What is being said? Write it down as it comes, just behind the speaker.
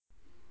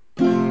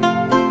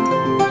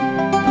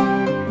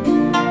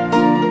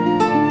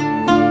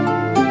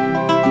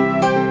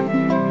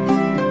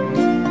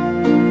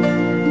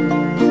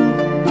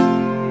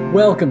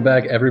Welcome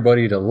back,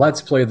 everybody, to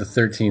Let's Play the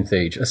 13th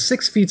Age, a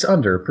 6 Feet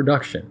Under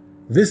production.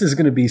 This is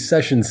going to be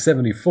session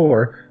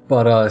 74,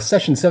 but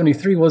session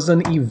 73 was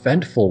an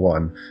eventful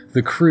one.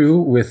 The crew,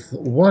 with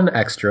one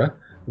extra,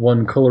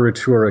 one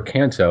coloratura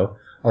canto,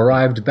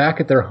 arrived back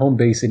at their home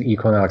base in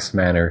Equinox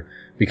Manor,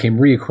 became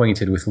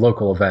reacquainted with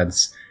local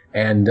events,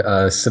 and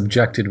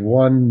subjected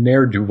one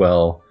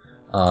ne'er-do-well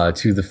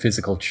to the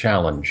physical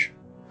challenge.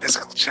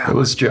 It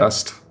was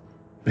just...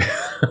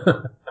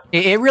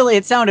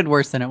 It sounded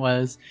worse than it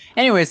was.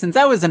 Anyway, since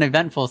that was an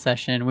eventful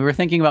session, we were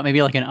thinking about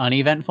maybe like an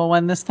uneventful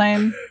one this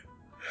time.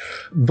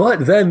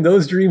 But then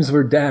those dreams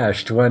were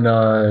dashed when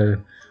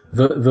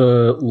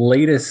the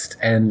latest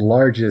and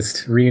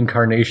largest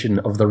reincarnation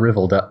of the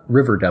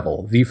River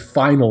Devil, the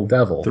final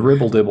devil. The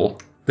Ribble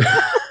Dibble.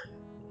 The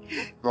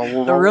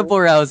Ribble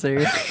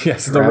Rouser.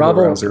 Yes, the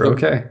Robble Rouser,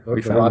 okay.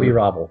 The Robbie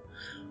Robble.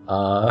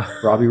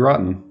 Robbie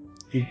Rotten.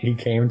 He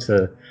came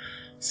to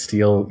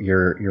steal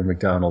your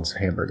McDonald's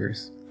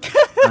hamburgers.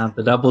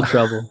 The double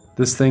trouble.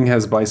 This thing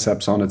has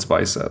biceps on its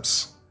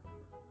biceps.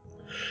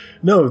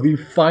 No, the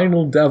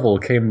final devil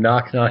came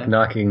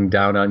knocking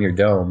down on your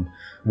dome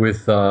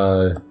with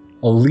a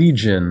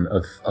legion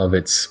of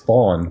its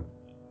spawn.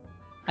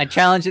 I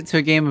challenge it to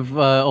a game of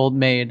Old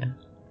Maid.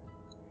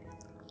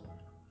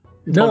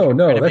 No,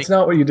 that's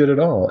not what you did at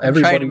all.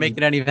 Try to make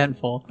it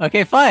uneventful.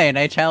 Okay, fine.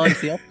 I challenge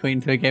the Elf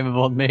Queen to a game of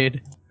Old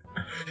Maid.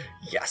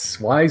 Yes.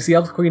 Why is the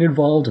Elf Queen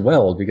involved?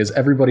 Well, because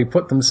everybody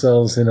put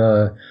themselves in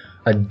a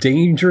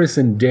dangerous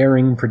and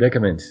daring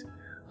predicament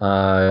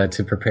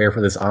to prepare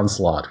for this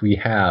onslaught. We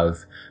have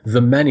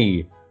the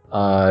many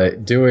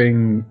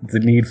doing the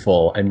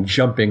needful and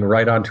jumping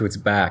right onto its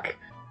back.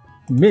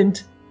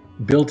 Mint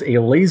built a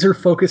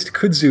laser-focused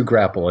kudzu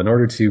grapple in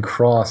order to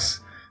cross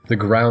the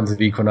grounds of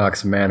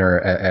Equinox Manor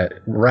at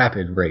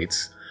rapid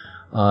rates.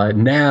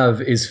 Nav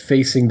is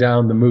facing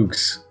down the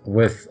mooks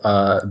with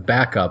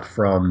backup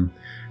from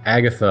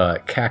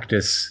Agatha,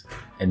 Cactus,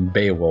 and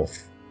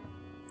Beowulf.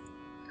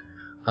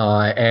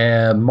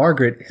 And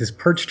Margaret has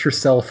perched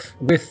herself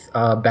with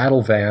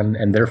Battle Van,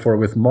 and therefore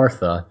with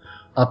Martha,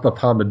 up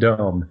upon the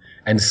dome,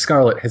 and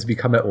Scarlet has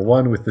become at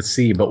one with the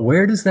sea. But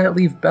where does that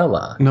leave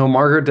Bella? No,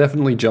 Margaret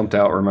definitely jumped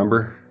out,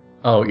 remember?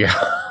 Oh, yeah.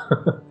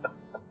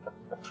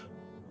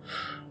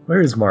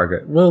 Where is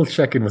Margaret? We'll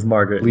check in with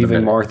Margaret.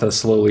 Leaving Martha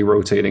slowly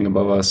rotating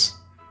above us.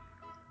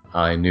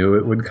 I knew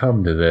it would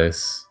come to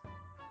this.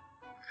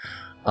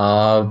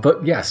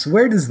 But yes,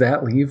 where does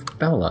that leave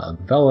Bella?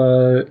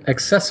 Bella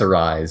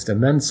accessorized,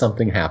 and then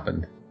something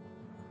happened.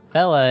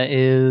 Bella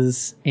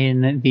is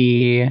in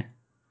the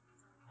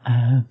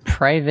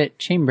private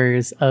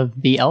chambers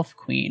of the Elf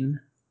Queen.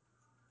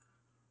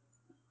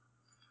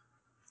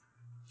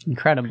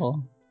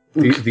 Incredible.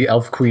 The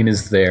Elf Queen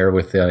is there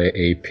with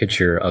a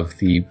pitcher of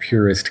the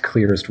purest,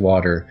 clearest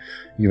water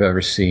you've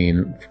ever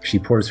seen. She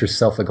pours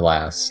herself a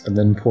glass, and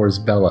then pours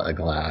Bella a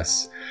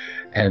glass,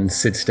 and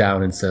sits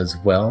down and says,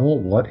 well,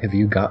 what have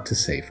you got to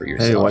say for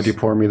yourself? Hey, why'd you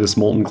pour me this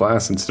molten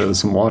glass instead of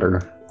some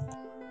water?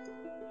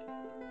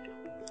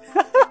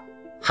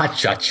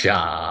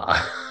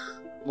 Ha-cha-cha!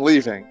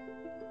 Leaving.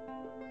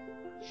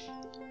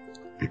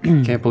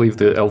 Can't believe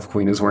the Elf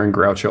Queen is wearing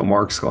Groucho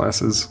Marx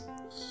glasses.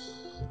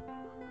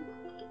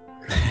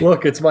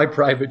 Look, it's my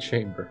private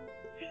chamber.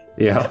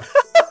 Yeah.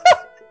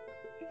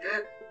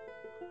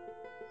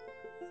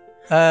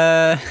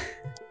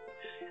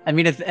 I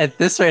mean, at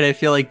this rate, I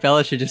feel like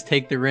Bella should just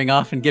take the ring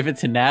off and give it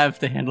to Nav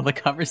to handle the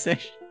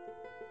conversation.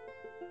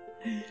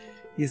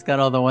 He's got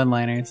all the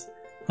one-liners.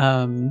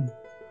 I'm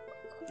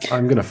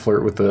gonna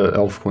flirt with the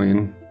Elf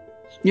Queen.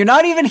 You're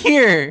not even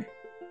here!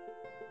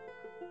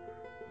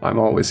 I'm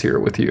always here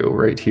with you,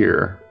 right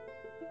here.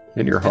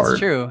 In your heart. It's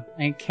true.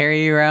 I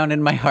carry you around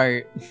in my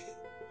heart.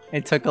 I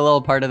took a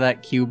little part of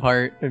that cube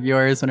heart of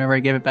yours whenever I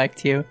gave it back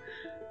to you.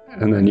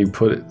 And then you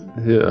put it,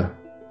 yeah.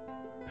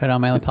 Put it on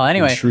my lapel.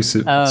 Anyway.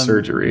 Intrusive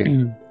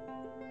surgery.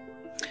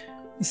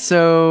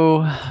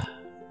 So,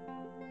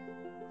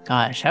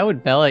 gosh, how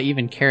would Bella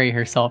even carry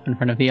herself in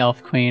front of the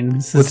Elf Queen?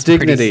 With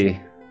dignity.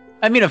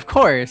 I mean, of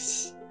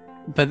course.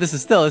 But this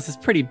is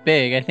pretty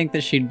big. I think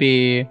that she'd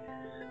be a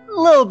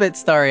little bit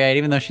starry-eyed,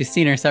 even though she's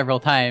seen her several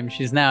times.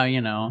 She's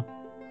now,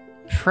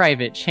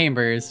 private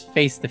chambers,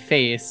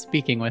 face-to-face,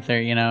 speaking with her,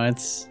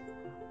 it's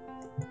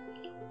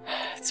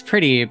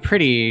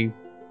pretty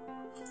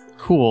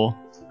cool.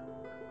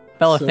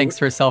 Bella thinks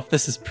to herself,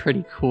 this is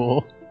pretty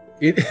cool.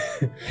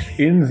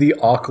 In the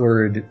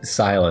awkward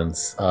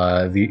silence,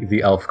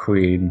 the Elf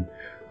Queen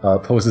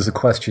poses a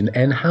question,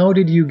 and how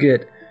did you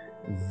get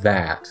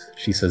that?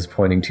 She says,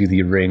 pointing to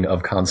the ring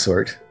of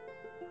consort.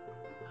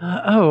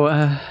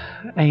 I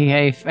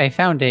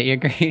found it, Your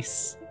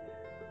Grace.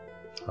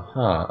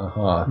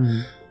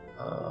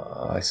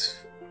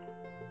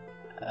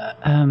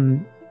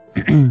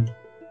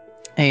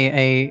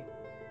 I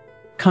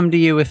come to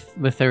you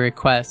with a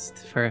request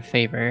for a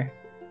favor.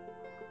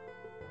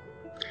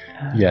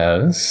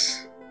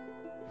 Yes?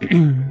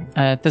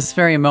 At this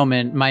very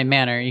moment, my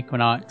manor,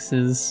 Equinox,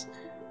 is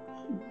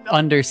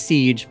under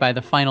siege by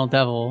the final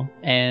devil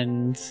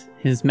and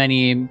his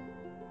many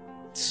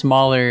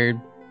smaller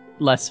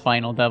less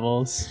final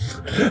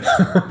devils.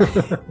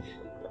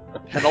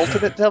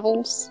 Penultimate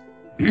devils?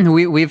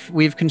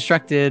 We've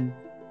constructed,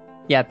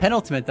 yeah,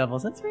 penultimate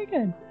devils. That's very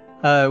good.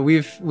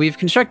 We've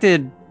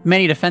constructed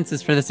many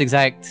defenses for this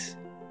exact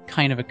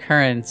kind of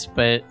occurrence,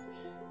 but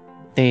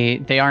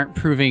they aren't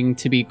proving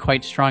to be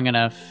quite strong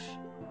enough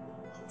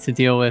to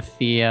deal with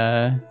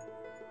the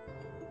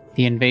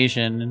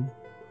invasion.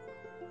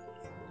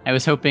 I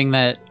was hoping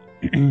that,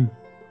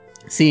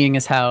 seeing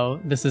as how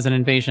this is an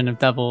invasion of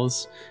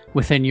devils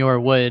within your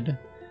wood,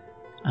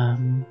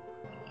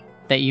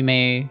 that you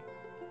may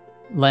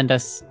lend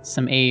us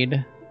some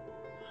aid.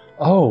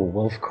 Oh,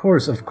 well, of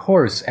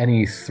course,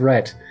 any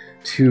threat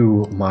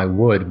to my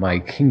wood, my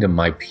kingdom,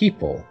 my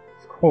people,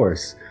 of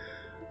course.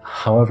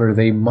 However,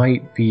 they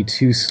might be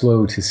too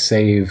slow to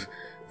save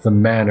the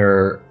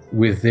manner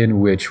within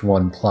which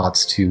one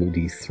plots to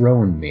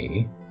dethrone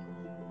me.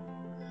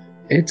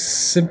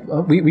 It's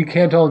we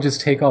can't all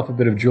just take off a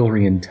bit of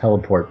jewelry and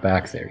teleport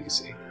back there, you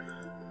see.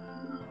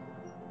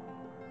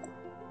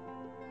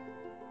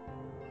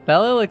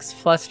 Bella looks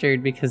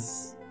flustered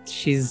because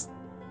she's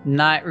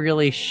not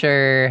really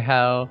sure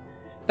how...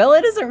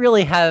 Bella doesn't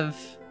really have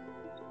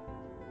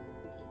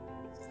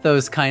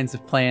those kinds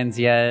of plans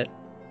yet.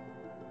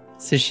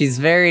 So she's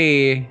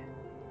very...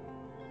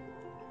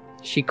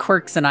 She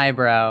quirks an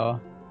eyebrow.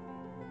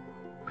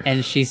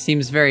 And she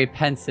seems very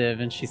pensive,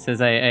 and she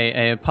says, I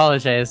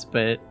apologize,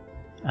 but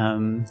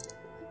I'm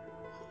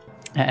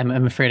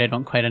afraid I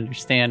don't quite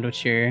understand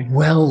what you're...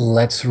 Well,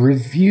 let's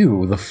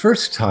review. The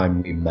first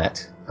time we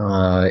met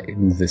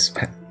in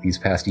these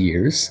past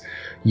years,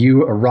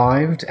 you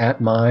arrived at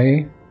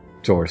my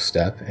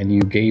doorstep, and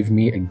you gave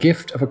me a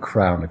gift of a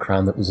crown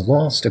that was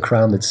lost, a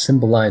crown that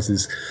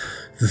symbolizes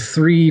the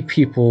three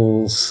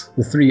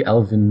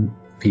elven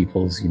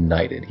peoples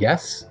united.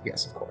 Yes?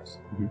 Yes, of course.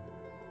 Mm-hmm.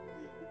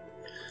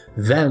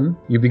 Then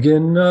you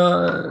begin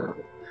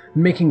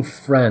making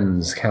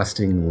friends,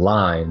 casting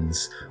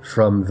lines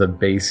from the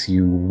base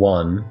you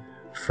won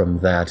from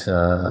that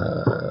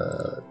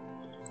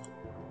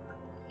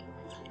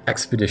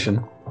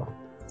expedition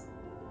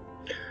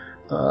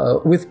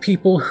with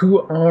people who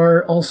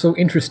are also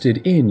interested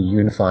in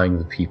unifying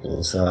the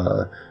peoples.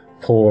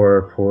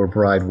 Poor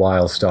Bride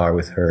Wildstar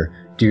with her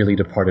dearly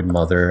departed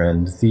mother,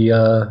 and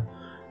the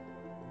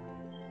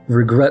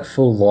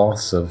regretful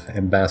loss of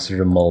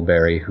Ambassador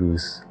Mulberry,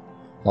 who's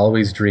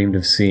always dreamed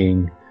of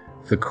seeing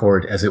the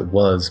court as it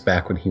was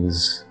back when he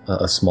was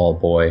a small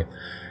boy,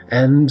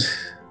 and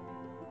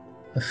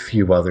a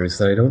few others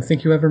that I don't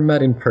think you ever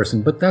met in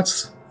person, but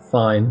that's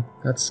fine.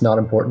 That's not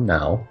important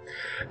now.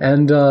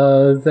 And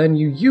then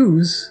you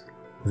use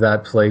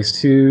that place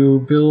to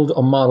build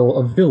a model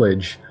of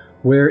village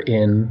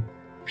wherein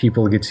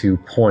people get to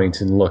point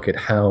and look at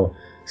how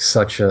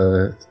such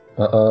a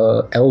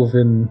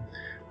elven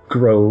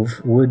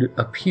grove would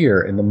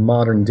appear in the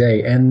modern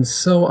day, and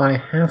so I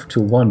have to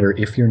wonder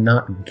if you're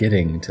not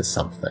getting to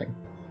something.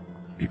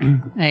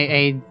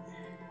 I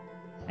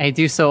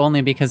do so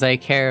only because I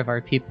care of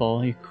our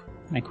people,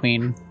 my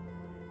queen.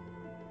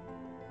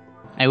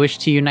 I wish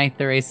to unite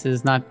the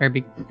races,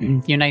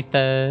 unite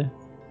the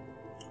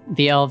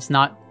elves,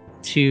 not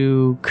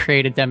to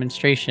create a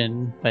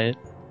demonstration, but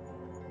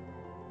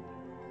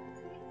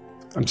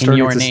I'm in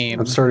your name.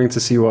 I'm starting to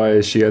see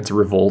why she had to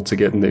revolt to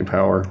get into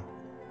power.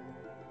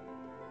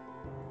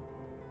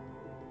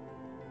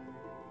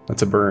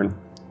 That's a burn.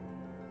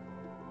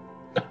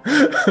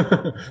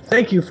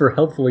 Thank you for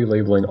helpfully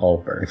labeling all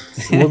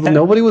burns. Well,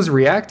 nobody was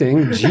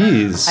reacting.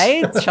 Jeez.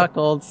 I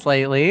chuckled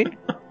slightly.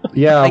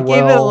 Yeah, I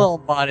gave it a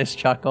little modest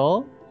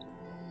chuckle.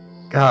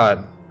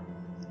 God.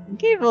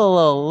 Gave it a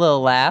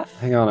little laugh.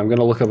 Hang on, I'm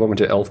gonna look up a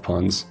bunch of elf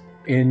puns.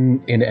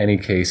 In any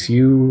case,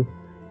 you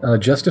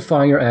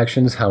justify your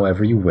actions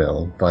however you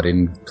will, but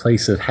in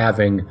place of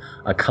having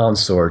a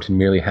consort and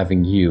merely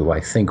having you, I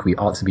think we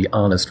ought to be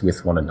honest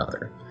with one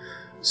another.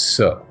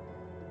 So...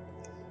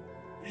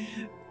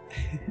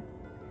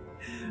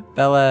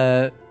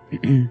 Bella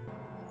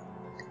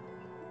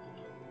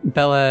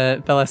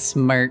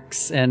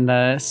smirks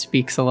and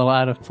speaks a little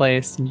out of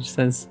place, and she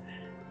says,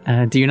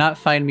 do you not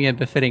find me a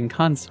befitting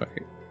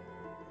consort?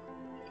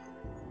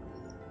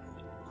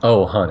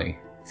 Oh, honey.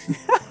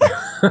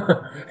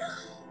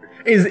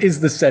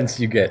 is the sense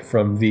you get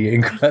from the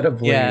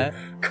incredibly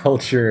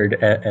cultured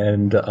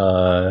and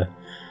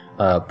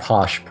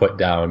posh put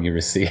down you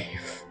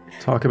receive.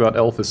 Talk about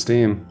elf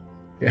esteem.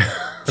 Yeah.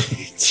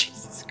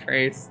 Jesus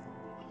Christ.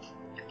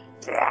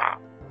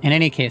 In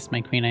any case,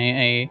 my queen,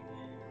 I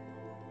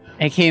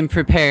came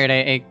prepared.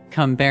 I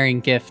come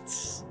bearing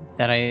gifts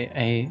that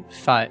I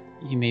thought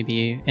you may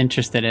be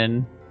interested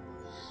in.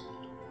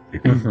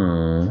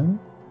 Mm-hmm.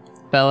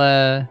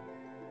 Bella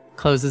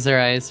closes her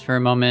eyes for a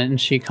moment and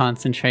she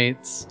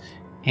concentrates,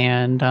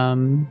 and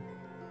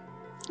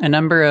a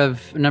number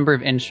of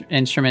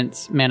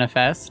instruments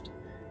manifest.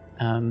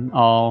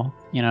 All,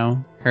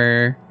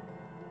 her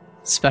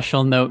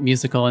special note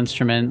musical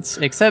instruments,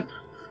 except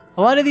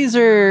a lot of these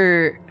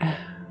are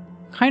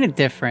kind of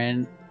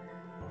different,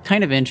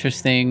 kind of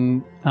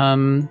interesting.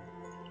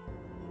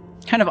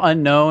 kind of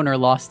unknown or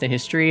lost to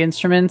history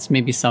instruments.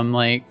 Maybe some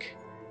like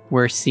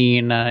were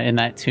seen in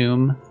that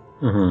tomb.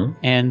 Mm-hmm.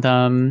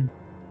 And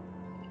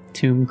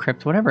tomb,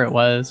 crypt, whatever it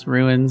was,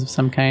 ruins of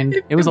some kind.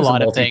 It was a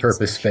lot of things.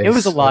 Multi-purpose space. It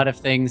was a lot of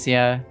things,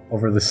 yeah.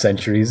 Over the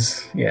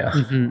centuries, yeah.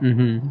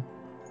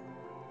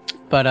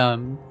 But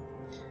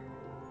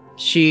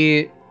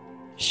she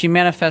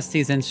manifests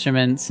these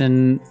instruments,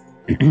 and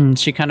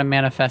she kind of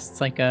manifests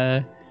like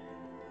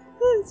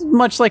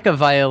much like a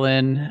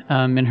violin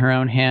in her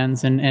own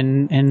hands,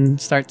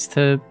 and starts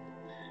to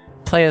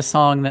play a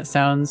song that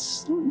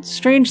sounds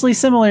strangely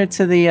similar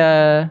to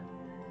the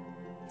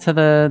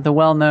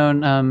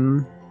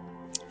well-known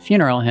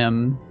funeral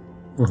hymn,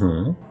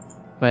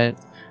 but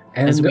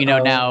as we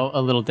know now,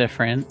 a little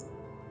different.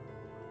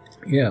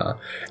 Yeah,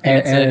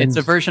 and it's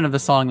a version of the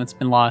song that's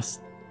been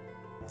lost,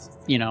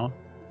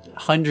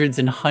 hundreds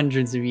and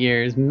hundreds of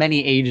years,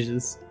 many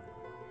ages.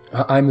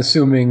 I'm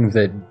assuming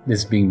that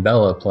this being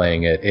Bella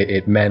playing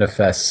it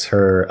manifests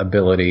her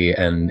ability,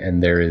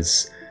 and there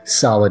is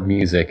solid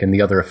music and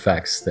the other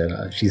effects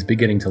that she's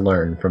beginning to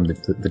learn from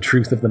the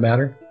truth of the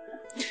matter.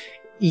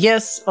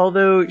 Yes,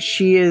 although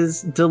she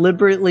is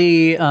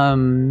deliberately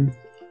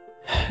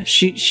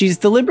she's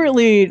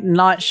deliberately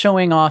not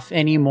showing off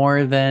any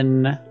more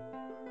than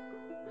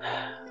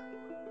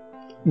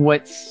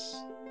what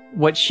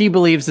she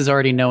believes is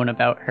already known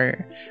about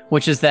her,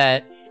 which is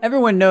that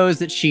everyone knows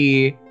that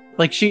she's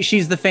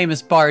the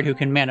famous bard who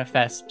can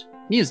manifest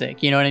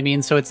music, you know what I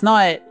mean? So it's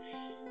not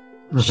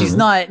she's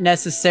not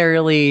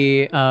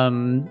necessarily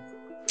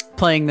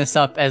playing this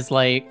up as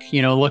like,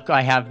 look,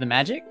 I have the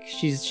magic.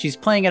 She's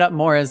playing it up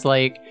more as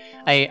like,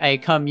 I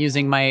come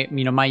using my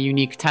my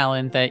unique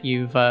talent that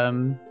you've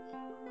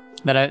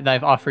that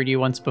I've offered you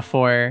once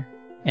before,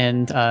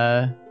 and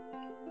am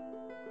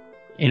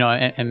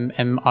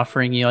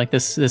offering you like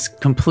this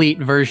complete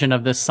version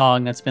of this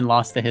song that's been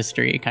lost to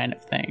history, kind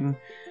of thing.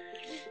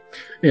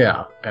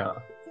 Yeah.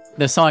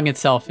 The song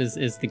itself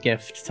is the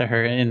gift to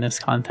her in this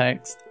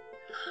context,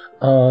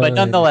 but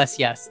nonetheless,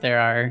 yes, there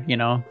are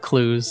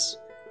clues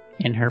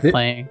in her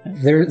playing.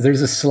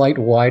 There's a slight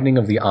widening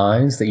of the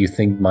eyes that you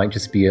think might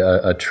just be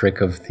a trick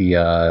of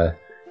the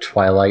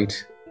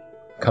twilight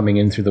coming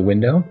in through the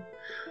window.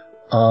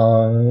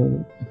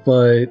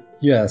 But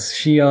yes,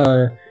 she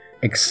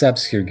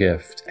accepts your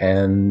gift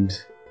and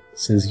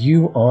says,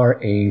 "You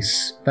are a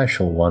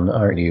special one,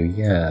 aren't you?"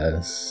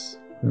 Yes.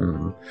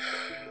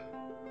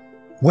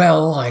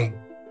 Well, I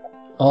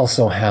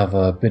also have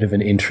a bit of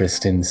an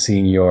interest in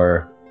seeing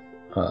your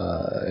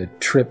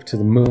trip to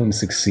the moon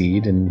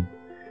succeed, and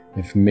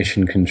if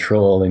mission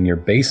control in your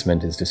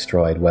basement is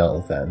destroyed,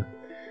 well, then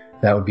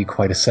that would be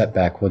quite a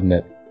setback, wouldn't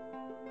it?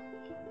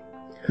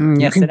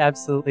 Yes, it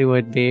absolutely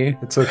would be.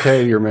 It's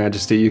okay, Your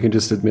Majesty. You can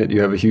just admit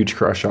you have a huge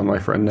crush on my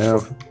friend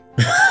Nav.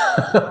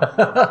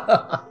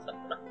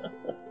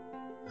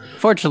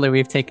 Fortunately,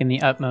 we've taken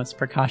the utmost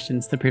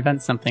precautions to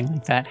prevent something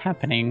like that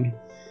happening,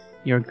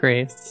 Your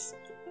Grace.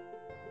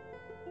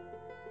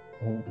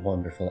 Oh,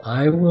 wonderful.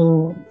 I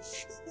will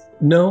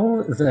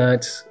know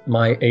that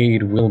my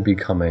aid will be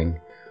coming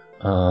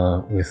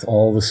with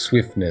all the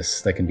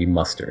swiftness that can be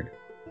mustered.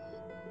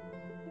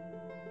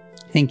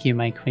 Thank you,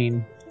 my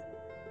queen.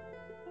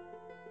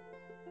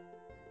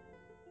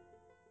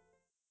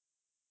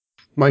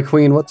 My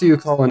queen, what do you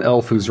call an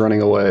elf who's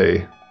running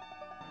away?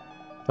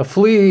 A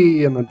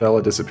flea, and then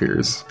Bella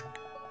disappears.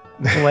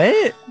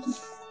 What?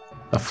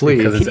 A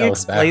flea. Can you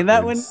explain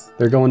that one?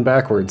 They're going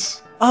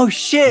backwards. Oh,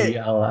 shit!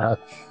 ELFFLE.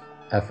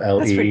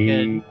 That's pretty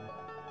good.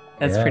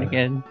 That's pretty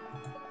good.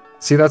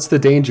 See, that's the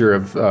danger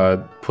of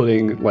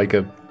putting like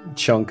a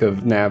chunk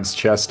of Nav's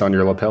chest on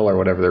your lapel or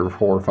whatever the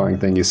horrifying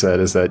thing you said,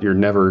 is that you're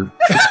never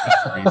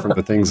free from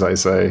the things I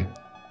say.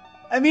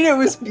 I mean, it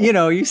was,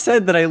 you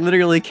said that I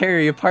literally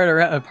carry a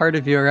part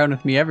of you around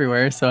with me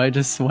everywhere, so I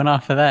just went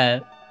off of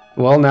that.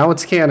 Well, now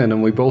it's canon,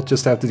 and we both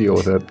just have to deal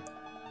with it.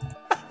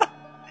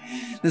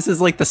 This is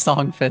like the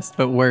Song Fist,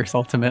 but worse,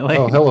 ultimately.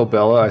 Oh, hello,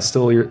 Bella. I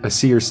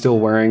see you're still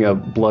wearing a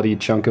bloody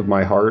chunk of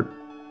my heart.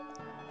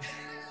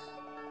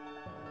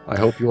 I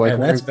hope you like.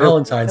 And that's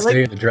Valentine's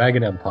Day in the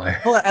Dragon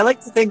Empire. Well, I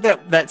like to think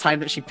that time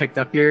that she picked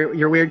up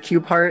your weird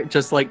cube heart,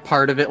 just like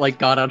part of it like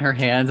got on her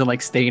hands and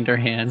like stained her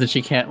hands, and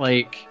she can't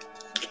like.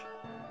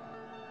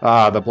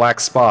 Ah, the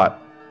black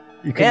spot.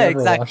 You can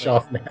never wash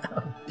off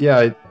now.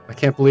 Yeah, I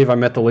can't believe I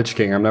met the Lich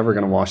King. I'm never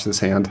gonna wash this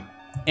hand.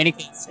 In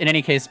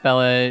any case,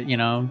 Bella,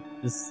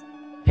 just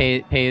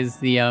pays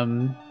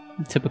the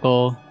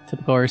typical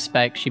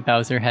respect. She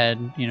bows her head,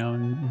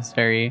 and is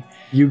very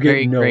you get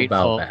very no grateful.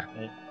 Bow back.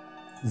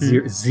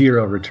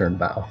 Zero return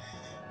bow.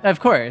 Of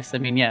course, I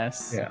mean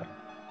yes. Yeah.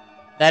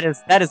 That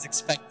is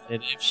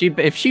expected.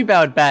 If she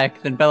bowed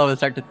back, then Bella would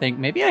start to think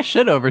maybe I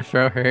should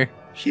overthrow her.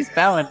 She's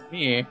bowing to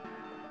me.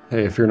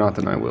 Hey, if you're not,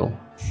 then I will.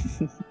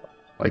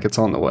 Like it's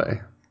on the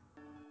way.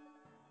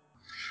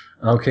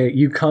 Okay,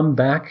 you come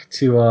back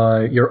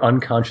to your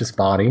unconscious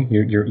body.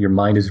 Your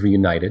mind is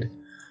reunited.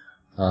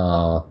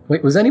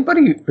 Wait, was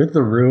anybody in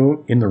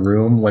the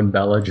room when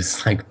Bella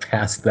just like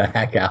passed the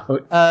heck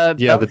out?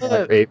 Yeah, the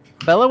dark ape.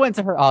 Bella went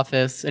to her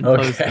office and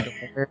closed the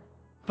door.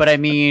 But I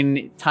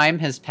mean, time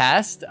has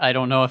passed. I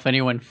don't know if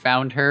anyone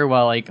found her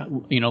while, like,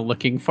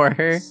 looking for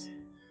her.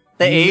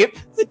 The ape,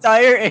 the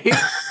dire ape.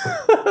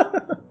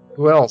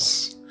 Who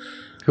else?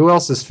 Who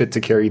else is fit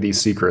to carry these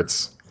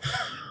secrets?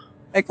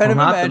 I kind Well, of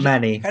not the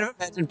many.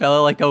 imagine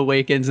Bella like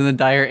awakens and the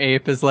dire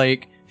ape is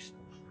like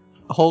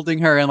holding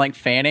her and like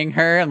fanning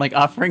her and like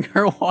offering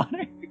her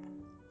water.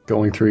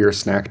 Going through your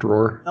snack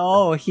drawer?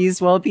 No, he's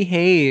well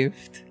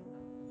behaved.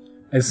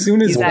 As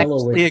soon as He's Bella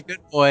actually a wakes,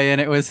 good boy,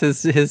 and it was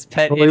his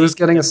pet. Well, he was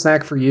getting a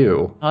snack for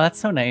you. Oh, that's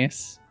so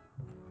nice.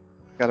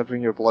 Gotta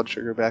bring your blood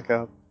sugar back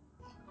up.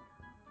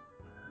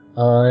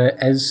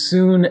 as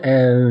soon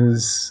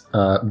as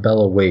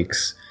Bella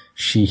wakes,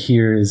 she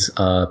hears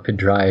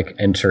Pedraic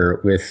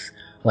enter with,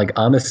 like,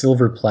 on a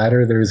silver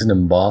platter, there's an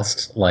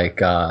embossed,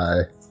 like,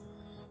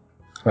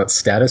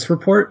 status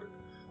report.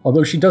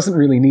 Although she doesn't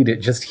really need it,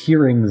 just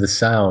hearing the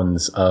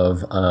sounds of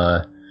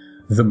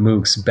the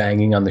mooks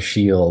banging on the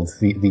shield,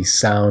 the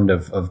sound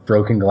of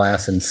broken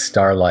glass and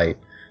starlight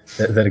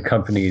that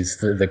accompanies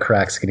the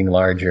cracks getting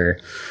larger,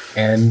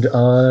 and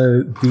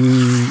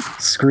the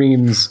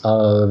screams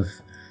of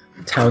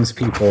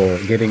townspeople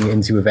getting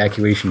into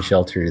evacuation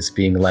shelters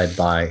being led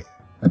by,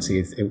 let's see,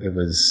 it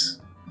was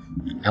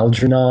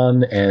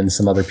Algernon and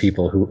some other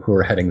people who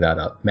were heading that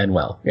up.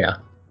 Manuel, yeah.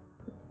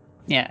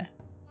 Yeah.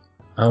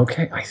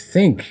 Okay, I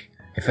think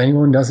if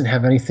anyone doesn't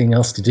have anything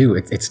else to do,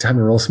 it's time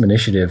to roll some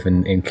initiative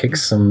and kick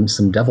some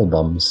devil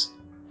bums.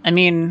 I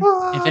mean,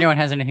 if anyone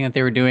has anything that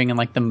they were doing in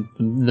like the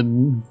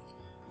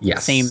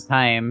Yes. same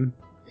time.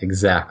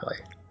 Exactly.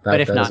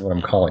 But if that not- is what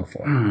I'm calling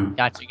for.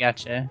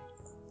 Gotcha.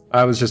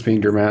 I was just being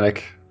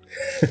dramatic.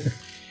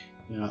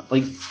 Yeah,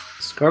 like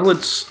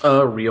Scarlet's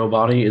Rio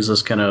body is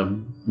just kind of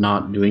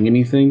not doing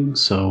anything,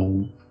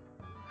 so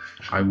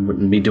I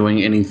wouldn't be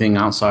doing anything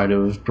outside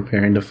of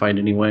preparing to fight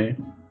anyway.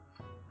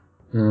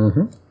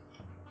 Mm-hmm.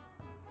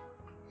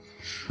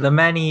 The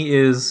Manny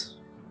is,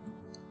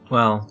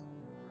 well,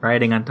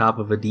 riding on top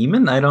of a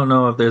demon. I don't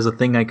know if there's a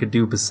thing I could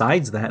do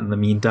besides that in the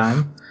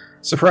meantime.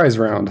 Surprise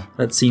round.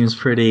 That seems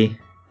pretty...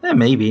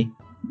 maybe.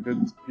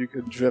 You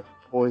could drip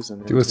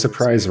poison. Do a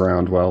surprise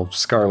round while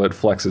Scarlet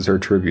flexes her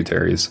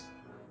tributaries.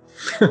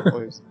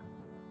 Poison.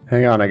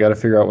 Hang on, I gotta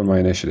figure out what my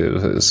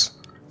initiative is.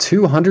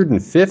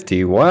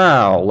 250,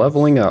 wow,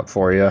 leveling up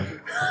for you.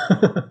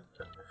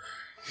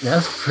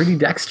 That's pretty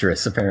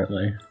dexterous,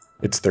 apparently.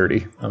 It's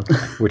 30, Okay.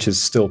 which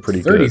is still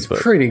pretty 30's good.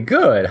 But pretty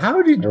good.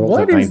 How did... I rolled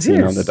What a is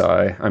 19 this? on the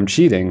die. I'm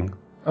cheating.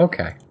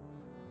 Okay.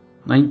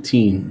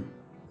 19.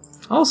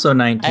 Also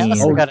 19. I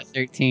also got a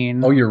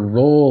 13. Oh, your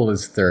roll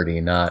is 30,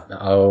 not...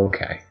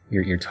 Okay.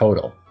 Your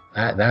total.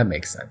 That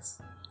makes sense.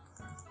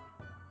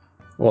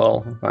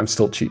 Well, I'm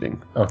still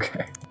cheating.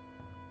 Okay.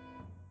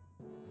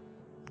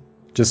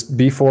 Just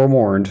be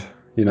forewarned,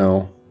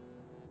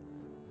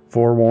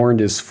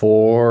 Forewarned is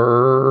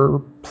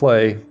for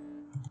play.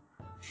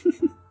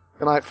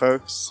 Good night,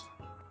 folks.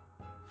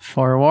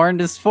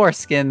 Forewarned is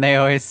foreskin, they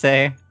always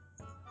say.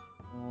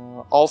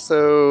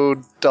 Also,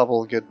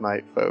 double good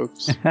night,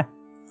 folks.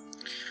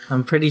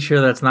 I'm pretty sure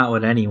that's not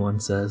what anyone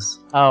says.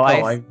 Oh,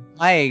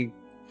 my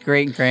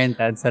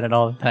great-granddad said it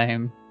all the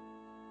time.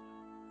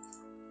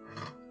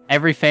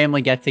 Every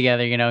family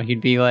get-together,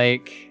 he'd be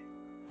like,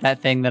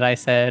 that thing that I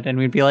said, and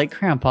we'd be like,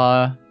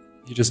 Grandpa.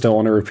 You just don't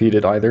want to repeat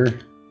it either?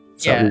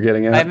 Is that what you're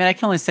getting at? I mean, I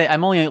can only say,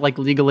 I'm only like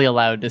legally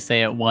allowed to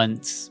say it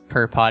once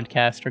per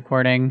podcast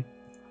recording.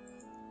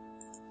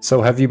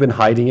 So have you been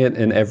hiding it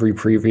in every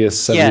previous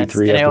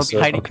 73 yes, and episodes? I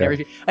will be hiding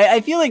everything. I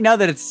feel like now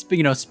that it's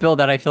spilled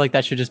out, I feel like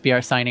that should just be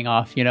our signing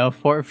off.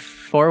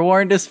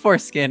 Forewarned is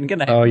foreskin. Good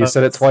night. Oh, you folks.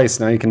 said it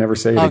twice. Now you can never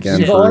say it Oh, again.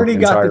 shit. For You've already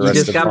got entire the- rest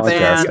you just of got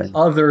banned. podcasting.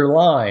 Other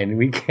line.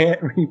 We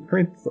can't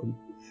reprint them.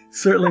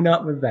 Certainly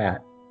not with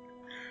that.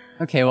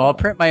 Okay, well, I'll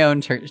print my own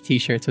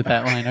t-shirts with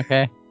that line.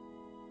 Okay.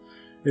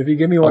 If you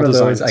give me one I'll of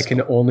design those, I this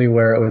can only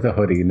wear it with a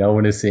hoodie. No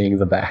one is seeing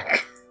the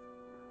back.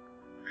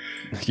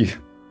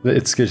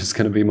 It's just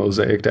going to be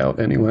mosaicked out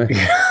anyway.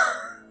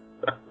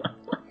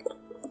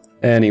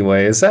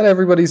 Anyway, is that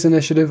everybody's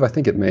initiative? I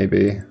think it may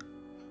be.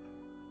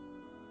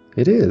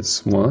 It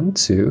is. 1,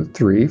 2,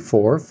 3,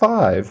 4,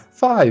 5.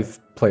 5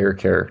 player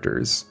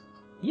characters.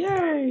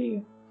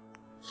 Yay!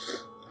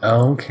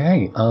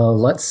 Okay,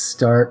 let's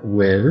start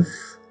with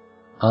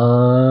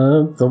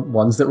the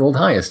ones that rolled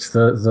highest.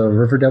 The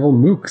River Devil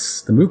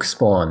Mooks. The Mook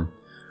spawn.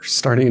 We're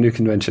starting a new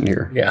convention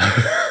here. Yeah.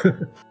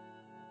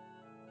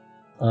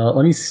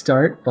 Let me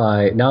start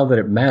by, now that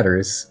it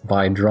matters,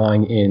 by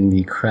drawing in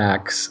the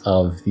cracks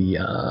of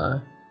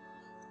the...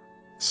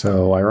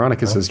 So,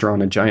 Ironicus has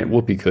drawn a giant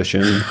whoopee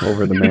cushion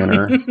over the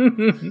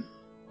manor.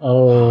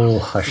 Oh,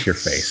 hush your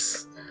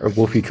face. A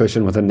whoopee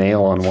cushion with a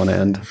nail on one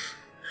end.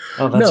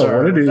 Oh, that's No,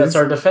 what it is that's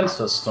our defense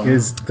system.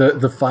 Is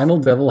the final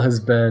devil has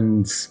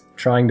been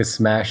trying to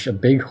smash a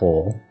big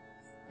hole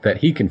that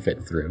he can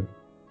fit through.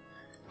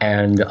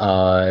 And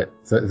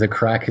the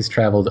crack has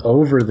traveled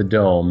over the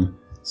dome,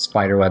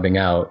 spiderwebbing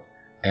out,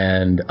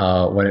 and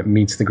when it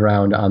meets the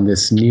ground on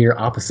this near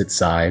opposite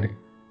side,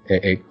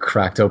 it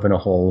cracked open a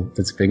hole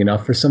that's big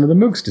enough for some of the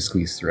mooks to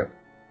squeeze through.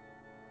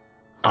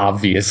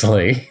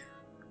 Obviously.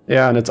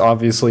 Yeah, and it's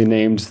obviously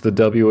named the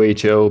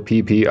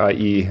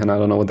WHOPPIE, and I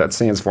don't know what that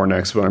stands for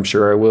next, but I'm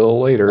sure I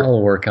will later.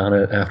 I'll work on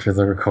it after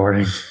the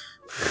recording.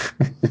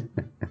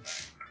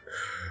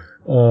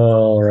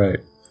 All right.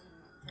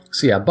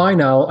 So yeah, by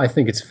now, I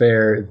think it's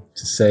fair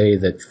to say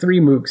that 3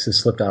 mooks have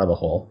slipped out of the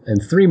hole,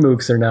 and 3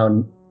 mooks are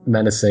now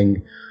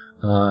menacing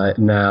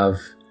Nav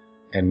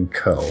and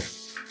Co.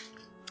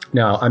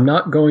 Now, I'm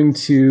not going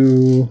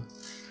to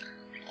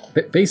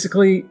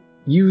basically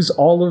use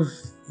all of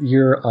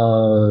your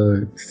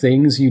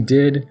things you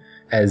did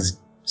as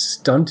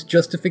stunt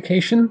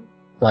justification.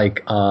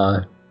 Like,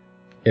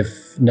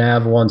 if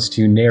Nav wants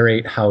to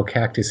narrate how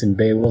Cactus and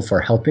Beowulf are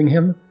helping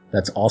him,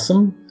 that's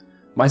awesome.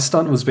 My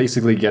stunt was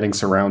basically getting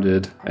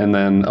surrounded, and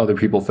then other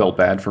people felt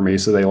bad for me,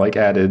 so they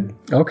added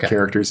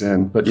characters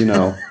in. But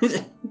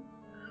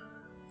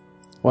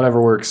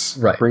whatever works.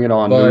 Right. Bring it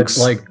on, But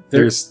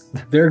mooks.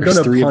 they're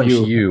gonna three of punch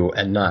you. you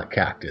and not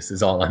Cactus,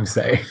 is all I'm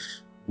saying.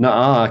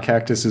 Nuh-uh,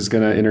 Cactus is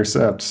gonna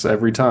intercept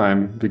every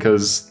time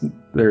because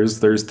there's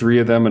 3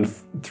 of them and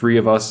 3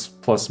 of us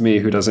plus me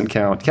who doesn't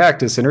count.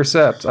 Cactus,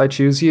 intercept. I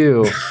choose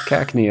you.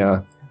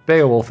 Cacnea.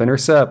 Beowulf,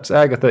 intercept.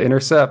 Agatha,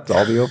 intercept.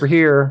 I'll be over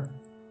here.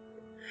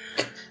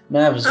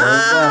 Nav's going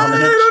I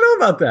down. don't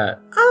know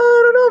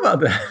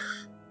about that.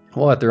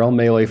 What? They're all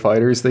melee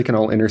fighters. They can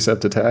all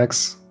intercept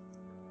attacks.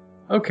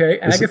 Okay,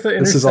 Agatha intercepts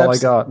this is all I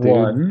got, dude.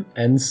 1,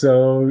 and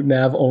so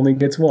Nav only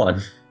gets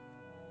 1.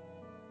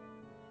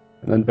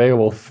 And then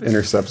Beowulf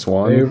intercepts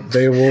 1.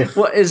 Beowulf.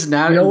 What is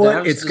Nav? You know what?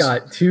 Nav's It's just-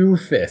 got 2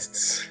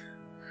 fists.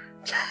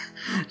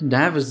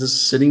 Nav is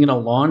just sitting in a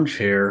lawn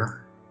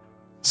chair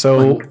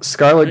So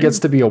Scarlet gets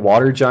to be a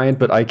water giant,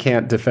 but I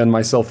can't defend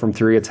myself from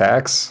 3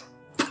 attacks.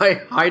 by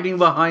hiding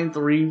behind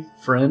 3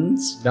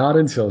 friends. Not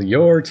until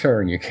your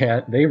turn. You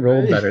can't. They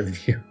roll better than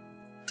you.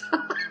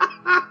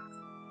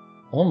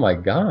 Oh my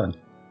god.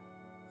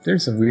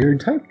 There's a weird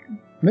type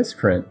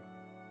misprint.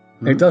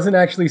 It doesn't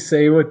actually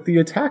say what the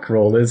attack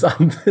roll is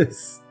on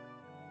this.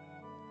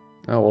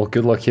 Oh, well,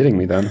 good luck hitting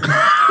me then.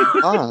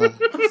 Ah,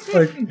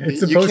 Like,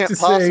 it's you supposed can't to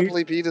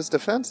possibly beat his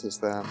defenses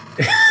then.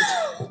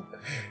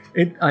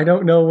 say... I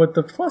don't know what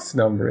the plus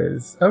number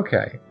is.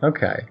 Okay.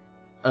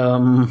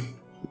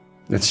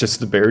 It's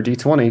just a bare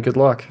d20. Good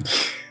luck.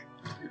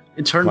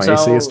 It turns My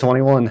out AC is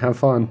 21. Have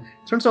fun.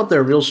 turns out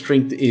their real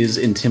strength is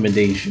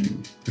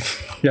intimidation.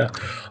 Yeah.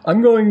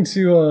 I'm going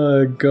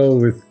to go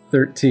with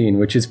 13,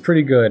 which is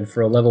pretty good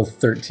for a level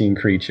 13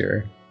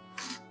 creature.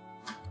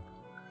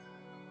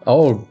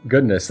 Oh,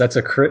 goodness. That's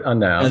a crit on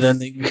Nav. And then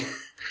they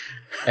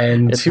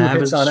And Its 2 Nav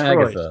hits is on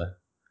destroyed. Agatha.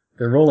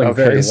 They're rolling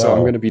very Okay, well. so I'm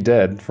going to be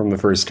dead from the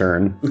first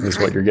turn, is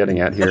what you're getting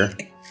at here.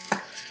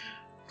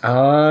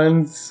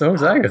 And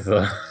so's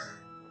Agatha.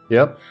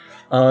 Yep.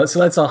 So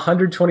that's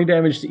 120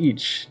 damage to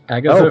each.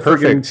 Agatha Oh, for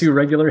getting perfect. 2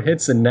 regular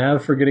hits, and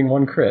Nav for getting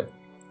 1 crit.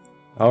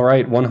 All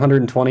right,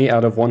 120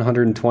 out of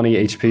 120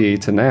 HP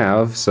to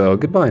Nav, so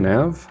goodbye,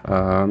 Nav.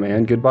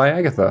 And goodbye,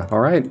 Agatha. All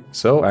right,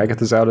 so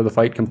Agatha's out of the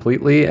fight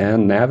completely,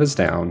 and Nav is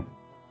down.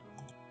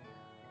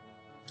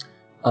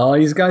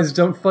 These guys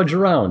don't fudge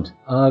around.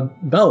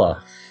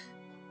 Bella.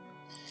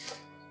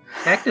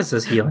 Cactus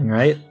is healing,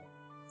 right?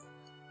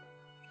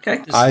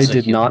 Cactus I is a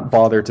did human. not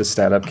bother to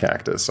stat up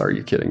Cactus. Are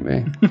you kidding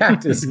me?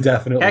 Cactus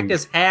definitely.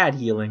 Cactus had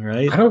healing,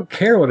 right? I don't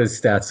care what his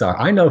stats are.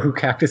 I know who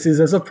Cactus is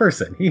as a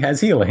person. He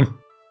has healing.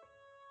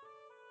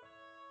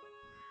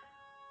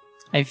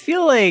 I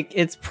feel like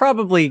it's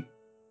probably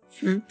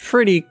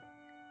pretty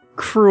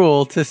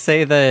cruel to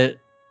say that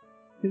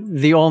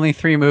the only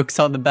 3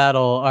 mooks on the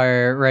battle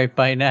are right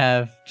by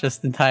Nav,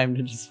 just in time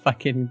to just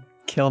fucking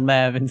kill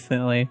Nav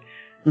instantly.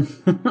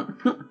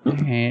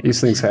 Alright. These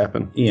things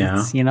happen. Yeah.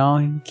 It's,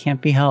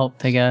 can't be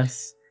helped, I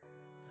guess.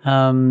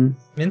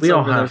 Mint's We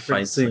all over there have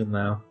pretty fights soon,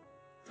 though.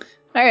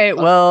 Alright,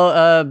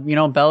 well,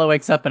 Bella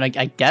wakes up and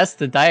I guess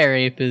the dire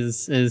ape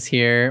is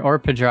here, or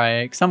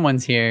Padraic.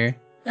 Someone's here.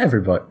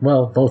 Everybody.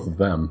 Well, both of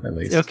them, at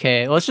least.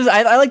 Okay, let's just.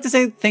 I like to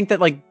think that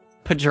like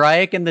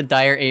Padraic and the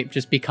dire ape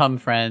just become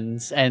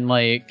friends, and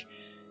like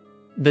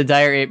the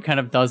dire ape kind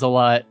of does a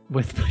lot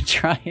with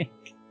Padraic,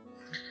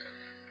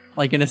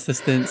 like an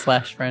assistant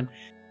 / friend.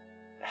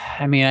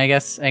 I mean, I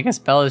guess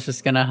Bella's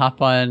just gonna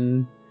hop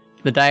on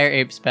the dire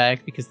ape's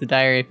back because the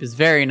dire ape is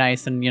very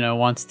nice and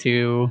wants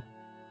to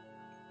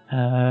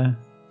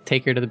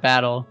take her to the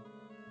battle.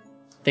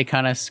 They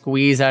kind of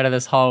squeeze out of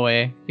this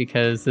hallway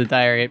because the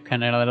dire ape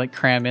kind of like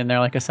cram in there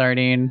like a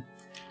sardine.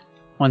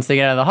 Once they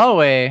get out of the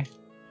hallway,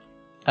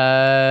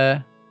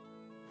 the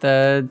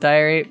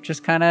dire ape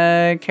just kind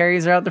of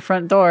carries her out the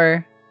front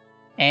door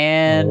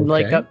and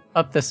like Okay.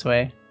 up this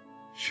way.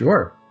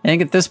 Sure. I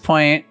think at this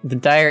point, the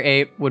dire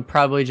ape would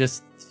probably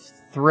just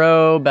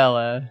throw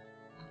Bella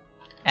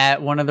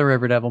at one of the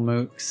River Devil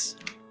mooks.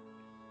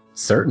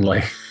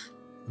 Certainly.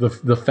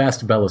 The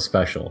fast Bella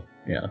special.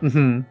 Yeah.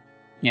 Mm-hmm.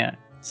 Yeah.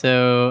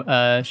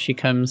 So she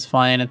comes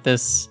flying at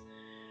this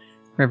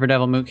River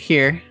Devil mook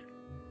here.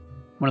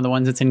 One of the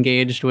ones that's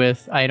engaged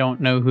with. I don't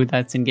know who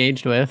that's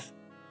engaged with.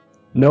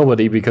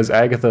 Nobody, because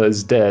Agatha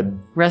is dead.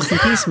 Rest in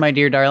peace, my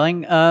dear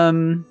darling.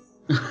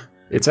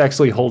 It's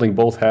actually holding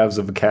both halves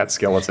of a cat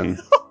skeleton.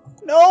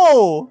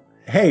 No!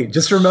 Hey,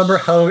 just remember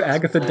how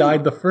Agatha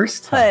died the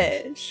first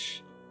time.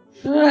 Push.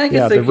 I guess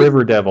Yeah, they the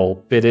river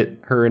devil bit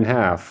her in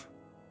half.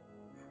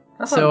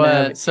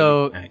 So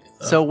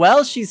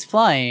while she's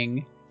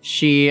flying,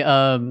 she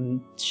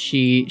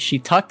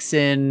tucks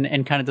in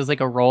and kind of does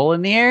like a roll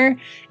in the air,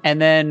 and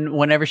then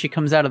whenever she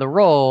comes out of the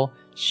roll,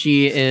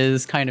 she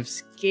is kind of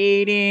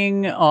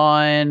skating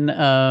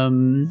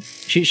on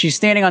she's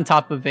standing on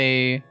top of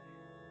a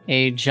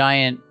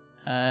giant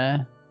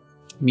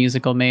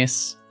musical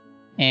mace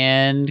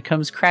and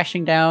comes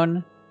crashing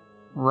down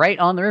right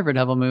on the river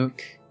devil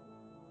mook.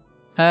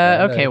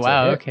 Okay, That's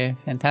wow, a hit. okay,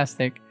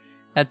 fantastic.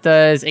 That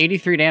does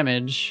 83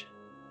 damage.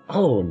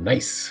 Oh,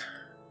 nice.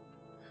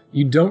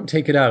 You don't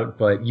take it out,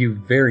 but you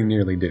very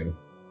nearly do.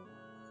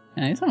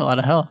 And he's on a lot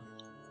of health.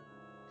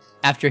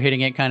 After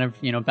hitting it, kind of,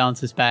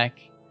 bounces back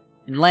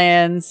and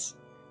lands.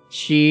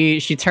 She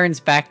turns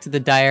back to the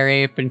dire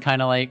ape and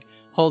kind of like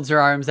holds her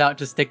arms out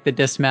to stick the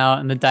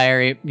dismount, and the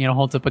dire ape,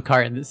 holds up a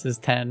card that says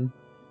 10.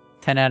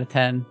 10 out of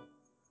 10.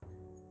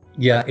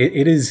 Yeah,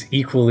 it is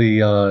equally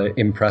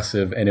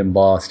impressive and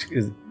embossed.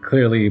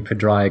 Clearly,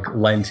 Padraic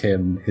lent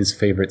him his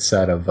favorite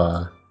set of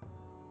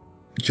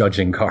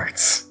judging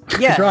cards.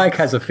 Yeah. Padraic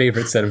has a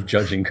favorite set of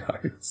judging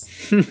cards.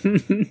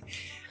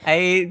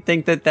 I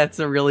think that's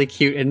a really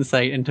cute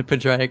insight into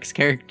Padraic's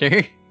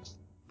character.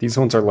 These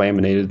ones are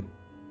laminated.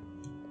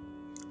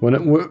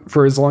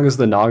 For as long as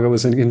the Naga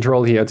was in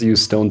control, he had to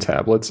use stone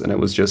tablets, and it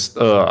was just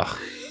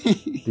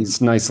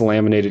these nice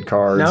laminated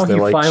cards. Now They're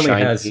he like finally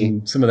shiny.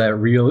 has some of that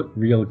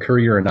real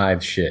Courier and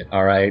Ives shit.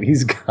 All right,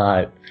 he's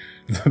got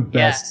the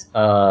best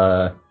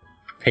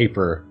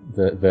paper.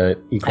 The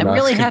Equinox. I'm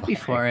really could happy buy.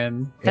 for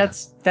him. Yeah.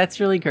 That's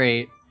really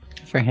great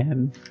for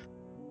him.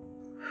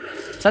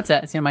 So that's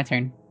it. It's my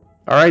turn.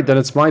 All right, then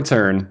it's my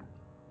turn.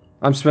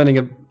 I'm spending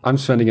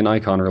an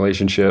icon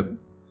relationship.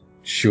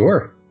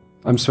 Sure.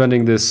 I'm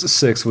spending this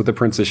 6 with the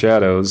Prince of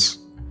Shadows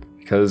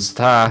because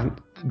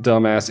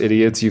dumbass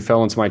idiots, you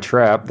fell into my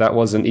trap. That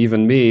wasn't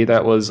even me.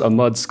 That was a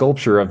mud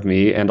sculpture of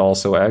me and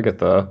also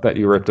Agatha that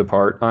you ripped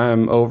apart.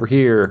 I'm over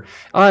here.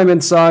 I'm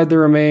inside the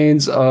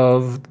remains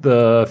of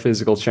the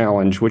physical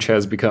challenge, which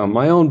has become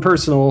my own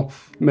personal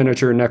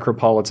miniature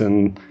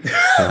necropolitan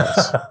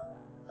house.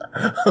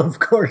 Of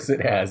course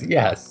it has.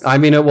 Yes. I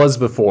mean, it was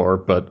before,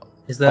 but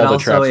Is that all the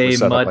also traps were a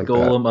set up mud like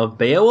golem of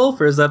Beowulf,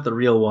 or is that the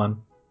real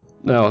one?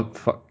 No,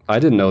 I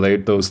didn't know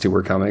those two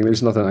were coming.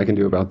 There's nothing I can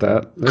do about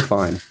that. They're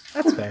fine.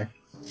 That's fair.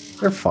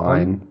 They're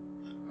fine.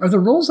 Are the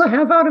rolls I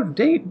have out of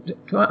date?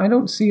 I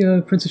don't see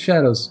a Prince of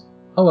Shadows.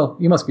 Oh well,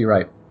 you must be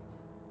right.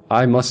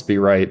 I must be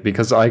right,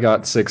 because I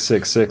got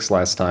 666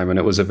 last time, and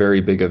it was a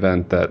very big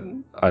event that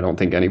I don't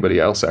think anybody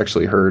else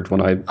actually heard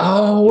when I...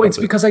 Oh, it's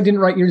because I didn't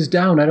write yours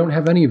down. I don't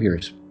have any of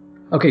yours.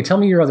 Okay, tell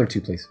me your other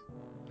two, please.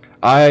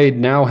 I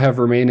now have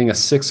remaining a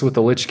 6 with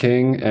the Lich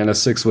King and a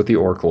 6 with the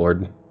Orc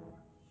Lord.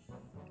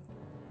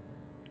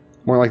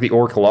 More like the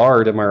Orc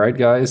Lord, am I right,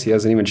 guys? He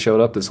hasn't even showed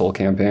up this whole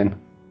campaign.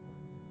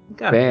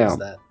 Gotta Bam. fix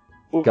that.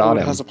 Got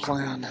him. has a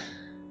plan.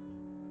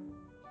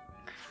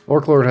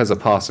 Orc Lord has a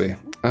posse.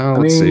 Oh, I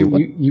let's see.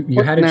 mean, you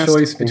what had a nasty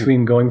choice thing-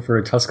 between going for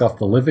a Tusk off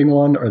the living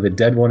one or the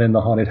dead one in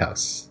the haunted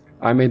house.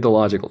 I made the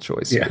logical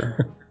choice Yeah.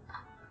 here.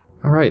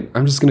 All right,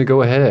 I'm just going to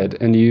go ahead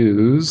and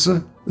use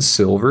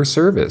Silver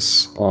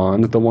Service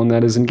on the one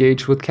that is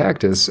engaged with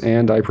Cactus,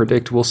 and I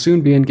predict will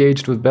soon be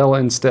engaged with Bella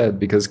instead,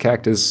 because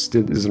Cactus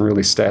isn't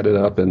really statted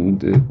up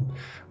and it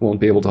won't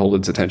be able to hold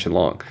its attention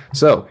long.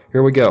 So,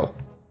 here we go.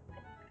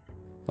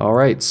 All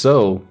right,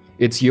 so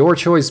it's your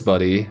choice,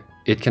 buddy.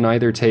 It can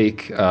either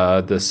take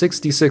the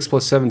 66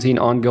 plus 17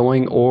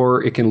 ongoing,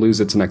 or it can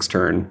lose its next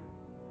turn.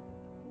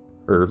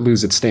 Or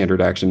lose its standard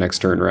action next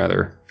turn,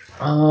 rather.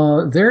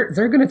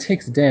 They're gonna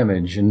take the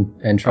damage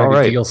and try All to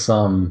right. deal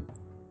some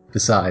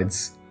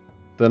besides.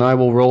 Then I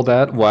will roll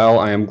that while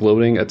I am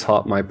gloating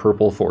atop my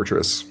purple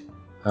fortress.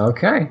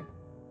 Okay.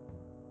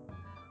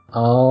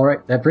 All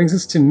right, that brings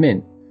us to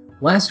Mint.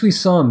 Last we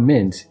saw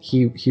Mint,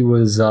 he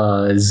was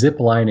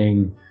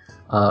ziplining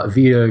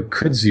via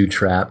Kudzu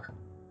trap.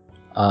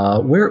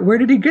 Where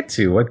did he get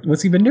to?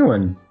 What's he been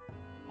doing?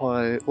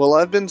 Why? Well,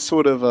 I've been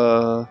sort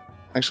of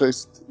actually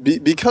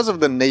because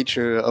of the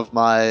nature of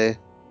my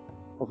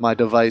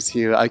device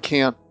here, I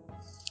can't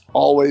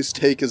always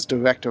take as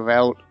direct a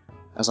route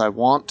as I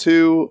want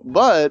to,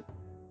 but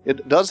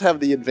it does have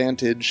the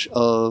advantage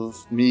of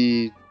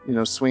me,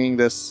 swinging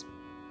this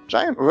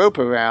giant rope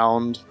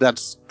around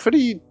that's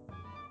pretty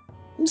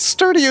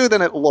sturdier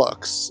than it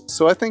looks.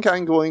 So I think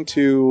I'm going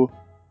to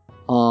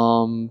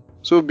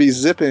sort of be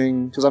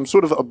zipping, because I'm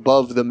sort of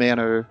above the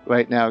manor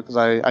right now, because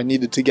I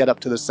needed to get up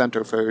to the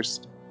center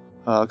first,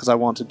 because I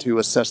wanted to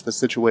assess the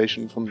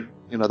situation from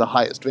the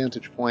highest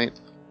vantage point.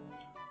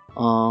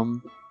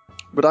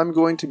 But I'm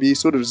going to be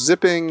sort of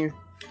zipping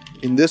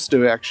in this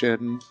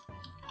direction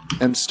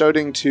and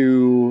starting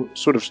to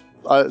sort of...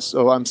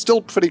 so I'm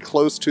still pretty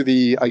close to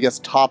the, I guess,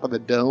 top of the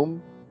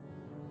dome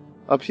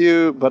up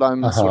here, but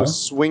I'm sort of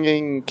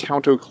swinging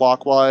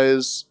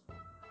counterclockwise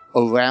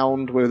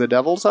around where the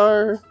devils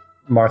are.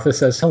 Martha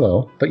says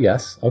hello, but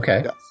yes,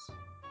 okay. Yes.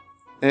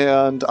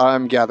 and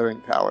I'm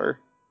gathering power.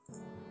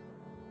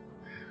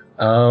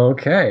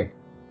 Okay.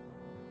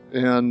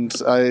 And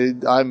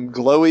I'm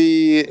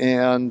glowy,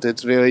 and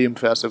it's very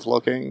impressive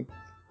looking.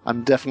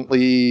 I'm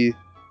definitely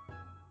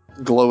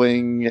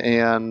glowing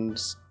and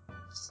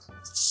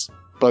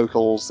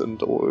sparkles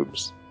and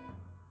orbs.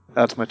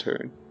 That's my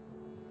turn.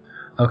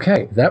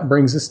 Okay, that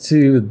brings us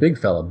to the big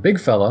fella. Big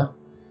fella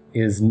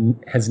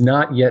has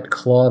not yet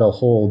clawed a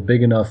hole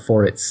big enough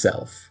for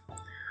itself.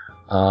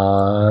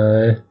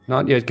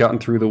 Not yet gotten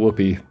through the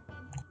whoopee.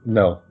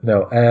 No.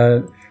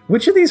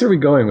 Which of these are we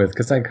going with?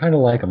 Because I kind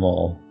of like them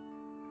all.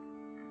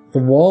 The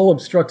Wall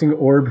Obstructing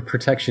Orb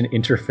Protection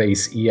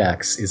Interface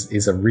EX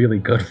is a really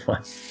good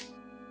one.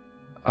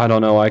 I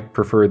don't know, I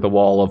prefer the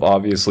wall of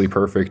obviously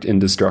perfect,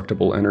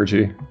 indestructible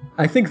energy.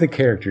 I think the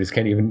characters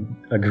can't even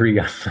agree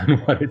on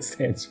what it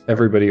stands for.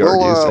 Everybody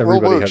We'll, argues, we'll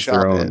everybody has workshop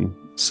their own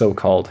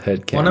so-called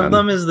headcanon. One of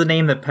them is the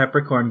name that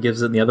Peppercorn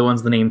gives it, and the other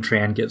one's the name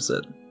Tran gives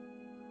it.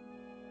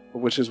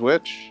 Which is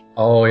which?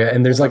 Oh, yeah,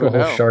 and there's We'll like a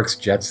never whole know. Sharks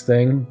Jets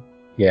thing.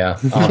 Yeah,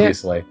 can't-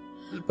 obviously.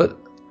 But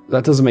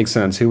that doesn't make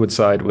sense. Who would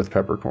side with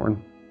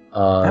Peppercorn?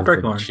 The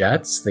Peppercorn.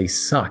 Jets, they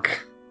suck.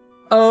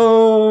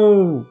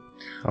 Oh!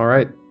 All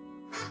right.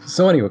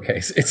 So anyway,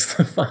 case, it's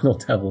the Final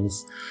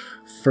Devil's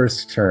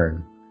first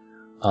turn.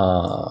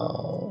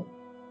 Now,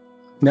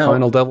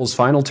 Final Devil's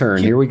final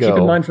turn. Here we go.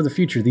 Keep in mind for the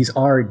future, these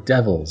are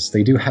devils.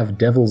 They do have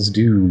devil's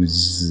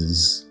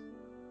dues.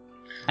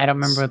 I don't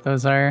remember what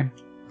those are.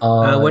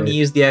 When you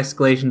use the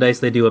escalation dice,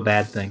 they do a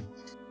bad thing.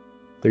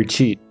 They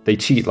cheat. They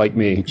cheat like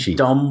me. cheat.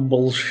 Dumb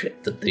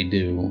bullshit that they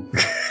do.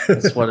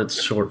 That's what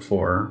it's short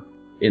for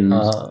in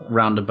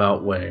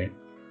roundabout way.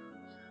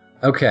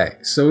 Okay,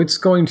 so it's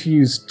going to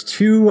use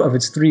 2 of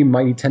its 3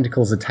 Mighty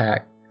Tentacles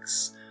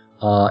attacks.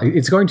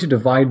 It's going to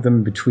divide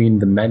them between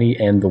the many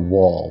and the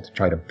wall to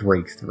try to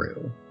break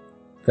through.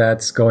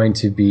 That's going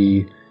to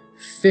be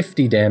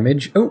 50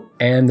 damage. Oh,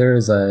 and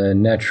there's a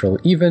natural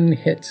even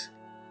hit.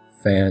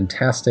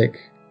 Fantastic.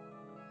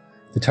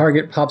 The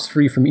target pops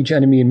free from each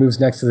enemy and moves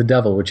next to the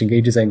devil, which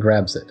engages and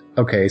grabs it.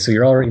 Okay, so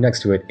you're already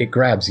next to it. It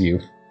grabs you.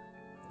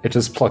 It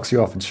just plucks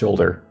you off its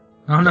shoulder.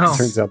 Oh no.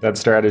 Turns out that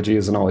strategy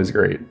isn't always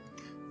great.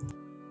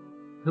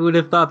 Who would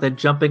have thought that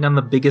jumping on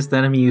the biggest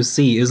enemy you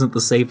see isn't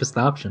the safest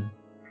option?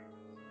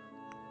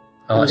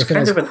 was If it kind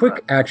has of an-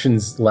 quick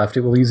actions left,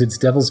 it will use its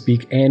Devil's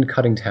Beak and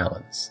Cutting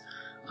Talons.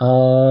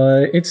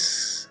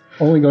 It's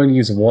only going to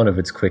use 1 of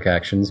its quick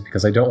actions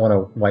because I don't want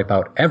to wipe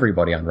out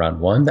everybody on round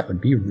 1. That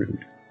would be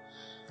rude.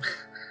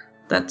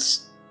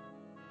 That's...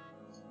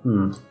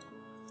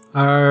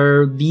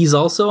 Are these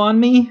also on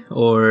me,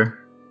 or...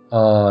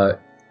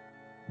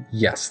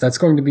 Yes, that's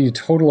going to be a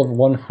total of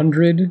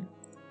 100.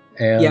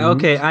 And Yeah,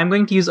 okay, I'm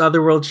going to use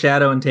Otherworld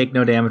Shadow and take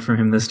no damage from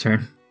him this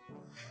turn.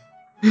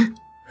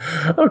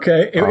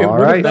 Okay, it All would have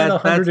right. been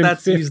That's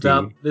 150. used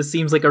up. This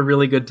seems like a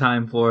really good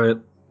time for it.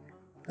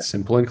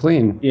 Simple and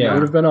clean. It Yeah.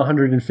 would have been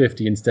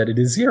 150. Instead, it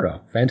is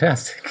 0.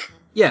 Fantastic.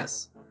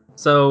 Yes.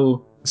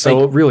 So,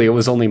 So really, it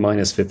was only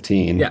minus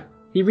 15. yeah.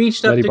 He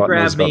reached up to Medibot knows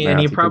grab about me, and he math.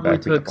 He can probably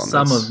back me up took on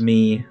some this. of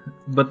me,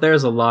 but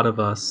there's a lot of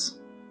us.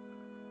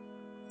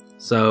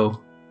 So,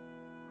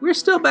 we're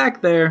still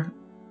back there.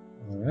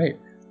 All right.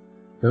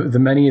 The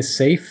many is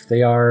safe.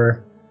 They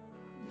are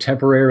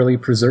temporarily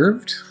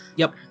preserved.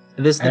 Yep.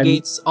 This And-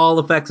 negates all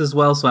effects as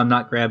well, so I'm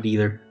not grabbed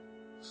either.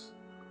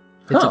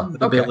 It's Huh, a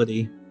good okay.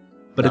 ability.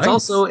 But it's Nice.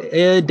 also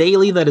a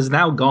daily that is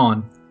now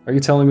gone. Are you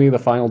telling me the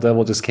final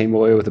devil just came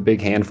away with a big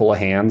handful of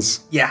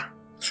hands? Yeah.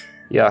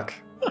 Yuck.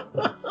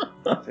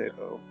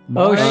 Potato.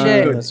 Oh My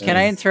shit! goodness. Can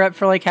I interrupt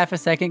for like half a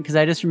second? Because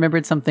I just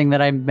remembered something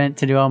that I meant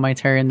to do on my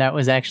turn that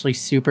was actually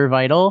super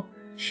vital.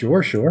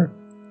 Sure.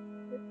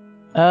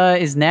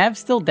 Is Nav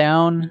still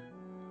down?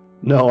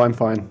 No, I'm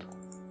fine.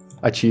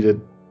 I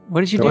cheated.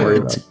 What did you Don't worry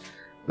do? about it.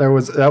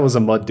 That was a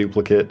mud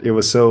duplicate. It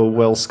was so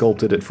well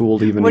sculpted it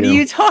fooled even What you. are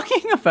you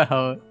talking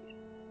about?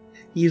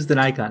 He used an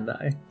icon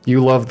die.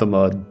 You love the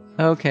mud.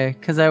 Okay,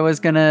 because I was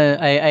gonna.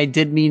 I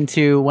did mean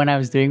to when I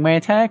was doing my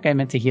attack. I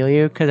meant to heal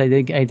you because I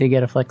did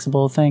get a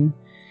flexible thing.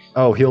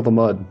 Oh, heal the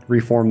mud.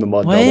 Reform the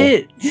mud What?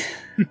 double.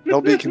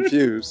 They'll be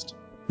confused.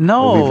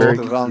 I'll be No. very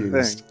The wrong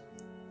confused. thing.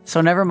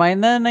 So never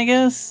mind then. I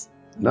guess.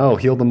 No,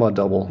 heal the mud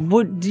double.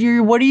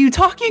 What are you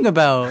talking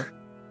about?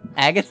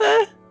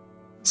 Agatha?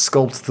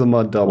 Sculpt the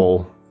mud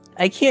double.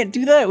 I can't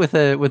do that with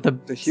a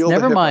heal the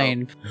Never hippo.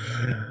 mind.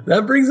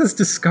 That brings us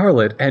to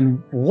Scarlet.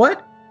 And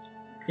what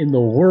in the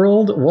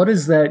world? What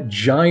is that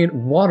giant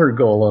water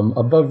golem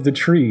above the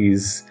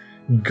trees,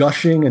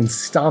 gushing and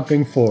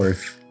stomping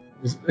forth?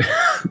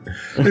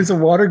 There's a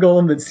water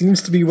golem that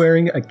seems to be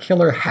wearing a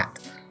killer hat.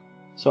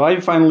 So I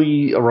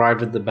finally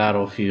arrived at the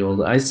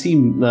battlefield. I see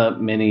that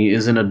Minnie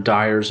is in a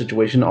dire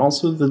situation.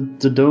 Also, the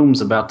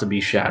dome's about to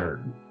be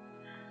shattered.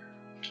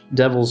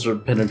 Devils are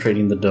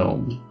penetrating the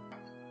dome.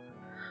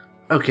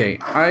 Okay,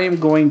 I am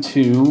going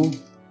to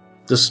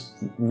just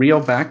reel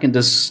back and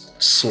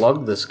just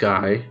slug this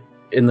guy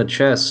in the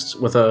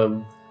chest with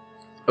a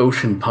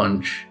ocean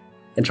punch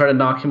and try to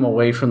knock him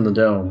away from the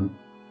dome.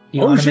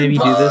 You want to Ocean maybe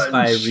do this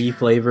by punch!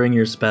 reflavoring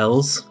your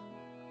spells?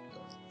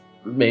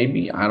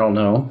 Maybe, I don't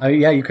know.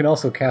 Yeah, you can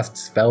also cast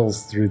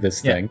spells through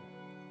this Yeah. thing.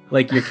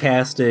 Like you're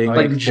casting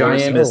Like like giant-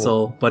 giant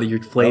missile, but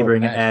you're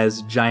flavoring it magic.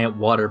 as giant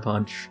water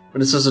punch.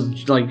 But it's just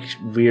a like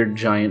weird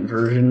giant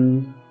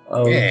version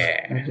of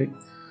Yeah. magic.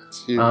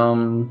 It's huge.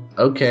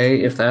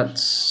 Okay, if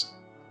that's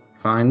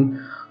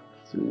fine.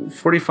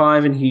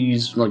 45 and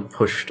he's like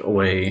pushed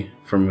away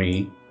from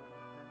me.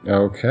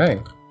 Okay.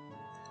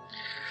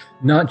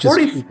 Not just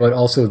 40 you, but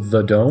also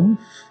the dome?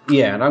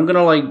 Yeah, and I'm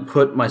gonna like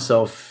put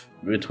myself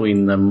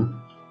between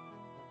them.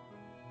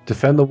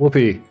 Defend the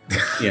whoopee.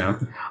 Yeah.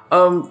 I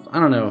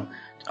don't know.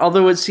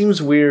 Although it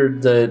seems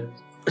weird that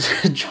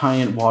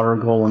giant water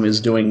golem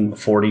is doing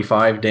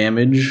 45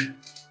 damage.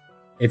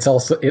 It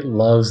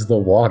loves the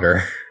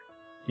water.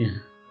 Yeah.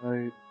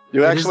 Right.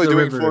 You're It is actually the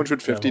doing river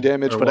 450 devil,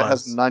 damage, or but it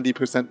has was.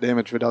 90%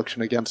 damage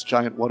reduction against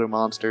giant water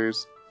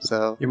monsters.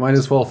 So You might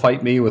as well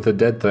fight me with a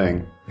dead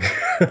thing.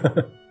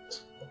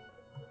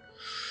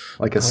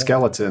 Like a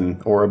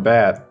skeleton or a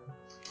bat.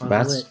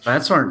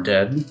 Bats aren't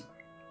dead.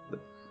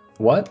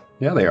 What?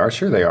 Yeah, they are.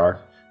 Sure they are.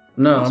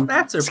 No. Those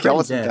bats are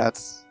skeleton pretty dead.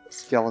 bats,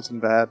 skeleton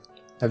bat.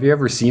 Have you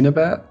ever seen a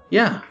bat?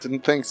 Yeah.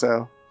 Didn't think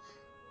so.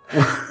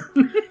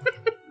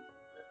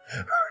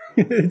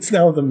 It's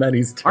now the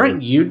many's turn.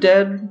 Aren't you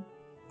dead?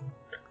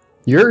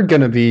 You're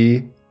gonna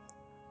be...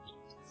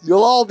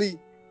 You'll all be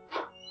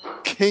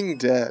king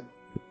dead.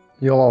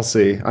 You'll all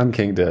see. I'm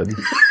King Dead.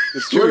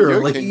 It's true.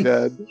 You're Literally. king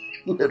dead.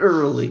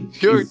 Literally.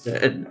 You're- He's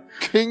dead.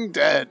 King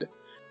dead.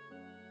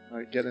 All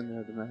right, get in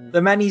there, the man.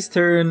 The Many's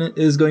turn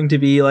is going to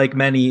be like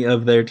many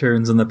of their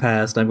turns in the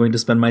past. I'm going to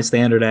spend my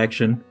standard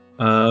action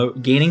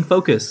gaining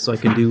focus so I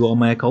can do all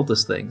my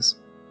occultist things.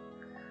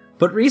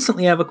 But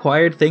recently I've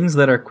acquired things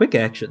that are quick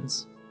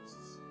actions.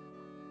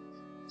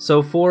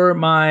 So for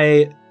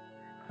my...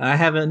 I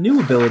have a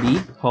new ability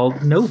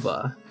called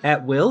Nova.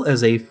 At will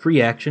as a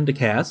free action to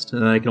cast,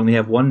 and I can only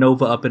have one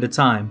Nova up at a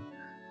time.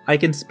 I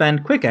can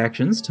spend quick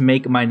actions to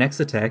make my next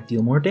attack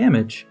deal more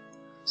damage.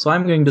 So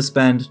I'm going to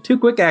spend 2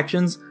 quick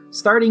actions,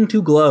 starting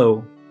to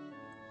glow.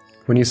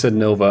 When you said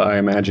Nova, I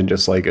imagine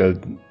just like a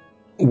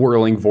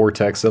whirling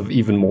vortex of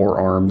even more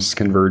arms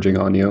converging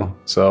on you.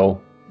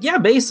 So, Yeah,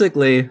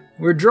 basically,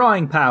 we're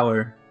drawing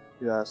power.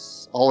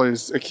 Yes,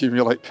 always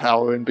accumulate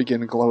power and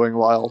begin glowing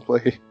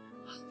wildly.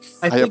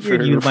 I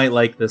figured you approve. might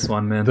like this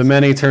one, man. the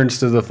many turns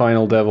to the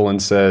final devil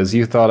and says,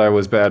 "You thought I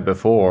was bad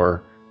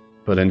before,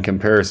 but in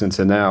comparison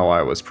to now,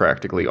 I was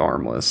practically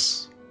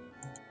armless."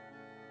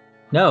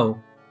 No,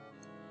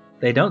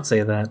 they don't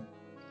say that.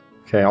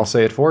 Okay, I'll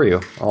say it for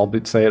you.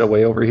 Say it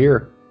away over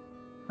here.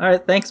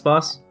 Alright, thanks,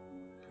 boss.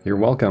 You're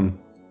welcome.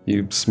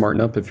 You smarten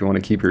up if you want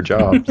to keep your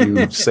job.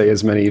 You say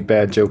as many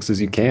bad jokes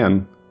as you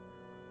can.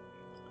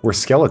 We're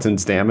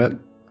skeletons, damn it.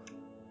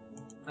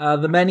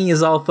 The many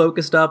is all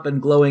focused up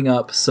and glowing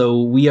up,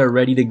 so we are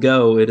ready to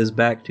go. It is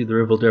back to the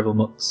Rivel Devil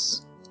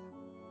Mooks.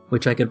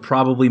 Which I could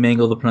probably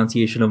mangle the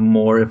pronunciation of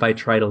more if I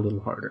tried a little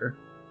harder.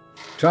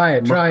 Try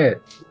it.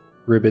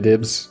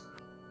 Ribbidibs.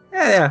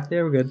 Yeah,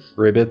 we're good.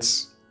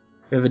 Ribbits.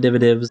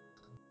 Rivadivadivs.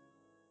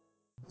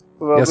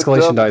 Well, The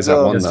escalation dies at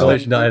one, though.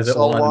 Escalation dies at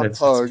All 1, want it's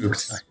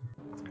hugs. spook time.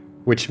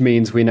 Which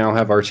means we now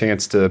have our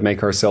chance to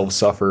make ourselves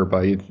suffer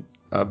by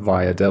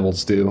via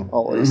Devil's Due.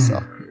 Always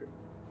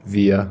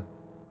Via.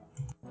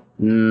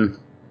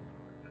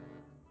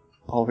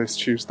 always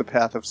choose the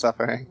path of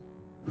suffering.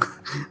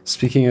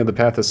 Speaking of the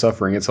path of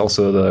suffering, it's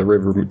also the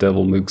River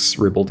Devil Mook's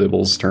Ribble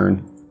Dibble's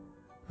turn.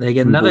 They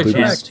get another Ribble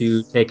chance Dibbles.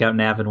 to take out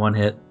Nav in one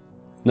hit.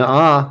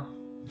 Nuh-uh.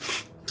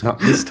 Not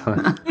this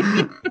time.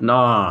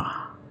 Nah.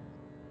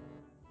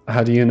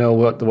 How do you know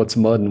what's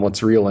mud and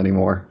what's real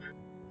anymore?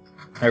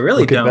 I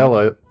really Look at don't.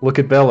 Bella. Look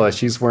at Bella.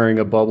 She's wearing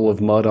a bubble of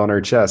mud on her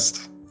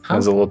chest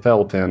as a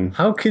lapel pin.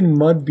 How can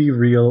mud be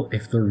real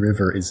if the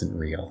river isn't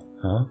real?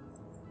 Huh?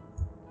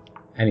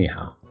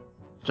 Anyhow.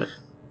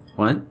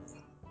 What?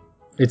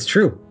 It's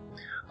true.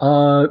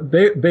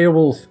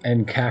 Beowulf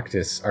and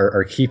Cactus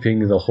are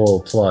keeping the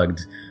hole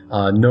plugged.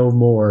 No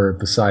more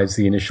besides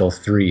the initial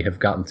 3 have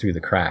gotten through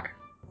the crack.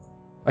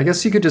 I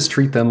guess you could just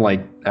treat them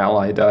like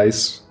ally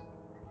dice.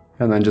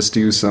 And then just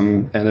do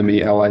some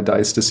enemy ally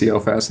dice to see how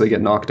fast they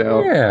get knocked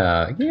out.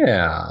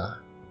 Yeah.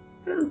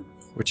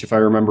 Which, if I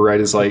remember right,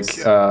 is like...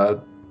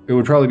 it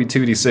would probably be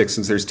 2d6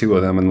 since there's 2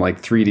 of them, and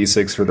like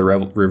 3d6 for the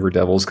River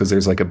Devils because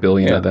there's like a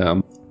billion of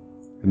them.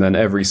 And then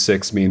every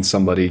 6 means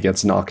somebody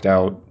gets knocked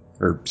out,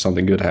 or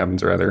something good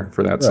happens, rather,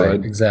 for that Right,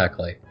 side.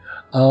 exactly.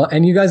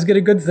 And you guys get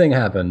a good thing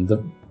happen.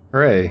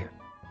 Hooray.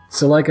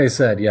 So like I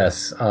said,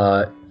 yes,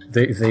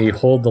 they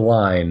hold the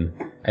line,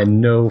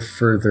 and no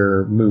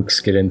further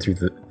mooks get in through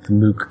the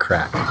mook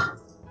crack.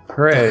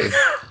 Hooray.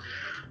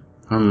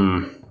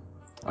 I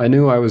I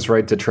knew I was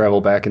right to travel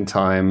back in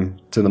time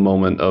to the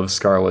moment of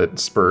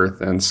Scarlet's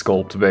birth and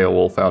sculpt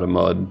Beowulf out of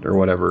mud, or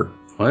whatever.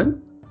 What?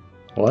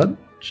 What?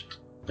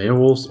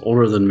 Beowulf's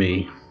older than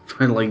me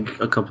by like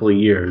a couple of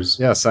years.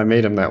 Yes, I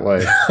made him that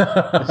way.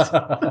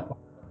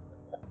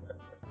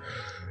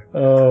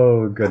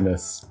 Oh,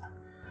 goodness.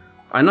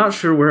 I'm not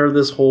sure where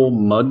this whole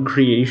mud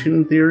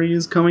creation theory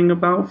is coming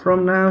about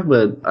from now,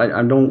 but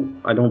I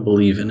don't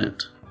believe in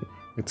it.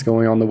 It's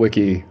going on the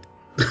wiki.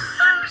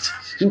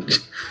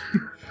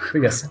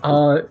 But yes,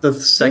 The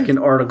second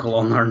article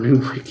on our new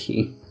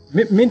wiki.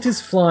 Mint is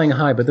flying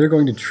high, but they're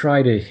going to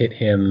try to hit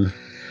him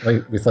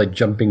with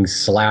jumping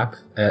slap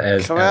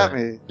as Come at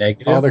me.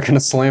 negative. Oh, they're gonna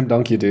slam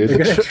dunk you, dude. They're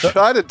gonna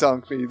Try to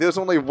dunk me. There's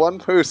only one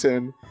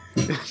person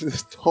in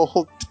this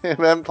whole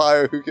damn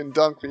empire who can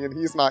dunk me, and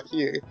he's not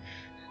here.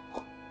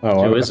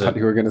 Oh, Who I is thought it?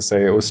 you were gonna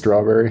say it was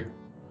Strawberry.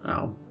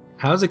 Oh.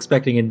 I was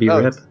expecting it'd be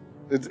No, Rip.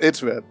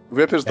 It's Rip.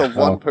 Rip is the Yeah.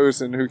 one Oh.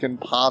 person who can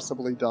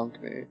possibly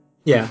dunk me.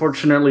 Yeah,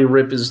 Unfortunately,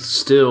 Rip is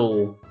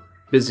still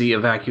busy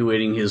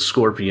evacuating his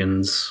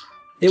scorpions.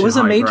 it to was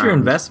a high major ground.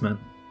 investment.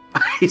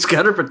 He's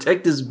got to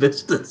protect his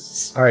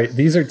business. All right,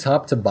 these are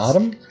top to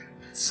bottom.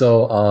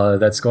 So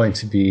that's going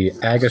to be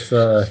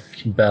Agatha,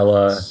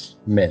 Bella,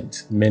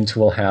 Mint. Mint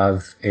will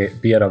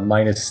be at a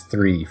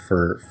 -3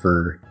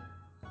 for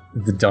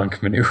the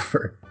dunk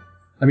maneuver.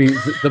 I mean,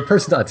 the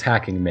person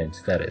attacking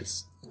Mint, that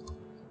is.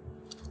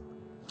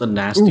 The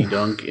nasty Oof.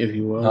 dunk, if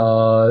you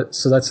will.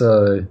 So that's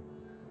a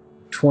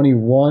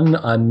 21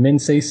 on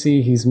Mint's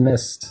AC. He's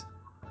missed.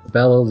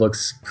 Bella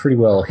looks pretty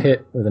well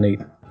hit with an 8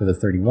 with a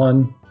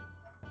 31.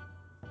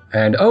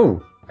 And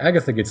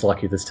Agatha gets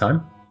lucky this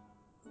time.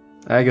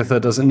 Agatha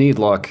doesn't need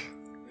luck.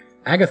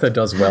 Agatha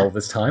does well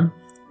this time.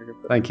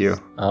 Thank you.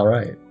 All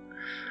right.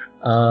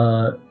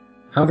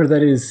 However,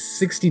 that is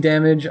 60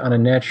 damage on a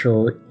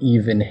natural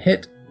even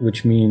hit,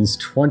 which means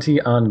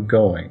 20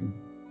 ongoing.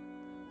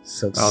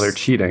 So Oh, they're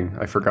cheating.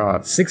 I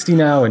forgot. 60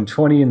 now and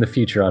 20 in the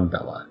future on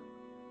Bella.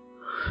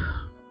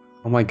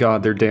 Oh my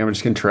god, their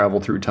damage can travel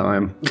through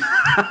time.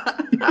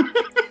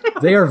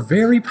 They are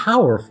very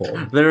powerful.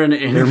 They're an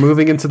They're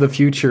moving into the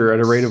future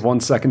at a rate of 1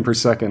 second per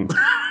second.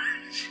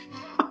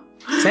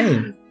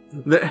 Same.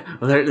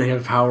 They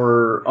have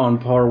power on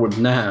par with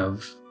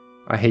Nav.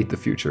 I hate the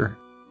future.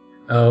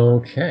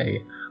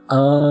 Okay.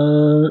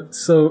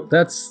 So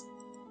that's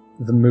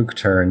the Mook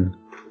turn.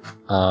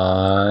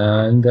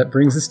 And that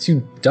brings us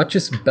to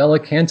Duchess Bella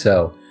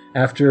Canto.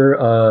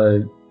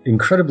 After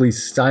incredibly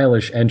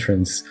stylish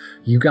entrance,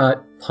 you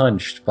got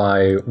punched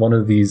by one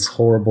of these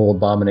horrible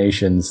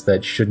abominations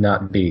that should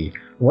not be.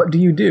 What do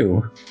you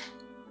do?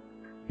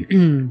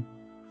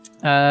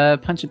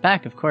 Punch it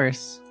back, of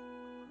course.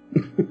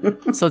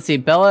 So let's see.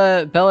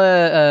 Bella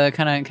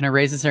kind of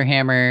raises her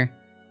hammer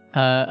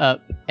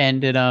up,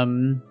 and it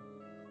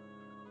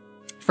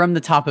from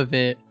the top of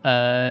it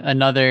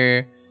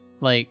another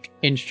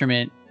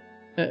instrument,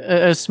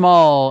 a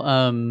small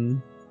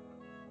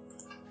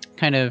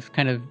kind of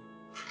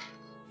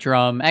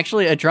drum,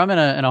 actually a drum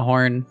and a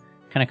horn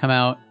kind of come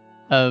out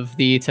of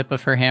the tip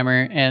of her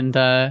hammer, and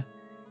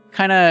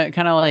kind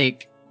of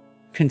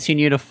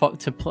continue to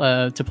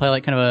play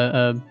like kind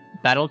of a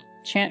battle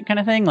chant kind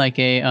of thing, like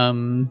a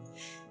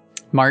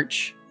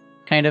march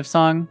kind of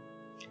song,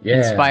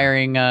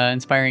 inspiring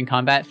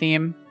combat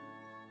theme.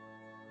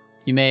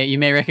 You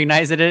may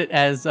recognize it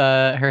as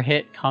her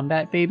hit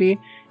Combat Baby.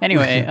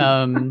 Anyway,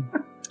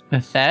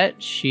 with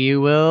that, she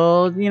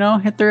will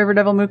hit the River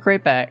Devil Mook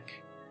right back.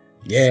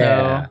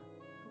 Yeah.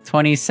 So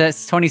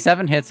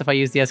 27 hits if I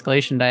use the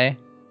escalation die.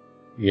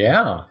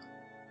 Yeah.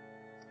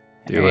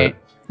 Do it.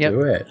 Yep.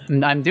 Do it.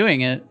 I'm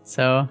doing it.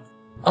 So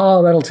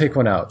Oh, that'll take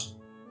one out.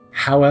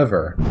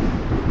 However,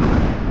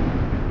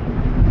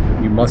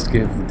 you must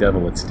give the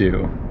devil its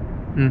due.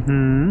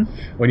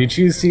 When you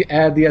choose to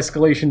add the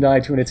escalation die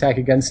to an attack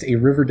against a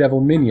River Devil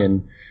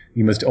minion,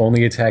 you must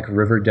only attack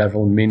River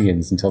Devil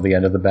minions until the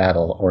end of the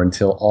battle, or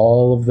until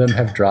all of them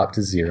have dropped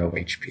to 0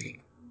 HP.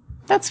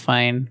 that's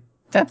fine.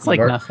 That's You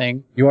are-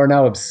 nothing. You are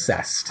now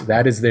obsessed.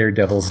 That is their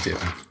devil's due.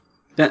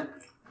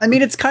 I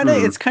mean, it's kind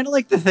of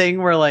like the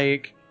thing where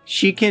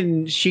she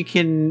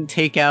can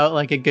take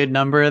out a good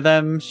number of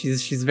them.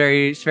 She's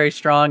very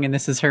strong, and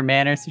this is her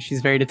manner, so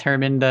she's very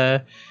determined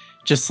to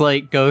just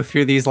go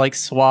through these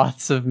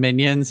swaths of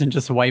minions and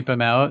just wipe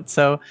them out.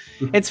 So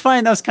it's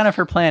fine. That was kind of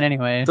her plan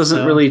anyway.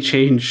 Doesn't really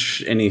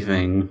change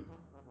anything.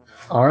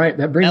 All right,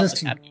 that brings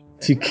us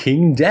to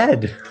King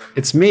Dead.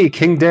 It's me,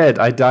 King Dead.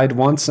 I died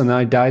once and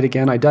I died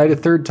again. I died a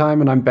third time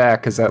and I'm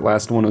back because that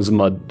last one was a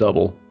muddy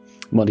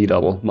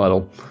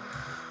muddle.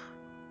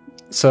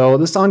 So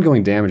this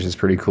ongoing damage is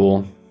pretty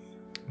cool.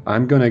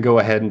 I'm going to go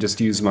ahead and just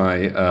use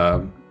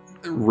my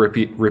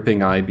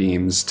ripping eye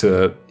beams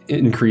to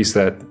increase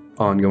that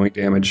ongoing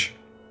damage.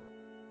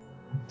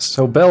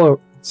 So Bella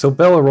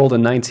rolled a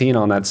 19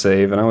 on that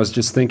save, and I was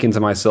just thinking to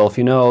myself,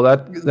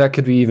 that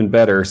could be even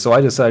better. So I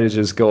decided to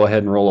just go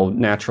ahead and roll a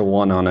natural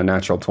 1 on a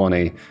natural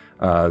 20.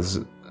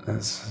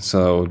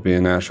 So it would be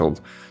a natural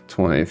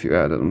 20 if you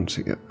added them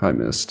together. I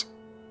missed.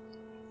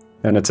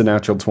 And it's a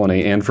natural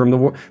 20. And from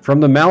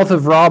the mouth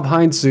of Rob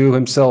Heinzu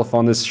himself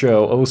on this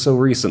show, oh so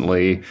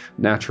recently,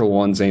 natural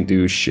 1s ain't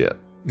do shit.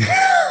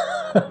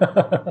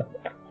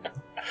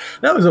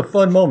 That was a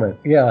fun moment.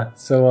 Yeah,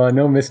 so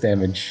no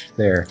misdamage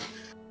there.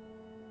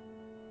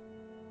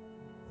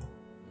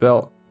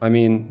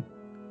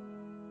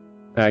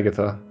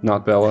 Agatha,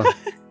 not Bella.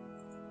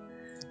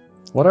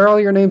 What are all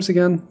your names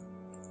again?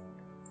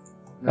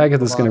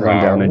 Agatha's gonna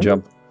run down and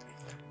jump.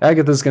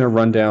 Agatha's gonna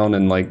run down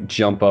and like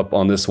jump up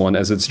on this one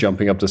as it's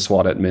jumping up to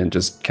swat at Mint.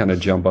 Just kind of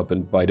jump up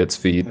and bite its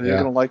feet. You're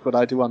gonna like what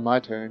I do on my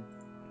turn.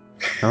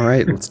 All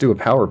right, let's do a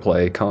power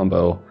play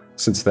combo.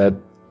 Since that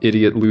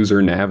idiot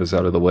loser Nav is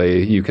out of the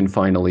way, you can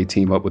finally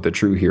team up with the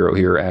true hero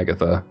here,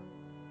 Agatha.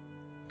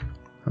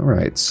 All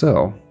right,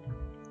 so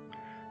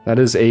that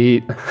is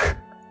a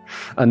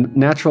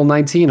natural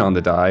 19 on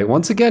the die.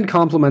 Once again,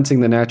 complimenting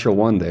the natural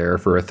 1 there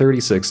for a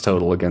 36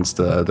 total against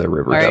the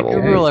River All right, Devil.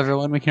 good rule,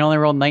 everyone. We can only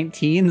roll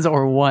 19s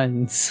or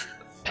 1s.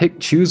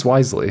 Choose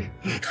wisely.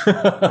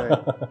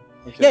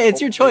 Okay, Yeah,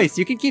 it's your choice.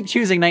 You can keep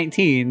choosing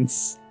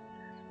 19s.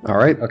 All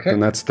right, Okay.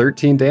 and that's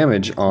 13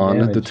 damage on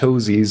Damage. the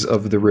toesies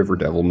of the River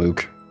Devil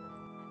Mook.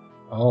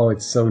 Oh,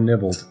 it's so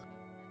nibbled.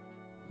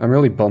 I'm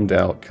really bummed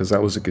out because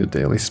that was a good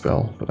daily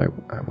spell, but I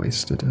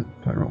wasted it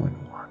by rolling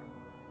a 1.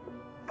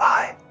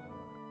 Bye.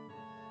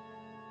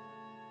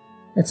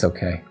 It's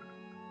okay.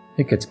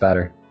 It gets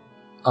better.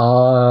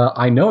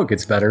 I know it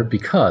gets better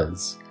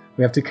because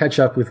we have to catch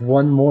up with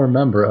one more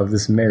member of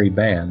this merry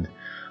band.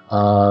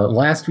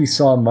 Last we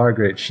saw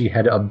Margaret, she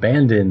had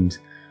abandoned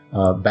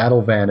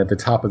Battle Van at the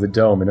top of the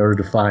dome in order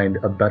to find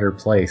a better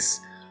place.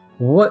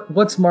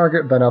 What's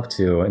Margaret been up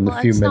to in the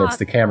Well, few it's minutes not-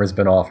 the camera's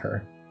been off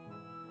her?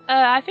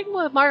 I think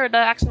Margaret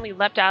accidentally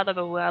leapt out of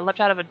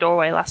a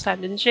doorway last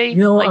time, didn't she? You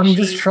know, Like, I'm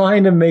just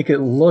trying to make it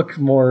look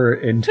more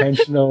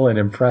intentional and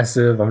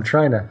impressive. I'm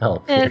trying to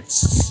help. here.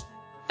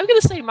 I'm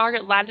gonna say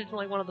Margaret landed in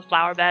like one of the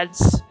flower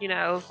beds. You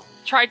know,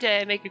 tried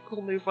to make a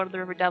cool move for one of the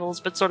River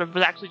Devils, but sort of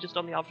was actually just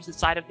on the opposite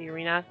side of the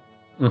arena.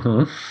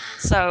 Mhm.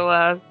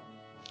 So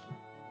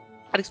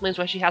that explains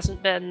why she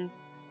hasn't been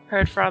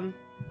heard from.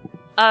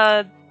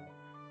 All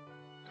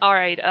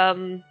right.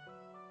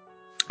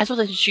 I suppose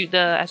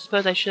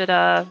I should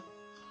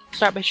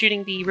start by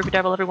shooting the River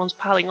Devil everyone's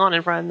piling on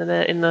in front in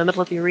the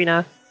middle of the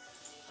arena.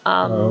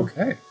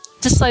 Okay.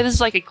 This is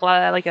like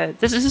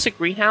this is this a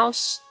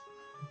greenhouse?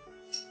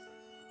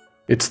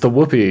 It's the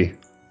whoopee.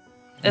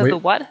 Wait. The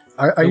what?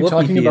 Are The you Whoopi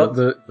talking about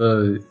field.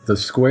 the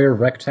square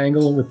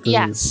rectangle with the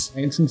Yes.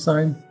 Hanson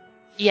sign?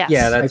 Yes.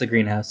 Yeah, that's a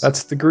greenhouse.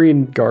 That's the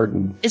green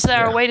garden. Is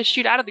there Yeah. a way to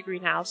shoot out of the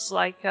greenhouse,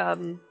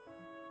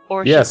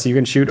 or Yes, you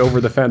can shoot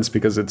over the fence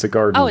because it's a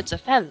garden. Oh, it's a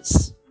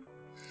fence.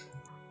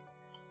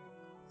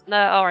 No,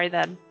 all right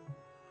then.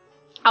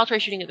 I'll try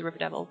shooting at the River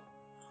Devil.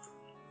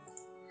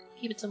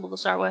 Keep it simple to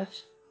start with.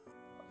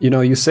 You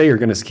know, you say you're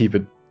going to keep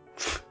it.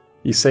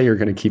 You say you're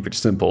going to keep it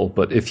simple,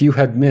 but if you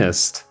had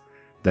missed,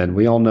 then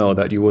we all know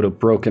that you would have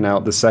broken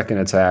out the second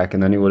attack,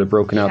 and then you would have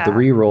broken out the Yeah.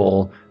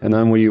 reroll, and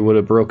then you would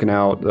have broken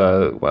out.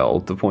 Well,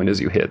 the point is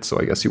you hit, so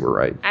I guess you were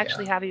right. I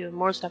actually have even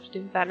more stuff to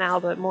do with that now,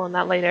 but more on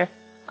that later.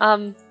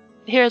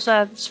 Here's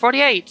it's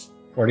 48.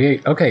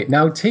 48. Okay,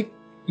 now take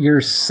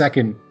your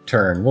second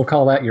turn. We'll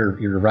call that your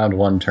round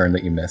 1 turn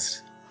that you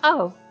missed.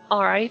 Oh,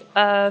 all right.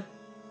 I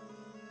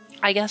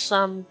guess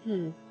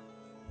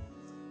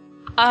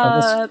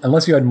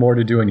Unless you had more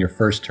to do in your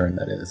first turn,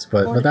 that is.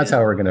 More But to that's do.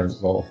 how we're gonna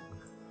roll.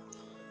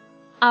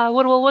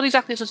 what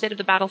exactly is the state of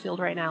the battlefield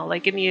right now?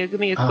 Like, give me a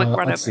quick run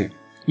over. Let's see.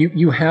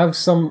 You have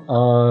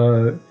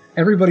some.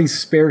 Everybody's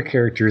spare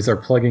characters are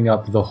plugging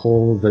up the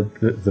hole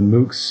that the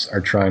mooks are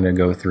trying to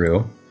go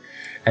through,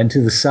 and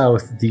to the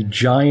south, the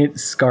giant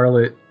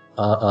scarlet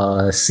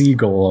sea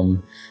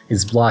golem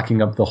is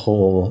blocking up the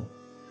hole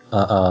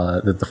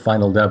that the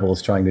final devil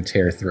is trying to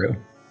tear through.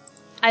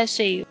 I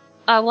see.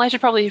 Well, I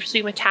should probably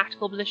assume a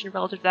tactical position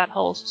relative to that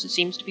hole, since it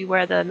seems to be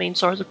where the main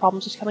source of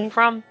problems is coming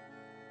from.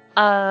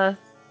 I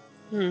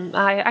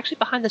actually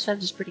behind this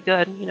fence is pretty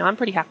good. You know, I'm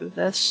pretty happy with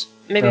this.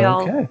 Maybe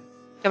I'll Okay.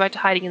 go back to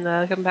hiding in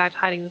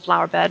the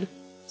flower bed.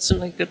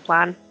 Seems like a good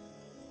plan.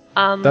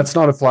 That's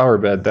not a flower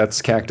bed.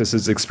 That's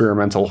Cactus's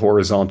experimental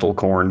horizontal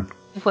corn.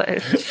 What?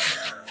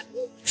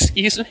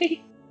 Excuse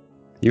me?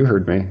 You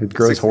heard me. It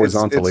grows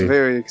horizontally. It's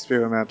very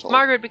experimental.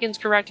 Margaret begins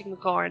correcting the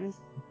corn.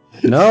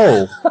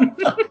 No!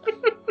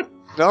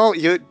 No,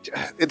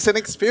 it's an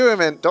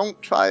experiment. Don't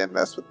try and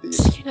mess with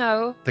these. You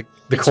know, The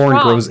It's corn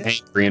wrong. grows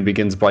angry and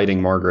begins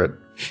biting Margaret.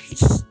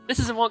 this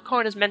isn't what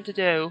corn is meant to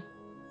do.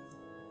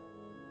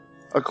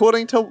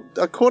 According to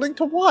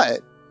what?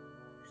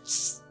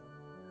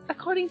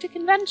 According to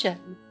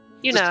convention.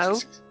 You know.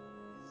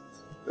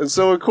 And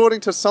so according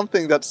to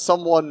something that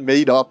someone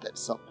made up at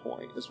some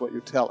point is what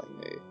you're telling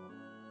me.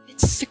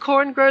 It's the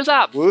corn grows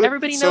up. What?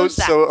 Everybody knows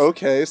that.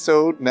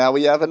 So now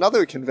we have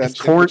another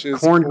convention. Corn, which is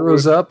corn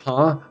grows up,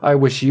 huh? I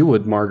wish you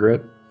would,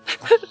 Margaret.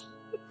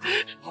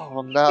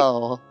 Oh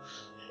no.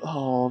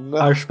 Oh no.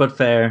 Harsh but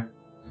fair.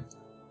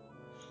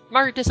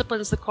 Margaret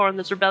disciplines the corn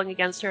that's rebelling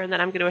against her, and then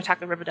I'm going to attack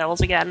the River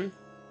Devils again.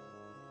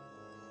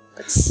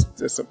 It's,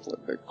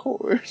 Discipline the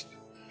corn.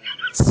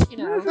 you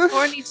know,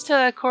 corn needs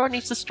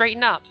to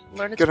straighten up,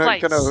 learn its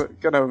place.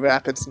 Gonna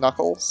wrap its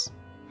knuckles.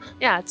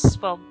 Yeah,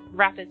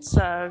 wrap its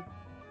The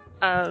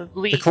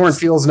leaves. corn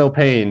feels no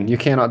pain. You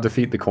cannot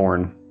defeat the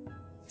corn.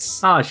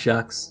 Aw,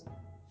 shucks.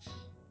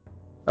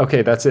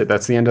 Okay, that's it.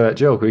 That's the end of that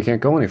joke. We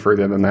can't go any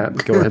further than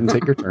that. Go ahead and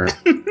take your turn.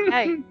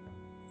 Hey,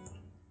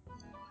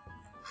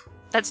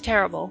 that's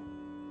terrible.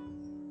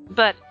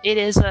 But it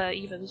is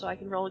even, so I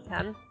can roll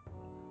again.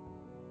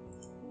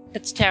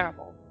 That's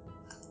terrible.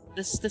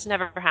 This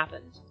never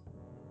happened.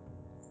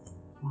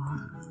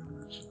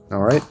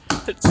 All right.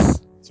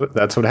 It's, So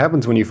that's what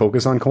happens when you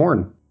focus on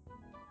corn.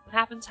 what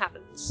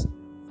happens.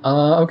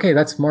 Okay,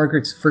 that's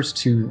Margaret's first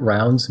 2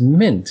 rounds.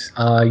 Mint,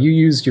 you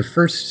used your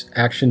first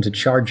action to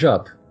charge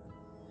up.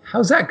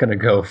 How's that gonna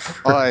go?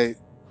 Alright,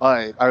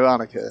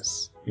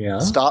 Ironicus. Yeah?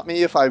 Stop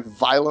me if I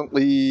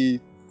violently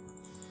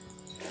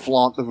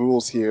flaunt the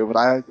rules here, but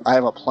I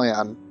have a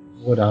plan.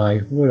 Would I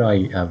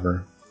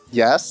ever?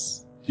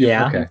 Yes,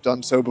 Yeah. Okay. I've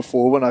done so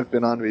before when I've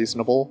been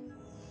unreasonable.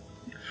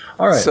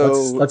 Alright, So-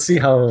 let's see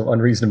how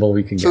unreasonable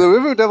we can So get. the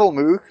River Devil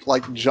Mook,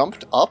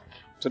 jumped up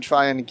to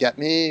try and get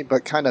me,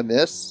 but kind of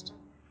missed.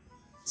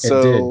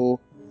 So,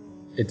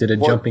 It did a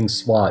What- jumping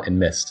swat and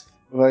missed.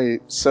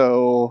 right,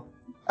 so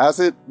as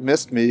it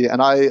missed me,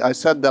 and I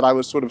said that I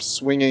was sort of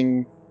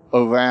swinging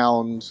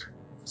around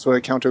sort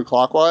of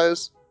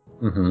counterclockwise,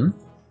 Mm-hmm.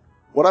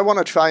 what I want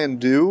to try and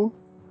do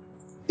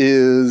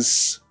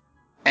is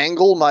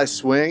angle my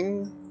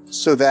swing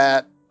so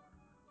that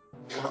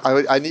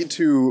I need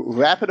to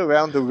wrap it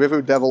around the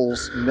River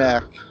Devil's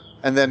neck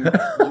and then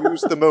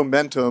use the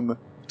momentum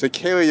to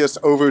carry us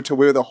over to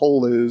where the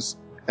hole is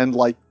and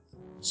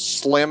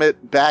slam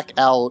it back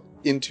out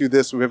into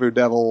this River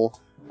Devil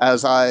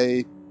as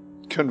I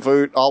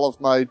convert all of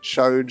my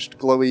charged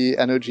glowy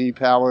energy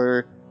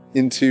power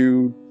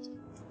into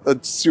a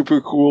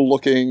super cool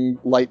looking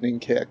lightning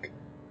kick.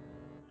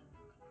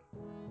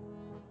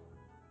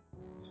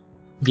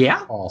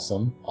 Yeah.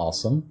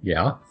 Awesome.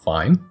 Yeah,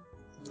 fine.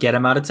 Get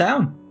him out of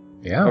town.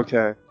 Yeah.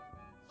 Okay.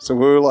 So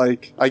we're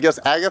I guess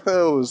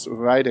Agatha was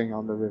riding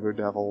on the River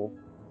Devil.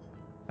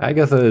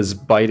 Agatha is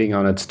biting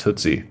on its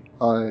tootsie.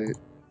 Alright.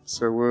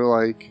 So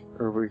we're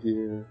over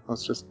here.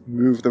 Let's just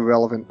move the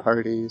relevant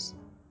parties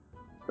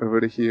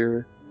over to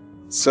here.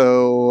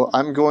 So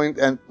I'm going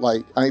and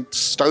I'm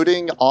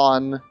starting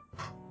on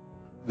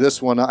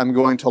this one. I'm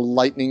going to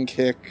lightning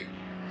kick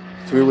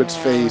through its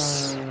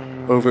face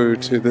over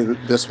to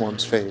this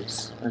one's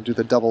face and do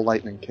the double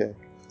lightning kick.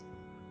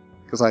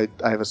 Because I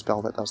have a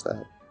spell that does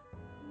that.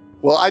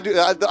 Well,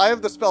 I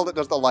have the spell that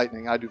does the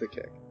lightning. I do the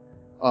kick.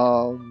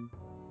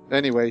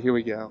 Anyway, here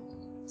we go.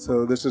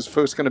 So this is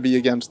first going to be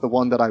against the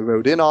one that I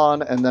rode in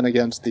on, and then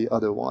against the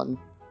other one.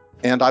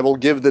 And I will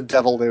give the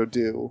devil their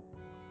due.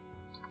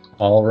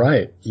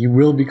 Alright. You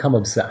will become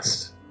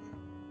obsessed.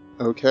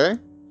 Okay.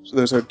 So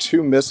those are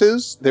 2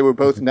 misses. They were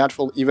both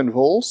natural even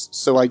rolls,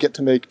 so I get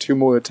to make 2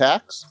 more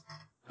attacks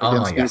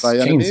against Yes. nearby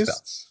Chain enemies.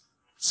 spells.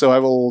 So I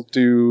will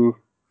do.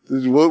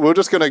 We're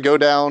just gonna go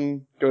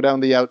down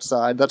the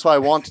outside. That's why I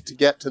wanted to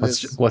get to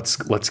this. Let's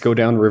go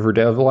down River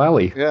Devil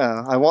Alley.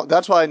 Yeah,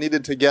 that's why I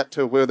needed to get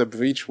to where the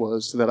breach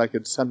was so that I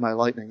could send my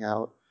lightning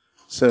out.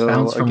 So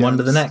Bounce from one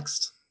to the against-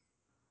 next.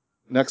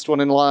 Next one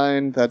in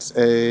line, that's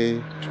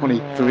a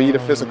 23 to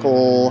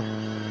physical.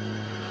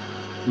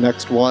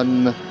 Next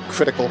one,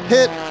 critical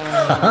hit.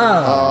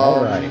 Haha,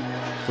 alright.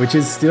 Which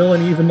is still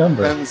an even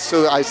number. And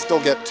so I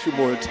still get 2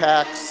 more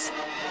attacks.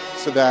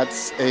 So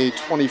that's a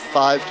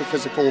 25 to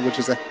physical, which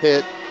is a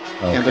hit,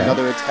 and Okay.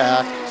 another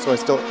attack. So I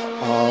still,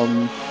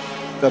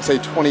 that's a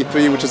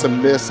 23, which is a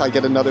miss. I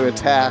get another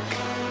attack.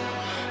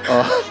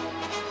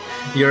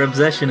 Your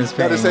obsession is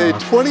paying That is a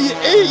off.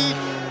 28,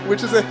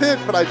 which is a hit,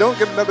 but I don't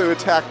get another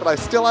attack, but I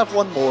still have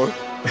 1 more.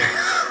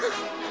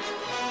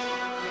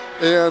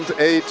 And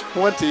a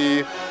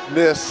 20,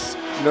 miss,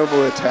 no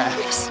more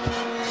attacks.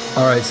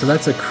 Alright, so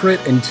that's a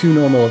crit and 2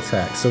 normal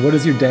attacks. So what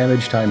is your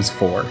damage times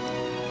 4?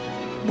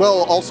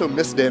 Well, also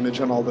miss damage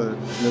on all the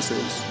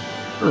misses.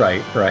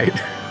 Right.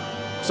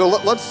 So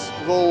let's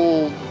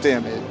roll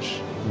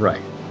damage.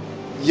 Right.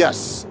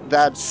 Yes,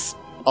 that's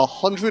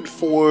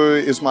 104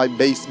 is my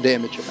base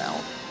damage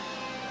amount.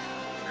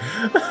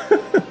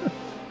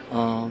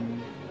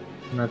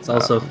 And that's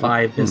also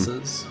 5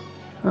 misses.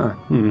 Huh.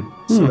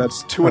 So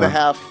that's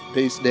 2.5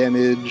 base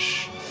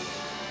damage.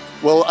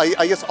 Well,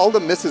 I guess all the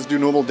misses do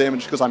normal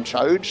damage because I'm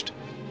charged.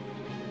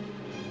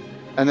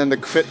 And then the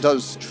crit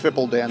does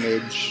triple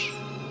damage.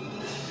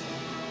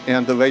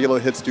 And the regular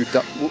hits do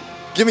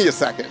give me a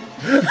second.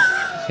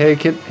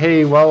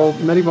 Hey, while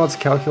Medibot's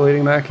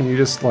calculating that, can you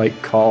just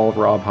call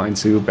Rob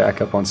Heinzu back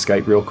up on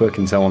Skype real quick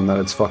and tell him that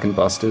it's fucking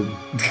busted?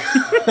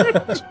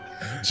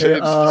 Hey,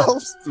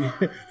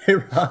 hey,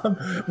 Rob,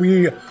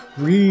 we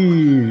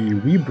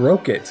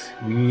broke it.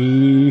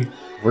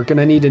 We're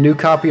gonna need a new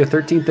copy of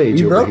 13th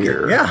Age We over broke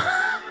here. it. Yeah.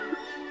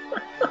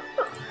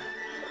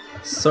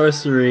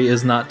 Sorcery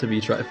is not to be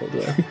trifled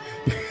with.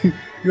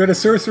 You had a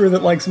sorcerer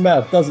that likes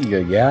meth, doesn't you?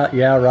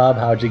 Yeah, Rob,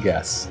 how'd you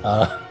guess?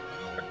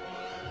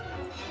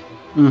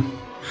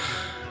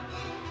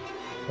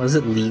 Was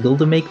it legal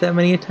to make that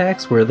many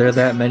attacks? Were there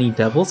that many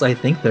devils? I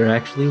think there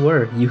actually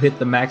were. You hit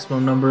the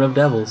maximum number of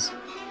devils.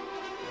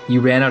 You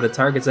ran out of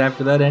targets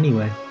after that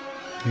anyway.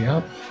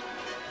 Yep.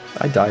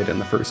 I died in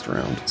the first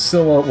round.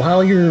 So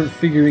while you're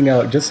figuring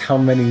out just how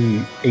many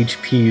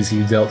HPs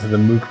you dealt to the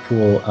mook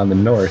pool on the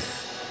north,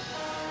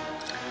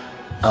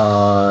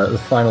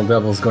 the final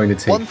devil is going to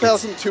take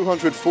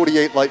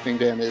 1,248 lightning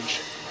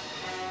damage.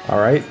 All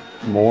right.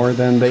 more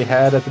than they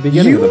had at the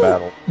beginning of the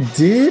battle.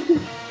 Did?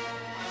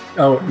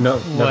 Oh, no.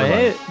 Never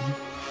mind.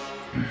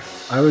 What?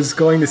 I was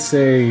going to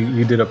say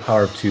you did a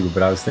power of 2,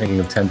 but I was thinking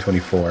of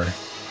 1024.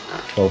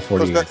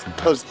 1248.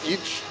 Because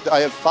I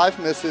have 5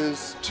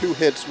 misses, 2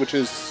 hits, which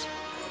is,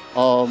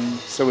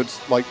 so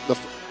it's like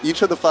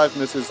each of the 5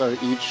 misses are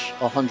each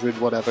 100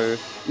 whatever.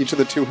 Each of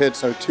the 2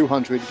 hits are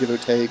 200, give or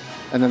take,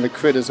 and then the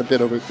crit is a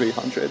bit over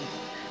 300.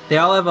 They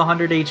all have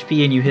 100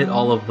 HP and you hit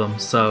all of them,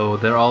 so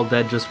they're all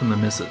dead just from the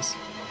misses.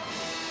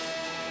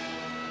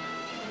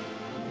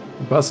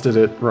 Busted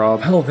it,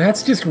 Rob. Oh,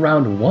 that's just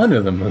round 1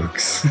 of the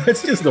mooks.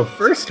 That's just the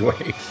first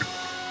wave.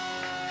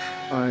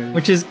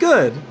 Which is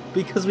good,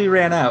 because we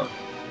ran out.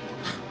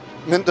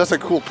 Mint does a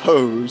cool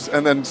pose,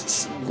 and then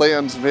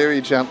lands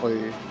very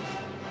gently.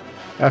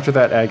 After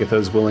that, Agatha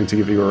is willing to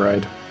give you a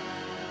ride.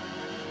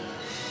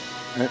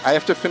 I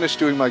have to finish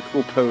doing my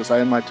cool pose. I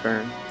end my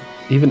turn.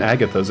 Even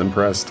Agatha's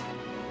impressed.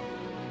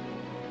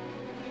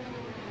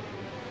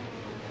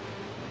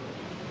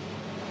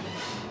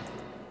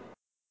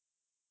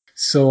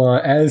 So,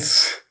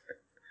 as...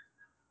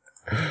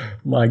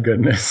 My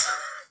goodness.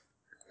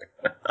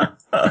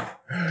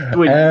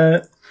 Wait,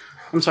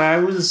 I'm sorry, I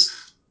was just...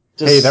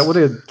 Hey, that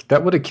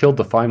would have killed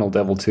the final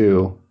devil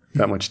too.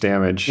 That much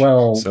damage.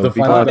 Well, so the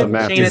be final glad the devil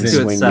map chain didn't into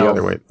swing the itself.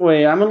 other way.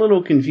 Wait, I'm a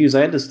little confused.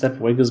 I had to step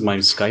away because my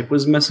Skype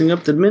was messing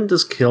up. Did Mint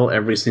just kill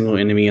every single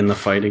enemy in the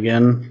fight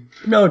again?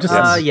 No, just...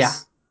 Yeah.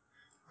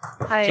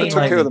 Hi. I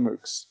took care of the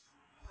mooks.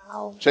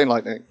 Ow. Chain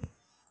lightning.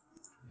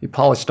 You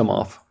polished them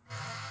off.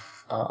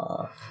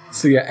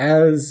 So yeah,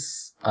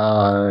 as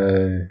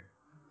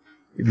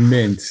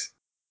Mint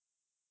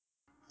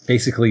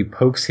basically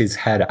pokes his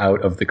head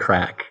out of the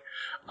crack,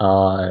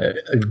 a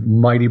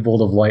mighty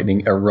bolt of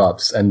lightning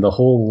erupts, and the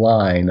whole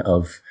line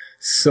of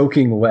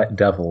soaking wet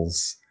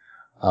devils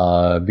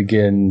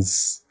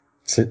begins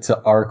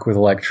to arc with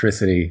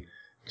electricity,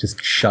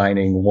 just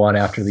shining one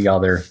after the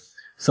other.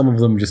 Some of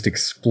them just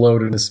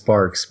explode into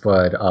sparks,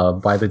 but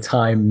by the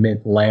time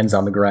Mint lands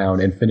on the ground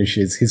and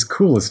finishes his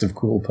coolest of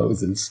cool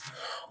poses,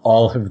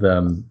 all of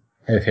them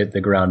have hit the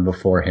ground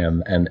before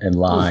him and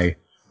lie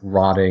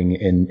rotting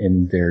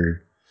in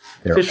their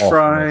Fish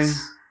fry.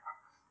 awfulness.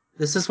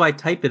 This is why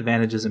type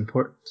advantage is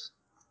important.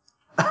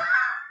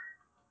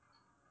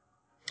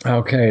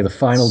 Okay, the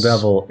final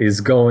devil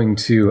is going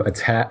to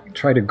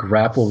try to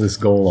grapple this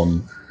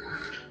golem.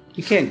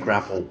 You can't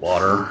grapple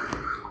water.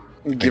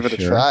 Give it a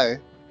Sure. try.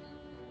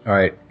 All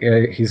right,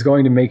 he's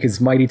going to make his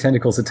mighty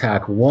tentacles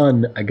attack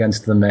 1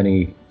 against the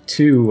many,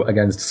 2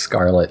 against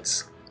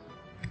Scarlet's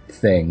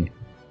thing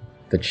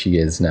that she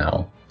is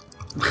now.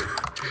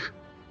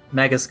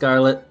 Mega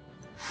Scarlet.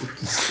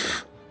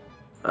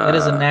 That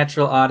is a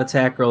natural odd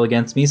attack roll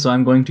against me, so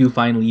I'm going to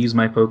finally use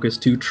my focus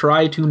to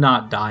try to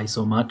not die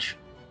so much.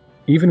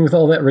 Even with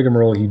all that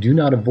rigmarole, you do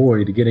not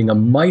avoid getting a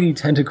mighty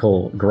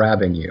tentacle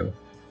grabbing you.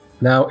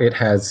 Now it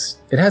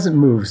hasn't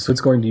moved, so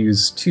it's going to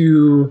use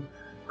 2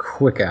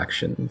 quick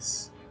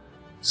actions.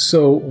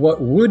 So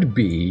what would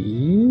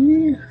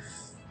be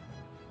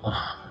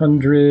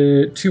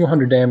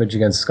 200 damage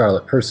against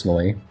Scarlet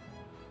personally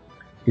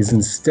is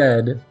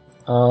instead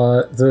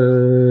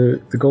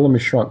the golem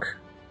is shrunk.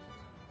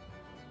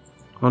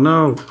 Oh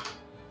no.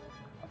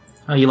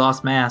 Oh, you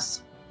lost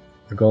mass.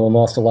 The golem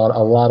lost a lot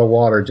of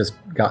water, just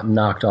got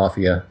knocked off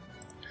you.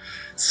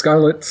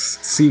 Scarlet's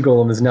sea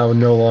golem is now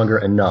no longer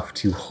enough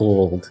to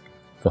hold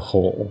the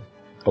hole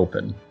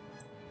open.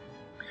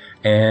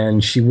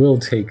 And she will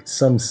take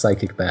some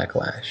psychic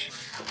backlash.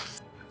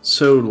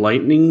 So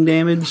lightning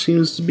damage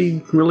seems to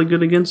be really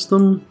good against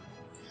them?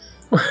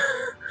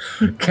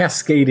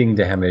 Cascading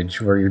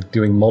damage, where you're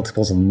doing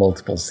multiples and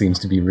multiples, seems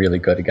to be really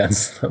good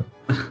against them.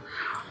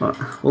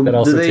 Well, That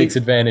also do they, takes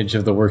advantage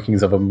of the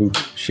workings of a moot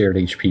shared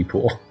HP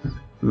pool.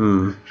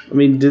 I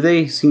mean, do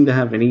they seem to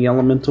have any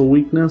elemental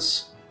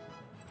weakness?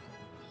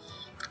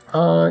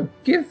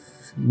 Give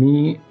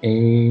me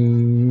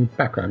a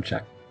background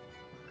check.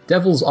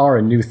 Devils are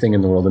a new thing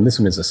in the world, and this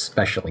one is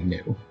especially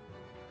new.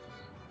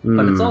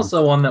 But it's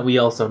also one that we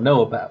also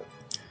know about.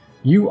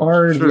 You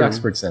are Sure. the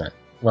experts in it.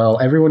 Well,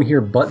 everyone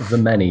here but the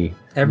many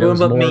Everyone knows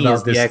but more me about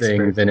is the this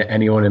thing expert. than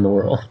anyone in the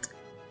world.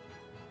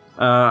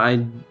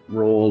 I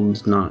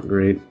rolled not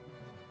great.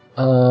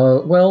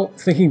 Well,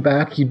 thinking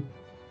back, you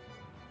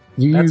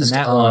That's a used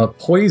nat one.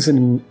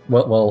 poison,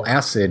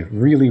 acid,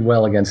 really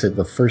well against it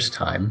the first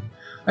time.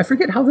 I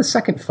forget how the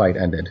second fight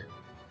ended.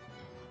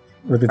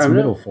 With its I don't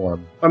middle know.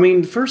 form. I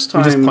mean, first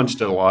You time... just punched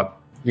it a lot.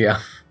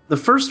 Yeah. The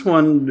first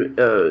one,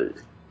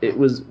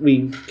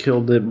 we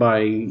killed it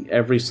by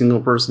every single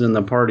person in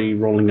the party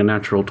rolling a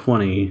natural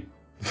 20.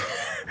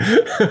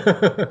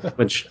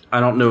 Which,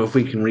 I don't know if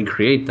we can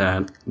recreate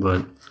that,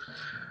 but...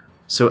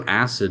 So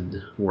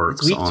acid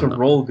works It's weak on to them.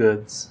 roll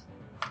goods.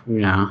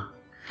 Yeah.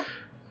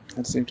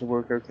 That seemed to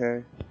work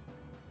okay.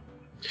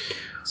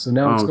 So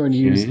now it's going to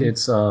use Okay.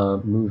 its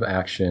move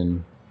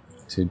action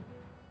to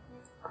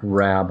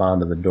grab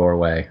onto the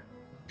doorway.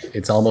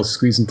 It's almost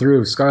squeezing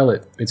through.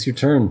 Scarlet, it's your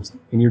turn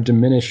in your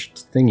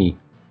diminished thingy.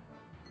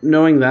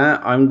 knowing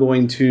that, I'm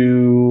going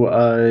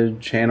to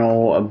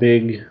channel a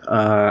big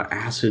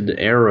acid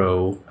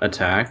arrow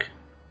attack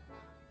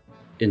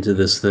into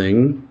this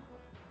thing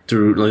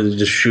through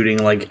just shooting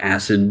like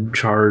acid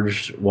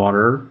charged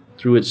water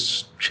through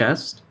its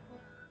chest.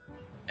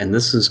 And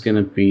this is going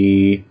to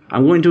be...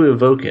 I'm going to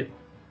evoke it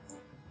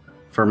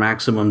for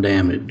maximum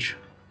damage.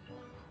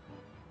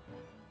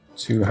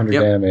 200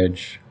 Yep.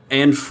 damage.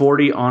 And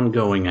 40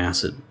 ongoing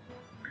acid.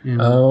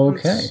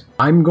 Okay.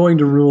 I'm going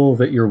to rule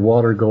that your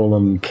water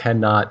golem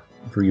cannot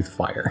breathe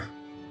fire.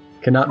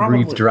 Cannot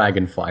breathe Probably.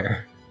 dragon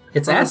fire.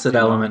 It's acid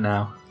element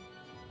now.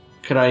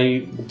 Could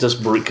I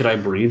just breathe? Could I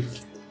breathe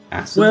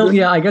acid? Well, then?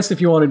 yeah, I guess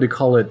if you wanted to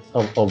call it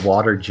a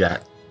water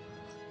jet.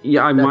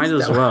 Yeah, I might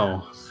as that-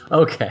 well.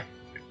 Okay.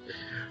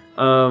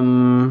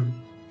 And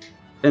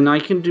I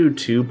can do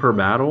 2 per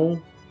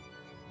battle.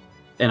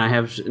 And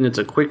it's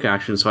a quick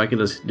action, so I can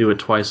just do it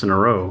twice in a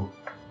row.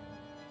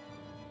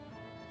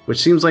 Which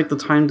seems like the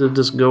time to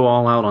just go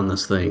all out on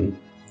this thing.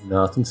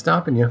 Nothing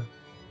stopping you.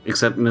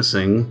 Except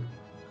missing.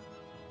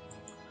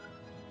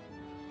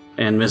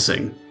 And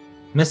missing.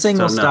 Missing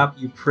So will no. stop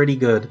you pretty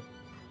good.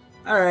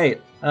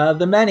 Alright,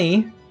 the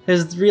Many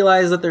has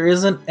realized that there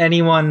isn't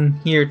anyone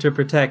here to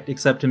protect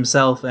except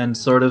himself and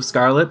sort of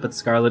Scarlet, but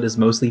Scarlet is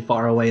mostly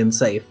far away and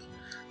safe.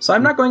 So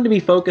I'm not going to be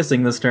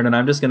focusing this turn, and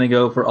I'm just going to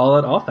go for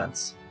all-out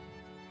offense.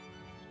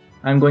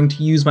 I'm going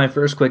to use my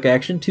first quick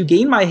action to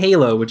gain my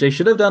Halo, which I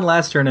should have done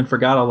last turn and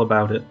forgot all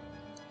about it.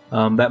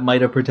 That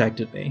might have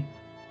protected me.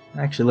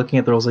 Actually, looking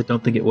at the rolls, I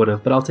don't think it would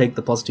have, but I'll take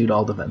the +2 to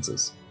all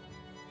defenses.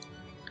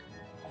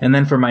 And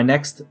then for my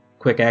next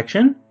quick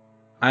action,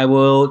 I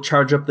will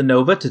charge up the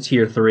Nova to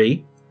tier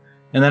 3,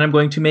 and then I'm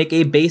going to make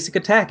a basic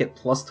attack at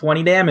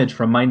 +20 damage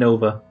from my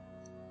Nova.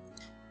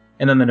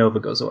 And then the Nova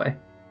goes away.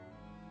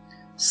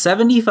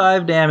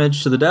 75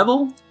 damage to the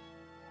Devil,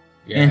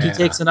 and he Yeah.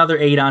 takes another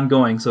 8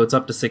 ongoing, so it's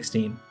up to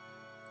 16.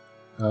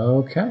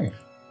 Okay.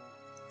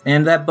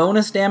 And that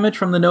bonus damage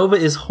from the Nova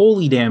is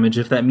holy damage,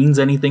 if that means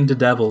anything to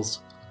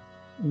Devils.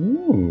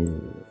 Ooh.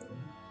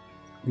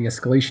 The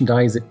escalation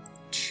die is at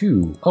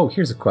 2. Oh,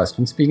 here's a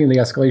question. Speaking of the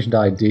escalation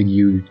die, did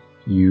you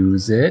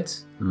use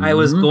it? I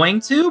was Mhm. going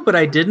to, but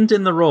I didn't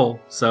in the roll,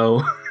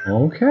 so...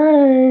 Okay.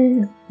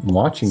 I'm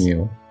watching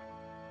you.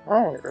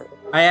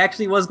 I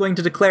actually was going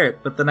to declare it,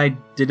 but then I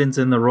didn't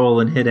in the roll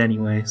and hit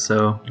anyway,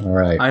 so... All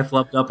right. I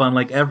flopped up on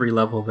like every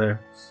level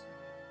there.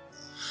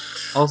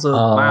 Also,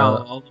 Uh,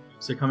 wow, all the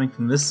moves are coming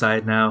from this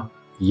side now.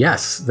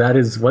 Yes, that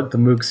is what the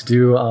mooks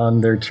do on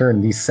their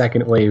turn. The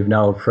second wave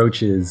now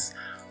approaches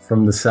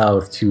from the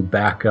south to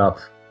back up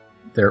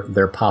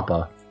their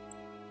papa.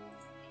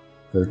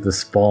 The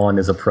spawn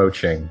is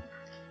approaching.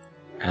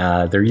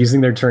 They're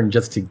using their turn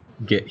just to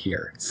get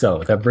here.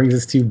 So that brings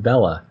us to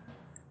Bella.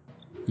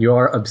 You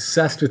are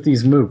obsessed with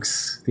these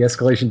mooks. The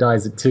escalation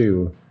dies at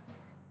 2.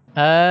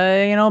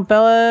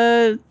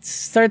 Bella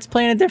starts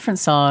playing a different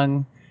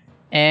song,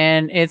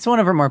 and it's one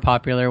of her more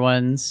popular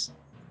ones.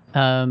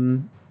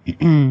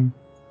 It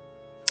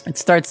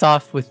starts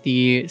off with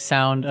the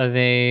sound of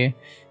a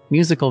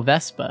musical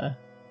Vespa.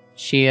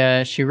 She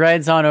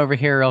rides on over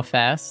here real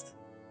fast,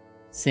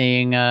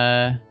 seeing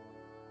the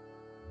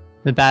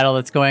battle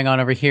that's going on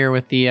over here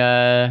with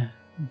the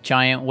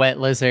giant wet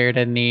lizard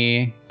and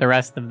the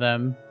rest of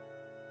them.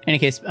 In any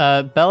case,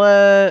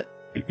 Bella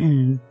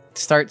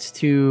starts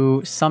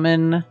to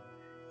summon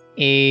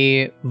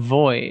a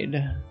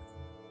void.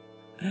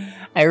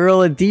 I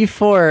roll a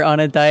d4 on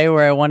a die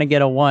where I want to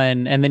get a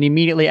 1, and then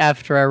immediately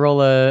after I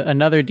roll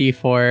another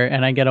d4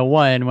 and I get a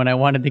 1 when I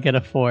wanted to get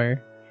a 4.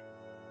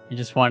 I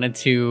just wanted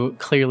to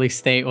clearly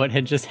state what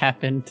had just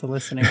happened to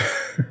listeners.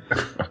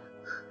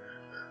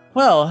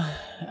 Well,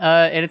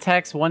 it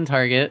attacks one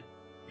target.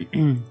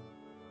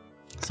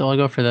 So I'll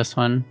go for this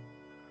one.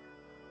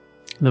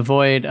 The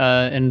void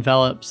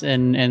envelops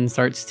and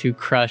starts to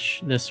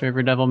crush this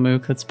River Devil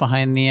Mook that's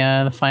behind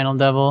the final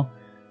devil.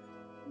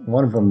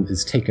 One of them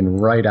is taken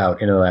right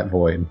out into that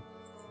void.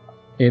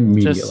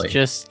 Immediately.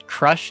 Just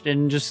crushed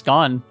and just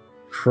gone.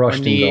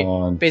 Crushed and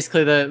gone.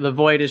 Basically, the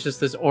void is just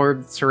this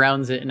orb that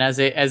surrounds it, and as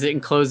it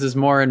encloses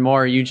more and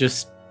more, you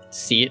just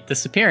see it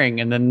disappearing,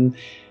 and then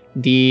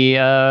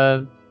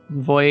the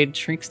void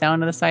shrinks down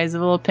to the size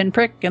of a little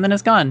pinprick, and then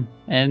it's gone,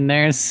 and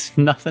there's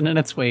nothing in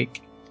its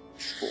wake.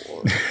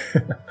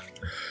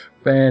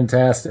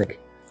 Fantastic.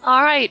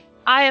 All right,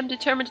 I am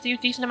determined to do a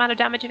decent amount of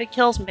damage if it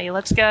kills me.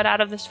 Let's get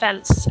out of this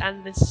fence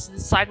and this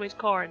sideways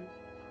corn.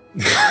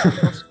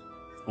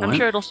 I'm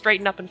sure it'll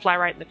straighten up and fly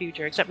right in the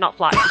future, except not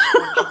fly. This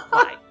corn shouldn't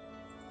fly.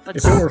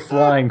 If it were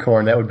flying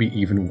corn, that would be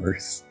even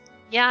worse.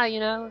 Yeah,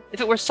 if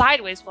it were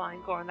sideways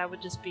flying corn, that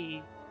would just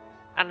be...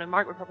 I don't know,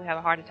 Mark would probably have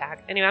a heart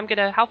attack.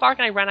 Anyway, how far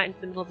can I run out into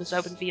the middle of this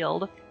open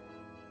field?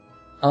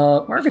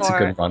 Margaret's a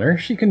good runner.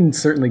 She can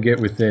certainly get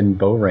within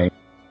bow range.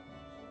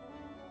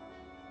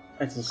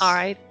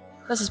 Alright,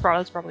 that's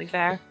probably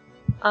fair.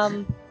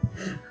 First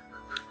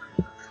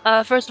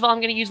of all,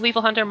 I'm going to use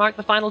Lethal Hunter, Mark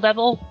the Final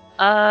Devil,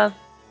 and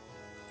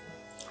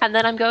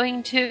then I'm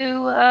going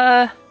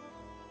to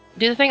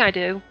do the thing I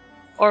do.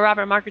 Or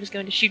rather, Margaret is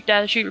going to shoot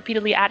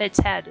repeatedly at its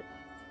head.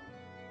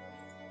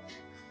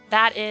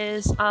 That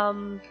is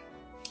a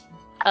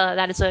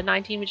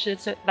 19, which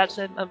is that's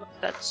a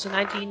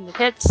 19 that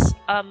hits.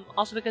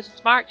 Also because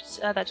it's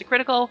marked, that's a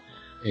critical.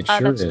 It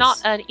sure that's is.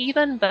 not an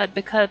even, but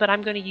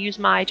I'm going to use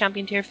my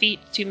champion tier feat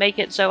to make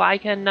it so I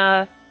can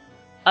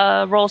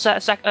roll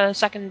a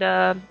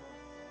second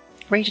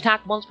range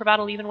attack once per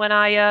battle, even when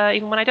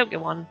I don't get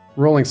one.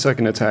 Rolling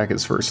second attack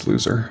is first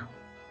loser.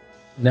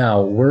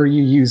 Now, were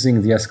you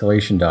using the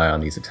escalation die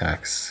on these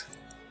attacks?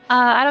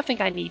 I don't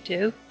think I need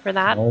to for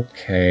that.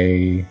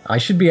 Okay. I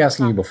should be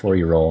asking you before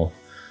you roll.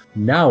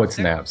 Now it's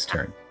Nav's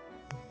turn.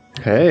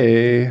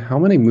 Hey, how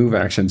many move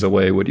actions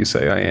away would you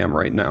say I am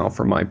right now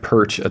from my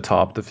perch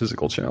atop the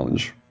physical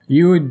challenge?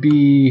 You would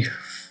be...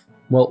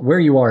 Well, where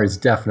you are is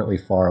definitely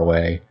far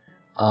away.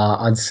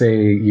 I'd say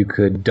you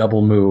could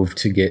double move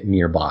to get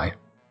nearby.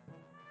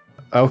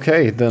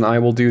 Okay, then I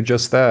will do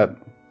just that.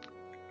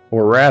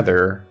 Or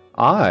rather,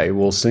 I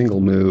will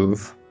single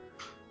move,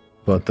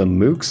 but the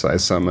mooks I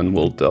summon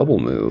will double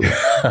move.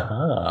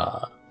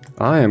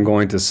 I am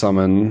going to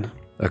summon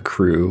a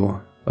crew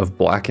of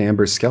Black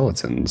Amber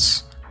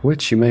skeletons,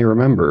 which you may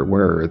remember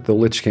were the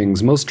Lich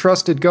King's most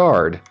trusted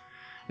guard,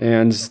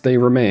 and they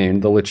remain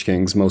the Lich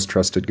King's most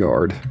trusted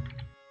guard.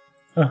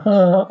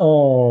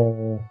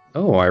 Oh,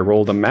 I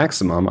rolled a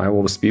maximum. I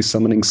will be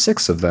summoning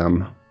 6 of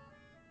them.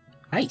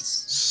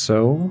 Nice.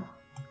 So,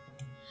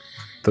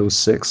 those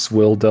 6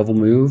 will double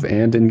move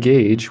and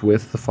engage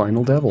with the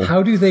final devil.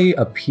 how do they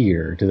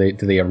appear? Do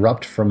they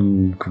erupt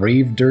from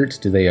grave dirt?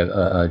 Do they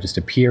just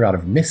appear out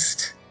of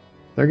mist?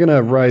 They're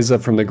gonna rise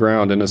up from the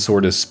ground in a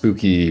sort of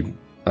spooky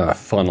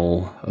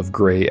funnel of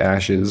gray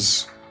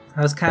ashes.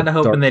 I was kind of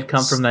That hoping they'd come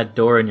darkness. from that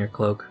door in your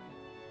cloak.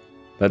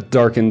 That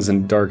darkens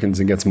and darkens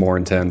and gets more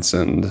intense,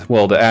 and,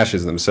 well, the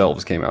ashes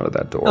themselves came out of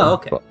that door. Oh,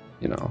 okay. But,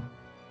 you know.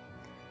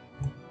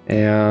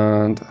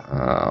 And,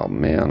 oh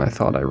man, I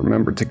thought I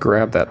remembered to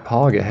grab that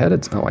pog ahead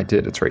of time. Oh, I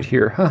did, it's right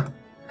here. Huh.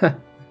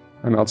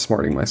 I'm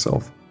outsmarting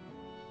myself.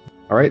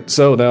 Alright,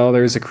 so now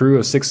there's a crew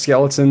of 6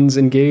 skeletons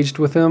engaged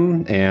with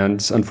him,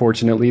 and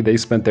unfortunately they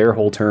spent their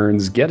whole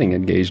turns getting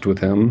engaged with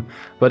him.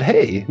 But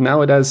hey,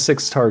 now it has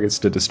 6 targets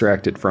to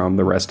distract it from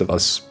the rest of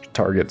us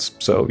targets,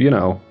 so, you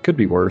know, could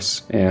be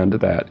worse. And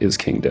that is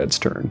King Dead's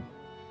turn.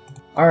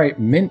 Alright,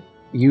 Mint,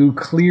 you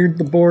cleared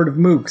the board of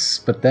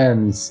mooks, but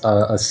then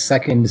a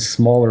second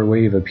smaller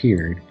wave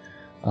appeared.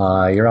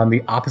 You're on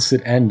the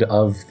opposite end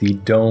of the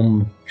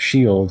dome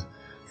shield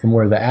from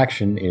where the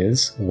action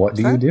is. What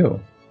do you do?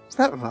 Is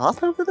that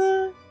Roth over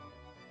there?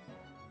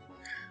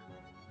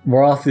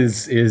 Moroth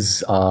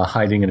is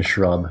hiding in a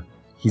shrub.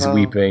 He's Oh.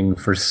 weeping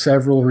for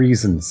several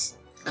reasons.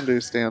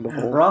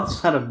 Understandable. Roth's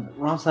had a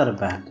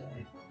bad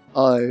day.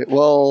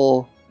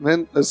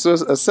 Mint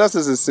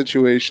assesses his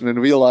situation and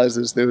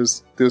realizes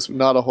there's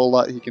not a whole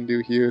lot he can do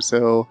here,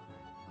 so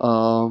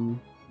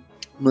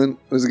Mint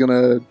is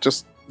gonna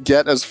just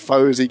get as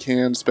far as he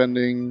can,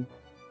 spending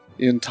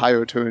the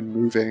entire turn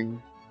moving.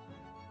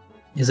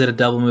 Is it a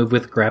double move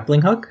with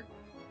grappling hook?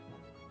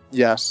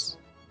 Yes.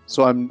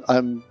 So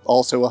I'm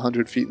also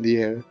 100 feet in the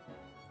air.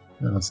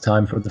 Now it's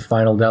time for the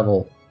final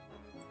devil.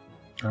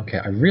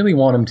 Okay, I really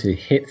want him to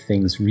hit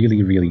things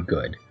really, really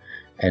good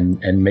and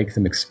make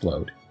them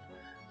explode.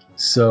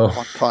 So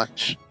One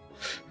punch.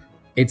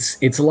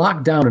 it's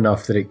locked down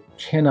enough that it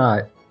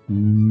cannot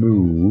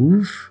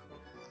move.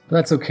 But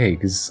that's okay,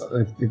 because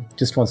it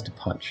just wants to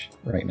punch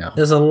right now.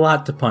 There's a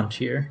lot to punch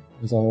here.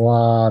 There's a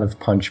lot of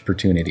punch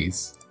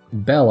opportunities.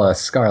 Bella,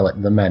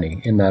 Scarlet, the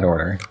many, in that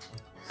order.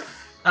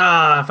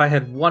 If I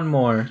had one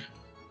more.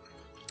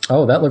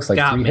 Oh, that looks like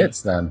Got 3 me.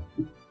 hits then.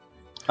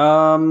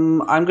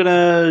 I'm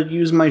gonna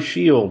use my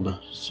shield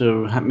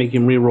to make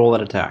him re-roll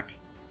that attack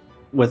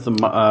with a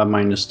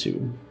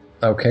 -2.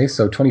 Okay,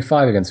 so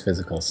 25 against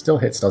physical. Still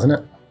hits, doesn't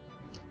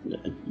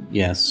it?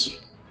 Yes.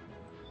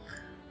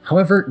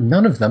 However,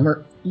 none of them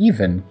are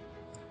even.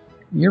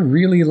 You're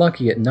really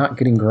lucky at not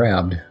getting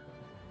grabbed.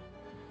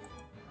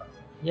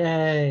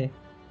 Yay.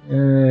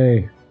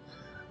 Yay.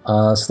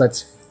 So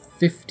that's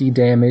 50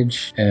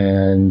 damage,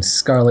 and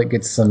Scarlet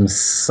gets some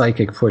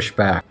psychic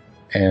pushback,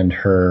 and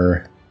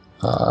her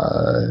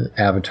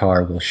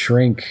avatar will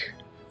shrink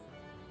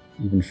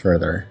even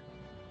further.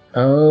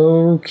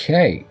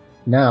 Okay,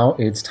 now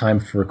it's time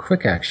for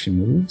quick action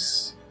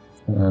moves.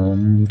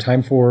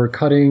 Time for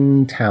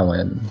Cutting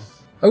Talon.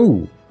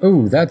 Oh,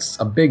 that's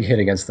a big hit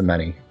against the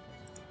many.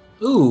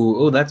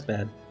 Ooh, that's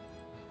bad.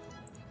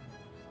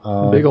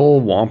 Big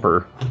ol'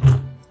 whomper.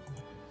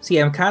 See,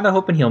 I'm kind of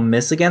hoping he'll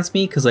miss against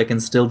me, because I can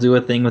still do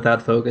a thing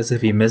without focus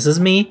if he misses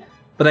me,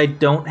 but I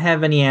don't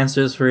have any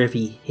answers for if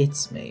he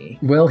hits me.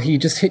 Well, he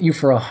just hit you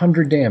for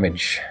 100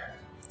 damage.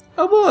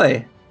 Oh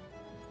boy!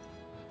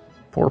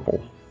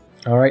 Purple.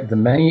 Alright, the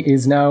many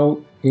is now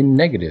in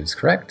negatives,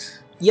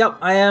 correct? Yep,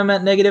 I am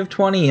at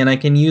 -20, and I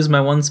can use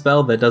my one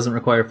spell that doesn't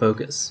require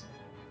focus.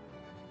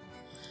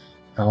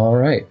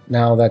 Alright,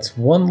 now that's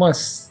one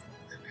less.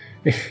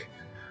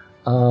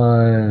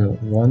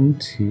 1,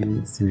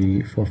 2,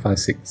 3, 4, 5,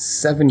 6,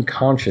 7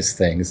 conscious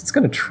things. It's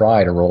going to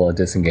try to roll a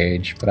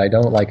disengage, but I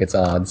don't like its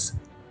odds.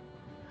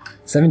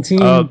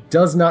 17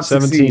 does not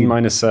 17 succeed.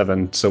 minus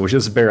 7, so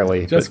just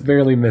barely. Just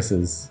barely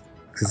misses.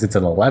 Because it's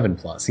an 11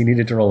 plus. He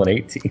needed to roll an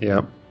 18.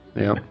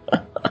 Yep.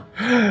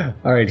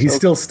 All right, he's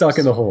still stuck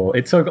in the hole.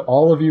 It took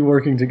all of you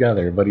working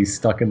together, but he's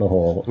stuck in the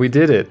hole. We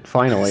did it,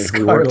 finally.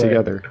 We worked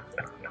together.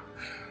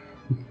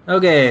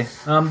 Okay,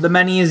 the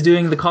many is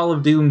doing the Call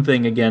of Doom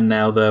thing again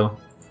now, though.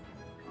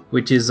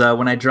 Which is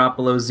when I drop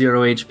below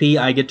 0 HP,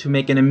 I get to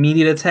make an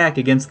immediate attack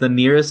against the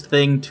nearest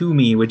thing to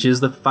me, which is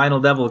the final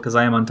devil, because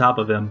I am on top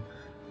of him.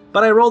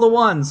 But I rolled a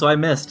 1, so I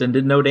missed and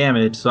did no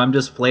damage, so I'm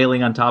just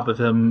flailing on top of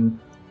him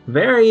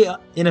very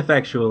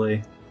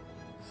ineffectually.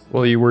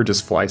 Well, you were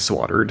just fly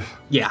swattered.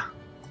 Yeah.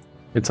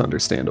 It's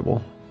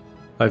understandable.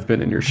 I've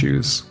been in your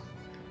shoes.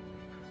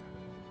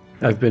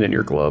 I've been in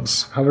your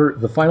gloves. However,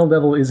 the final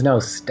devil is now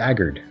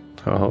staggered,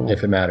 Oh,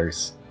 if it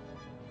matters.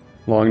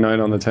 long night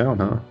on the town,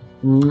 huh?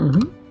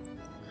 Mm-hmm.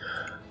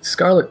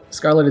 Scarlet,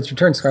 it's your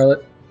turn,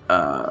 Scarlet.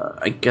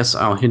 I guess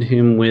I'll hit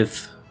him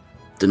with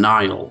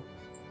Denial.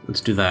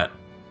 Let's do that.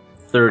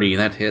 30,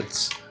 that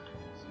hits.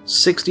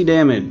 60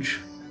 damage.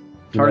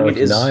 You know Target what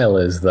is... denial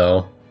is,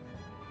 though?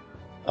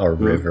 A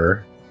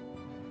river.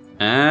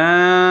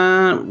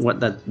 What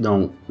that...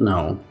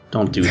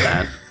 Don't do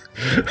that.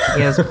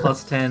 He has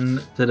plus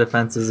 10 to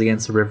defenses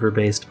against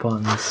river-based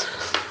puns.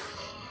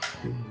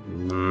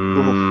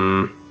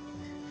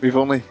 We've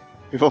only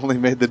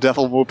made the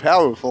devil more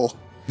powerful.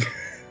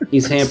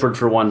 He's hampered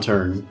for one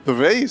turn. The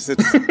vase,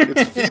 it's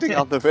feeding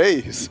on the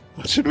vase.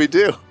 What should we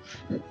do?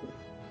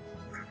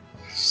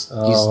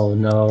 Oh,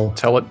 no.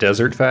 Tell it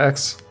desert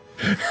facts.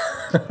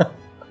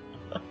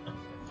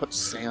 Put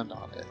sand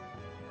on it.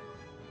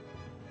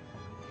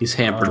 He's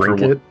hampered Drink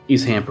for one. it.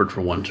 He's hampered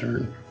for one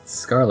turn.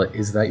 Scarlet,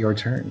 is that your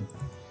turn?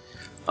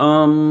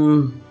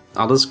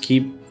 I'll just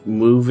keep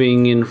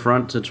moving in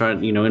front to try,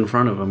 in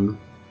front of him.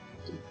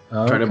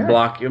 Try to Okay.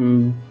 block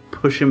him,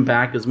 push him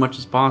back as much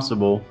as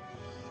possible.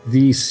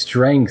 The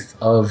strength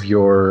of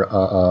your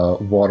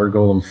water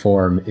golem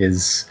form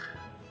is,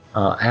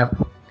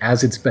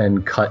 as it's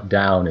been cut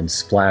down and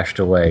splashed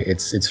away,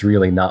 it's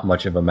really not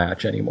much of a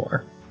match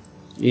anymore.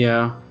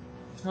 Yeah.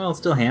 Well, it's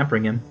still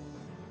hampering him.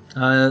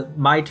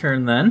 My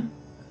turn then,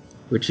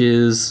 which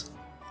is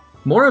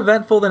more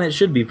eventful than it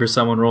should be for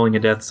someone rolling a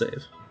death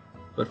save.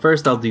 But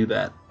first I'll do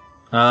that.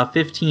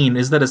 15,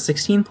 is that a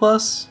 16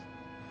 plus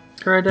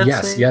for a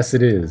death save? Yes,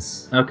 it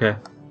is. Okay.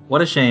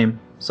 What a shame.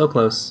 So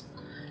close.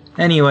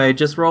 Anyway,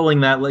 just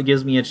rolling that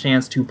gives me a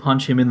chance to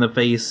punch him in the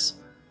face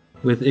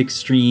with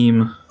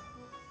extreme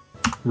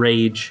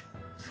rage.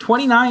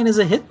 29 is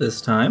a hit this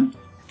time.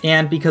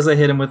 And because I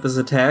hit him with this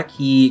attack,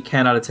 he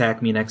cannot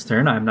attack me next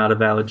turn. I'm not a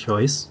valid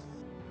choice.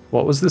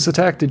 What was this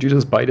attack? Did you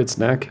just bite its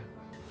neck?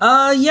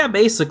 Yeah,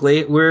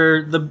 basically.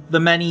 We're the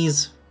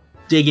many's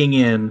digging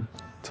in.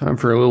 Time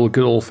for a little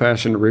good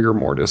old-fashioned rigor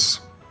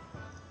mortis.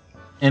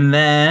 And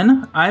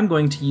then I'm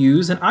going to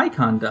use an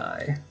icon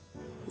die.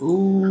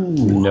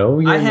 No,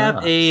 you're I have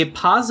not. a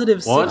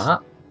positive What?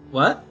 6.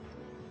 What?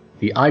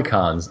 The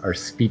icons are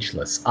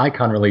speechless.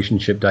 Icon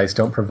relationship dice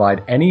don't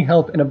provide any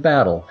help in a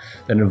battle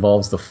that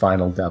involves the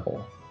final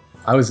devil.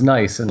 I was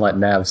nice and let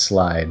Nav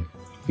slide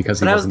because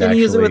he But I was wasn't going to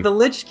actually. use it with the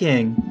Lich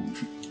King.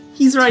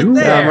 He's right Too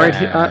there. I'm right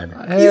bad.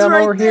 here. Hey, He's I'm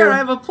right over there. here. I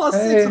have a plus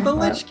 6 Hey, with the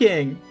Lich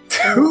King.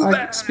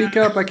 Speak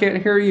up. I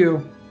can't hear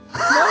you.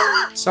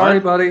 Sorry,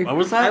 What? buddy. What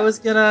was that? I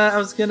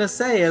was gonna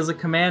say, as a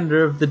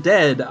commander of the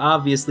dead,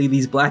 obviously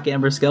these black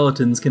amber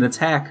skeletons can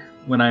attack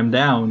when I'm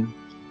down.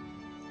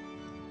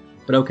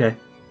 But okay.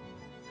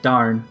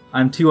 Darn.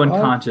 I'm too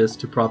unconscious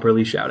to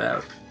properly shout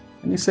out.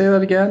 Can you say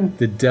that again?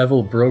 The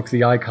devil broke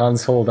the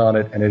icon's hold on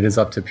it, and it is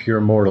up to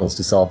pure mortals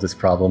to solve this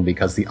problem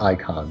because the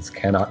icons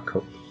cannot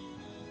cope.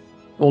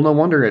 Well, no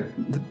wonder it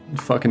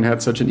fucking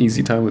had such an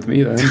easy time with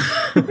me then.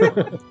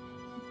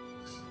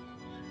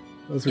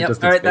 Those are Yep,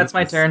 just alright, that's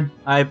my expenses.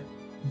 turn. I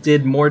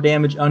did more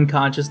damage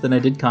unconscious than I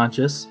did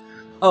conscious.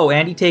 Oh,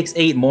 and he takes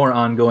 8 more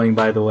ongoing,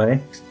 by the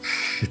way.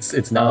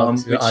 It's now up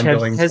to Which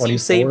ongoing has you 24.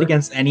 saved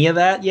against any of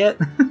that yet?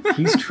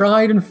 He's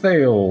tried and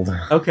failed.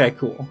 Okay,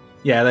 cool.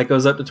 Yeah, that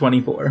goes up to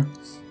 24.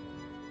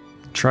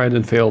 Tried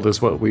and failed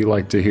is what we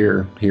like to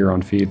hear here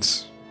on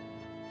Feats.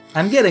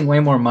 I'm getting way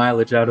more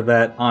mileage out of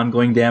that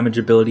ongoing damage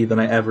ability than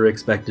I ever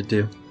expected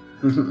to.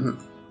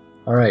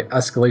 All right,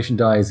 escalation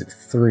die is at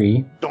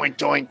 3, Doink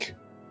doink.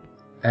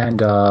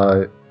 and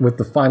with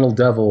the final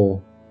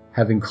devil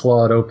having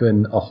clawed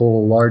open a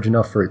hole large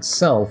enough for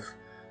itself,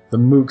 the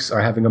mooks are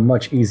having a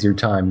much easier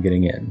time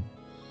getting in.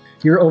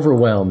 You're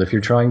overwhelmed. If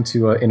you're trying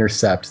to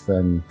intercept,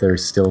 then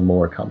there's still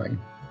more coming.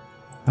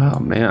 Oh,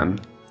 man.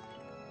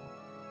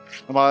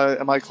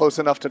 Am I close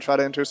enough to try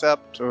to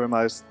intercept, or am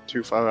I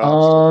too far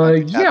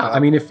out? Yeah, I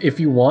mean, if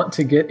you want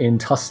to get in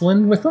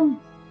tussling with them,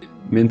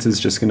 Mint is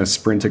just going to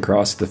sprint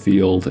across the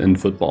field and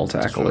football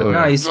tackle it.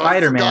 No, he's I forgot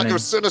Spider-Man. your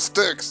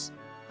Cinesticks.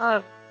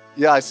 Uh,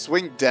 Yeah, I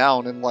swing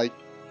down and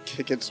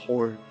kick its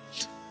horn,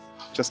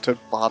 just to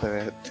bother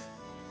it,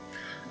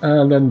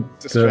 and then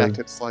distract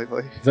it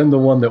slightly. then the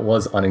one that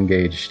was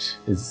unengaged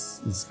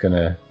is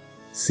gonna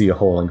see a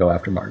hole and go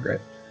after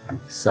Margaret.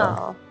 So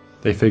oh.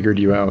 They figured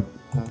you out.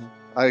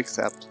 I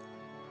accept.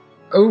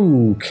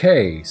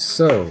 Okay,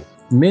 so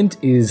Mint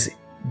is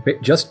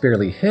just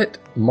barely hit.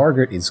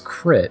 Margaret is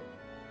crit.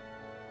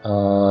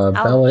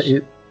 Bella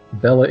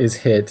is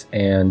hit,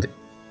 and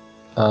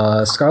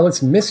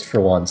Scarlet's missed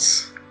for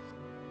once.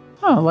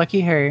 Oh,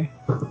 lucky her.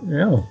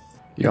 Yeah.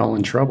 Y'all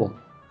in trouble.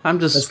 I'm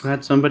just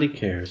glad somebody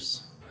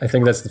cares. I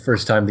think that's the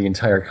first time the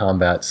entire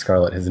combat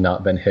Scarlet has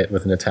not been hit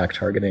with an attack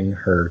targeting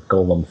her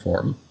golem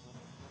form.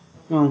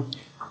 Well,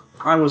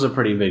 I was a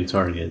pretty big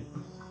target.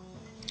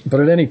 But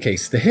in any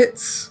case, the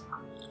hits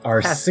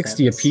are Past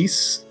 60 tense.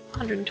 apiece,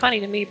 120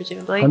 to me,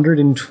 presumably.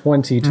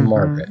 120 to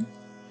Margaret.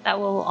 That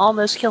will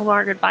almost kill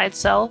Margaret by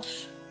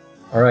itself.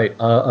 All right,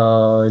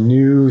 a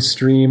new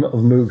stream of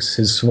mooks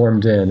has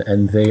swarmed in,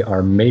 and they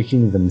are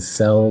making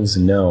themselves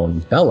known.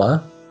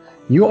 Bella,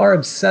 you are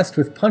obsessed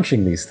with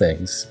punching these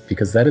things,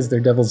 because that is their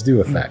Devil's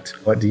Due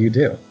effect. What do you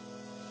do?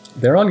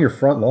 They're on your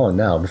front lawn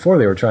now. Before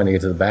they were trying to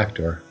get to the back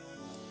door.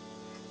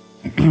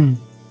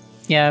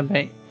 Yeah,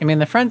 but I mean,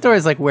 the front door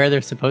is like where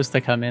they're supposed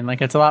to come in.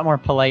 Like, it's a lot more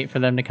polite for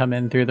them to come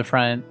in through the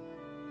front.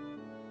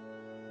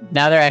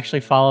 Now they're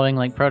actually following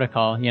like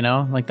protocol, you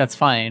know? Like, that's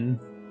fine.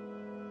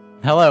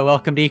 Hello,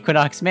 welcome to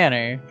Equinox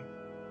Manor.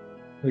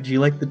 Would you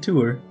like the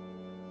tour?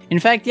 In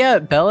fact, yeah,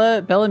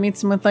 Bella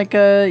meets him with like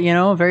a, you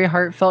know, very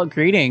heartfelt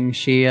greeting.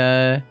 She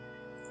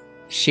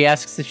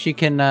asks if she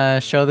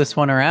can show this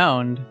one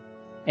around,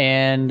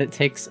 and it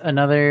takes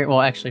another.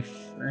 Well, actually,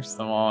 first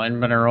of all, I'm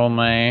gonna roll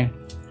my.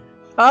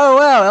 Oh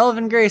wow,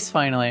 Elven Grace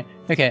finally.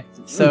 Okay,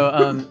 so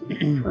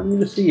I'm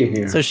gonna see you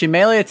here. so she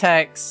melee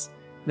attacks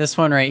this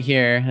one right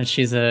here that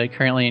she's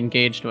currently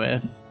engaged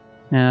with.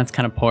 Yeah, that's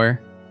kind of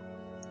poor.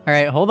 All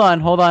right, hold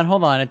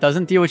on. It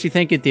doesn't deal what you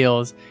think it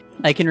deals.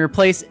 I can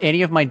replace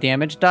any of my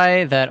damage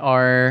die that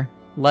are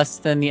less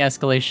than the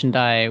escalation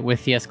die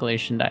with the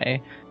escalation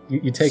die.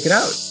 You take it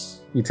out.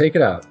 You take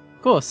it out.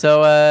 Cool.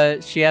 So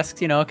she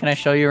asks, you know, can I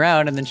show you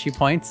around? And then she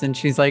points and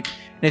she's like,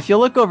 if you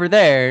look over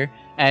there,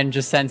 and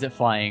just sends it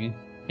flying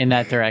in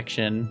that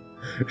direction.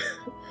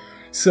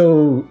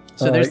 So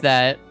there's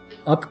that.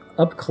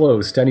 Up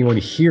close, to anyone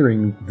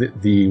hearing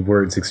the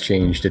words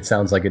exchanged, it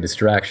sounds like a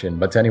distraction.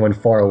 But to anyone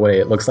far away,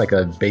 it looks like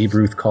a Babe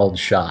Ruth called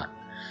shot.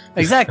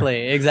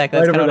 Exactly. That's Right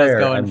kind of over what I was there,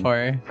 going and-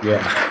 for.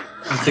 Yeah.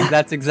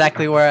 That's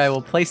exactly where I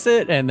will place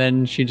it, and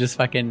then she just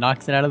fucking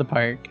knocks it out of the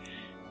park.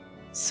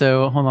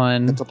 So, hold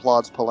on. It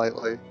applauds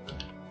politely.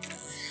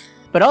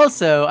 But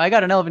also, I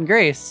got an Elven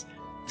Grace.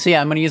 So yeah,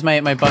 I'm going to use my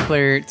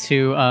buckler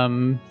to,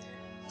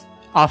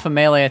 off a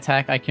melee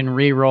attack, I can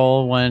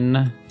re-roll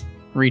one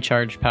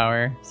recharge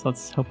power. So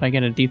let's hope I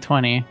get a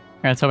d20. Or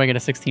let's hope I get a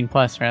 16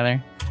 plus,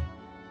 rather.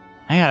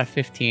 I got a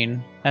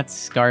 15.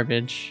 That's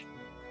garbage.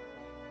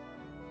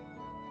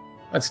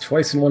 That's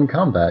twice in one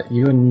combat.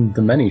 You and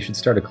the many should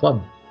start a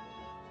club.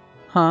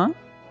 Huh?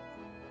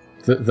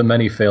 The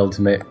many failed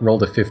to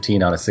rolled a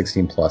 15 out of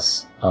 16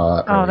 plus.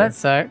 Oh, earlier. that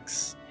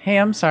sucks. Hey,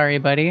 I'm sorry,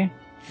 buddy.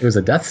 It was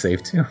a death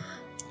save too.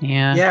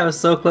 Yeah. Yeah, I was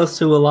so close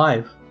to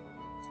alive.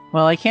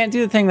 Well, I can't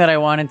do the thing that I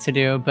wanted to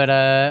do, but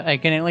I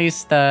can at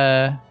least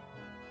play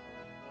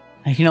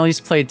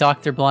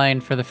Dr.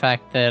 Blind for the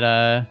fact that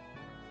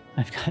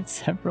I've got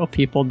several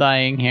people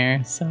dying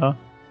here. So, all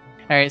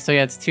right. So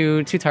yeah, it's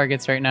two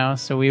targets right now.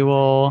 So we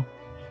will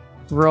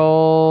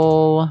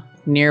roll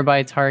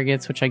nearby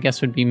targets, which I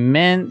guess would be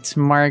Mint,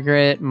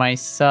 Margaret,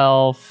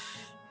 myself,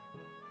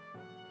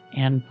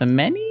 and the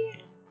many.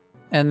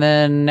 And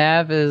then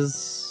Nav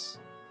is.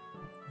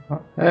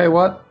 Hey,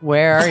 what?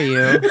 Where are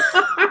you?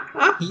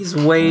 He's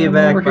way I'm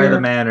back over by here. the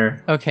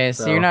manor. Okay,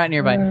 so So- you're not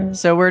nearby.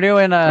 So we're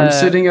doing I'm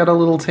sitting at a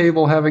little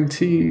table having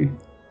tea.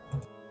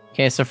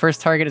 Okay, so first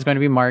target is going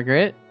to be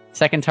Margaret.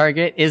 Second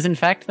target is in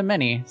fact the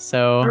many.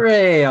 So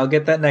Hooray! I'll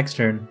get that next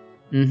turn.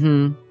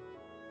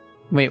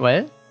 Wait,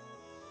 what?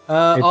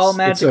 All It's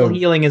magical a-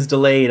 healing is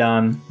delayed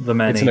on the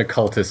many. It's an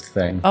occultist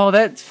thing. Oh,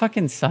 that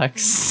fucking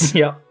sucks.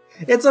 Yep.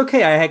 It's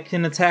okay. I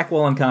can attack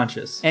while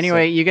unconscious.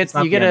 Anyway, so you it's get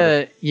not the end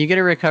of it.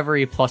 a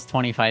recovery plus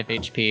 25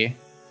 HP.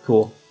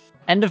 Cool.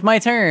 End of my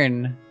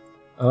turn.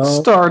 Oh,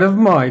 Start of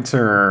my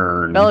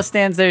turn. Bella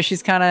stands there.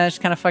 She's kind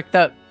of fucked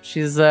up.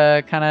 She's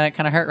kind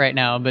of hurt right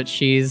now, but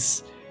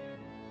she's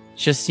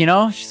just, you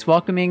know, she's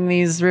welcoming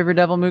these River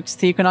Devil Mooks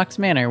to Equinox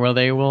Manor, where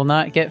they will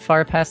not get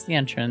far past the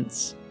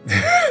entrance.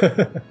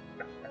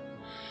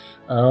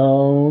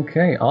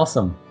 Okay,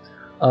 awesome.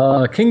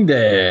 King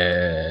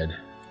Dead.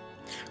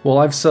 Well,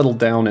 I've settled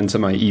down into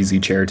my easy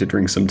chair to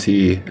drink some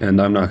tea,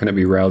 and I'm not going to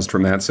be roused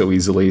from that so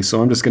easily,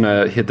 so I'm just going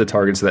to hit the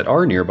targets that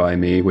are nearby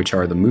me, which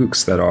are the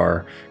mooks that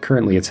are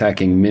currently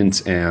attacking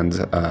Mint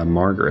and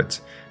Margaret.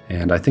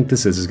 And I think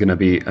this is going to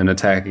be an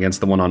attack against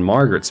the one on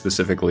Margaret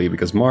specifically,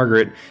 because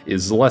Margaret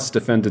is less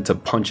defended to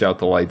punch out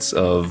the lights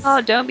of...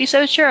 Oh, don't be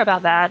so sure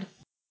about that.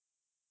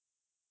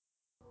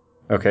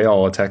 Okay,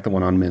 I'll attack the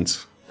one on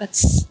Mint.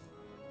 That's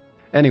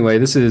Anyway,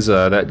 this is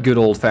that good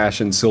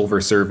old-fashioned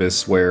silver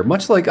service where,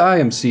 much like I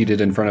am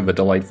seated in front of a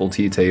delightful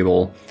tea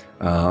table,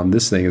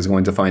 this thing is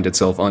going to find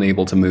itself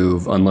unable to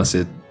move unless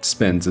it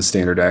spends a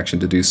standard action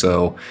to do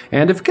so.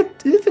 And if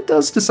it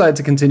does decide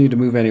to continue to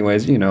move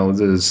anyways, you know,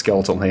 the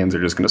skeletal hands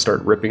are just going to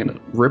start ripping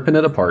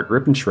it apart,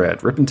 rip and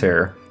shred, rip and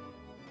tear.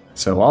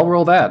 So I'll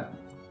roll that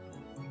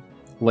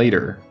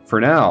later. For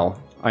now,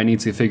 I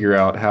need to figure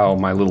out how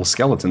my little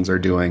skeletons are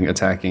doing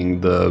attacking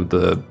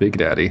the Big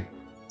Daddy.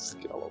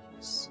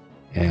 Skeletons.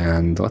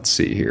 And let's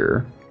see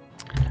here.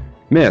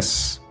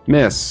 Miss.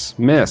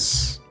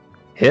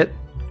 Hit.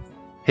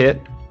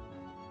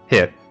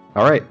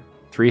 All right.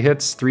 3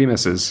 hits, 3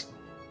 misses.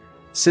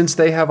 Since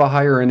they have a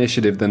higher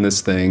initiative than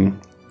this thing,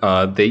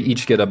 they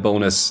each get a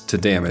bonus to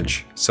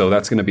damage. So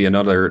that's going to be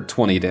another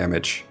 20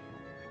 damage.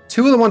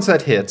 2 of the ones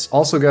that hit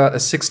also got a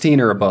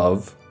 16 or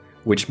above,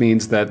 which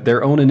means that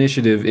their own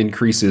initiative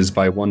increases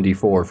by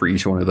 1d4 for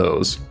each one of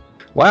those.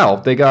 Wow,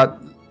 they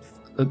got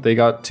 2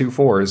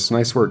 4s.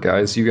 Nice work,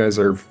 guys. You guys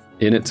are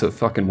in it to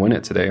fucking win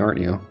it today, aren't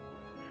you?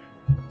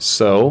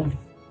 So,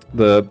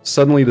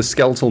 suddenly the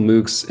Skeletal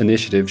Mook's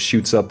initiative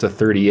shoots up to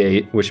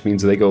 38, which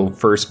means they go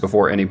first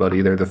before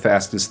anybody. They're the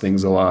fastest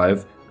things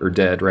alive, or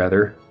dead,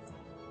 rather.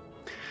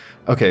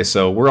 Okay,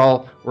 so we're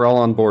all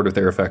on board with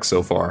their effects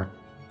so far.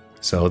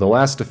 So the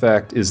last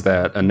effect is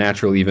that a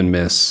natural even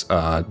miss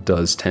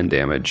does 10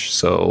 damage.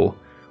 So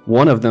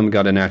one of them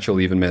got a natural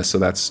even miss, so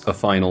that's a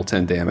final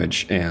 10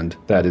 damage, and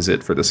that is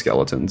it for the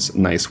skeletons.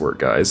 Nice work,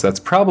 guys.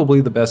 That's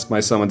probably the best my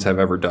summons have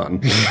ever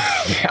done.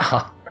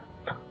 Yeah.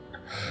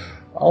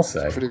 I'll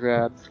say. Pretty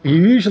bad. You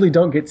usually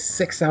don't get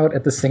 6 out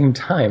at the same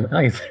time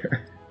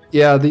either.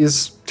 Yeah,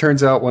 these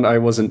turns out when I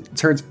wasn't...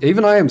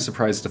 Even I am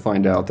surprised to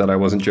find out that I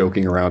wasn't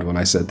joking around when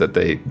I said that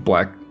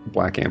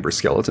Black Amber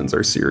skeletons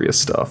are serious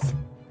stuff.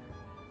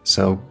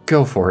 So,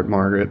 go for it,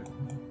 Margaret.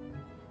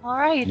 All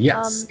right.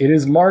 Yes, it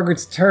is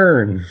Margaret's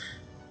turn.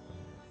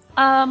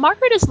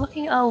 Margaret is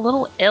looking a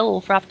little ill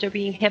for after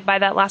being hit by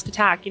that last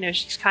attack. You know,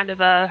 she's kind of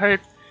her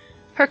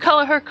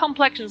color, her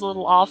complexion's a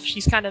little off.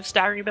 She's kind of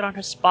staggering a bit on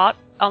the spot.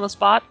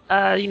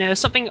 You know,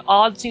 something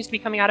odd seems to be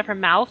coming out of her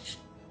mouth.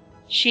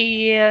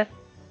 She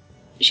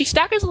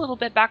staggers a little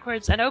bit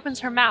backwards and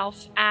opens her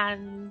mouth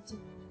and...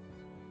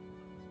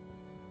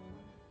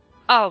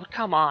 Oh,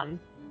 come on.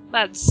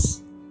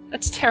 That's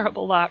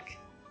terrible luck.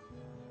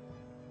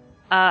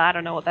 I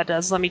don't know what that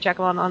does. Let me check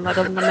on that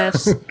doesn't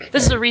miss. Okay.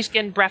 This is a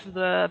reskin Breath of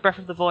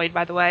the Void,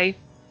 by the way.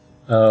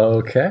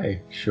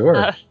 Okay,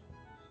 sure.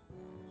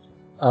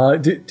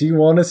 Do you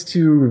want us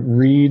to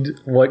read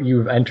what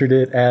you've entered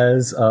it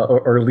as,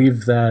 or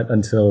leave that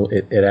until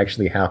it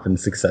actually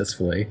happens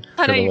successfully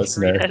I for know the you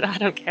listener? can read it. I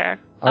don't care.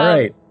 All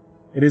right.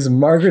 It is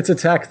Margaret's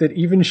attack that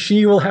even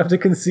she will have to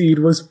concede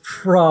was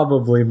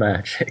probably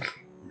magic.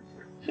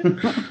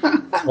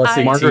 Plus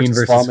 18 Margaret's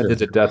versus vomited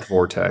a 50. death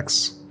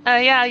vortex.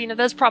 Yeah, you know,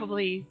 there's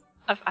probably...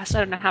 I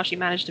don't know how she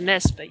managed to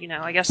miss, but, you know,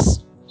 I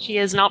guess she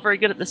is not very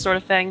good at this sort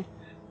of thing.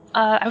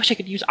 I wish I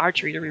could use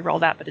archery to reroll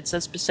that, but it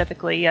says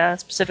specifically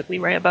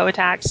where a bow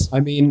attacks. I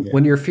mean, Yeah.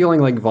 when you're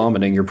feeling like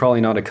vomiting, you're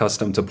probably not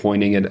accustomed to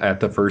pointing it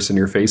at the person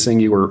you're facing.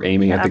 You were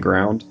aiming at the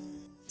ground.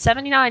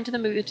 79 to the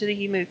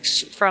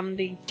mooks from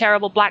the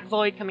terrible black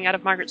void coming out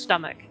of Margaret's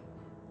stomach.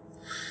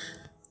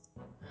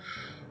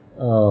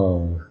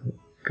 Oh,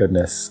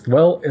 goodness.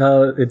 Well,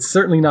 it's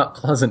certainly not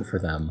pleasant for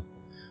them,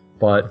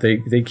 but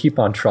they keep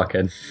on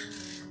trucking.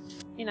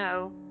 You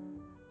know,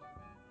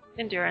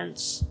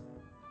 endurance.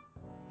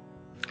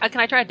 Can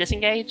I try a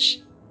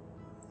disengage?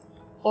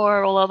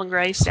 Or roll Elven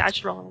Grace? Yeah, I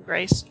should roll Elven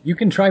Grace. You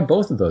can try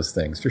both of those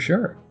things, for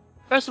sure.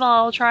 First of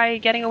all, I'll try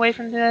getting away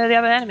from the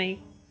other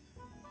enemy.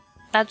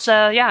 That's,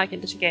 yeah, I can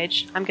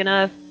disengage. I'm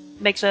gonna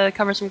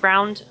cover some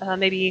ground,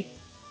 maybe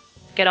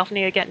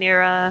get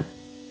near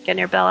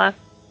Bella.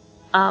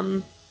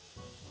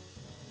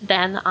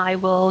 Then I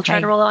will try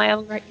to roll my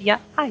Elven Grace. Yeah,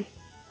 hi.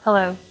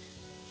 Hello.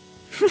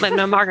 But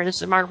no, Margaret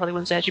probably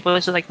wouldn't say it. She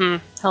probably says like,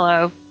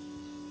 hello.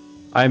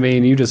 I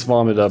mean, you just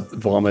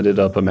vomited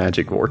up a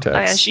magic vortex. Oh,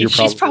 yeah,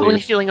 she's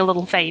probably feeling a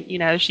little faint, you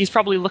know. She's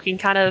probably looking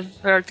it's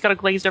got a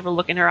glazed over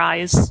look in her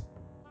eyes.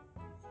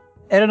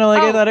 I don't know,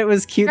 like, I Oh, thought it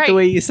was cute great. the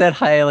way you said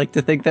hi. I like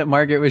to think that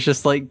Margaret was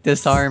just, like,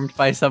 disarmed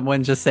by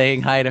someone just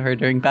saying hi to her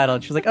during battle.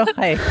 And she was like, oh,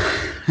 hi.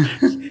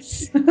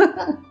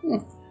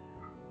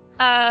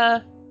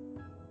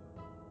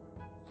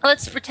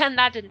 Let's pretend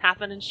that didn't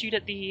happen and shoot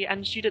at the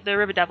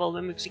River Devil,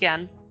 the mooks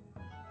again.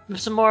 With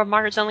some more of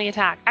Margaret's only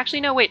attack.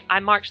 Actually, no, wait, I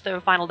marked the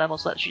final devil,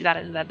 so let's shoot that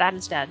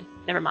instead.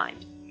 Never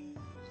mind.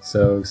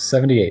 So,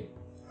 78.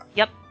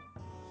 Yep.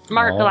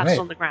 Margaret All collapses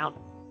right. on the ground.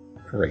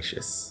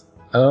 Gracious.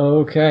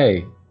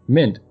 Okay.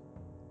 Mint.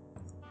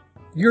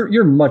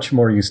 You're much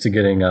more used to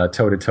getting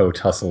toe-to-toe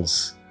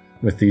tussles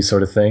with these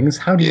sort of things.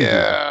 How do you do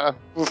that? Yeah,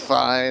 we're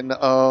fine.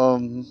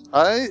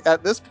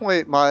 At this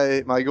point,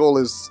 my goal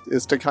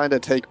is to kind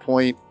of take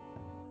point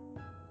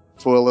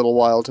for a little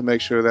while to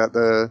make sure that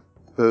the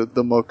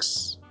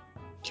mooks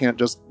can't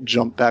just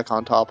jump back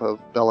on top of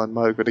Bella and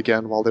Margaret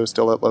again while they're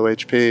still at low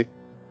HP.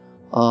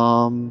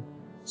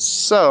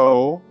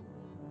 So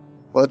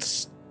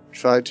let's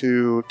try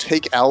to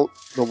take out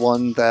the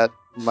one that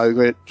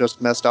Margaret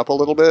just messed up a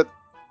little bit,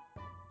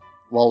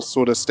 while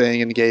sort of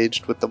staying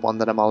engaged with the one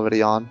that I'm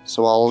already on.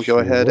 So I'll go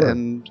ahead Sure.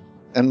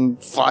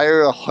 and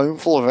fire a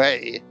harmful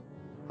ray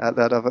at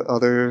that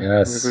other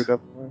Yes. river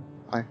devil.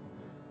 I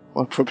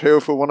will prepare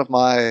for one of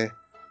my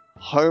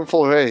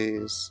harmful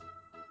rays.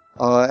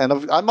 And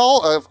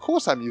of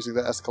course I'm using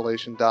the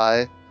escalation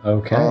die.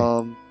 Okay.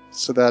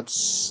 So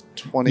that's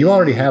 20. You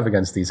already have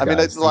against these I guys.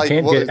 mean, it's like, you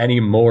can't what get is- any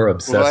more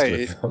obsessed Right.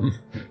 with them.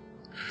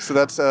 So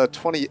that's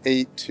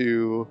 28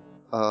 to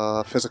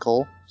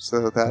physical.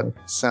 So that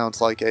sounds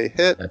like a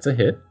hit. That's a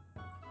hit.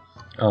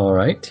 All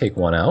right, take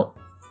one out.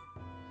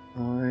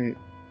 Alright.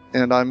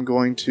 And I'm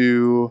going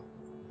to...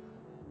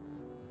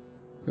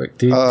 Wait,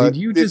 did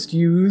you just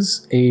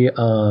use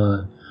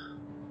a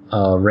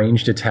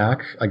ranged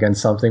attack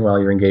against something while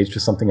you're engaged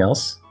with something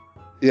else?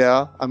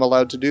 Yeah, I'm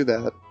allowed to do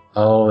that.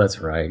 Oh, that's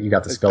right. You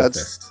got the spell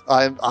That's- fist.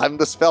 I'm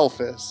the spell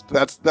fist.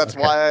 That's Okay.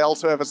 why I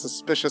also have a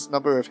suspicious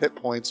number of hit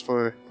points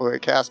for a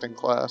casting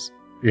class.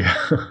 Yeah.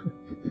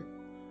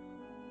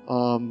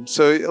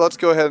 So let's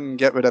go ahead and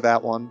get rid of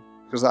that one,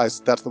 because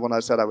that's the one I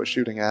said I was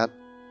shooting at.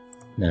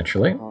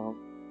 Naturally.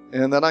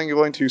 And then I'm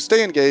going to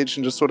stay engaged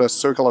and just sort of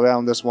circle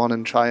around this one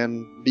and try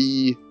and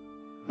be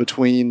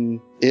between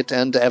it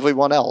and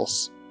everyone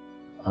else.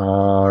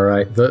 All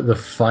right. The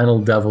final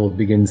devil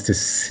begins to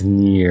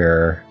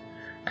sneer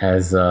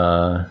as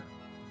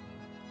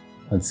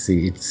let's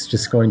see. It's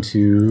just going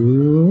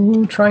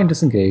to try and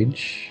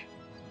disengage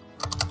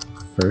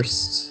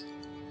first.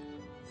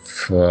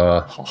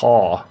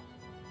 Ha!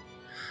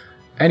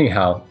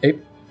 Anyhow,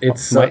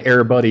 it's My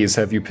air buddies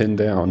have you pinned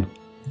down.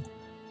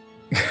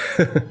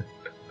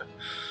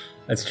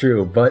 That's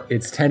true, but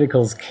its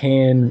tentacles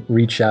can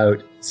reach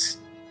out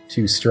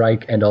to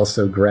strike and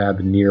also grab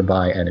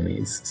nearby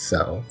enemies.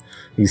 So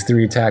these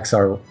three attacks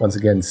are once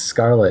again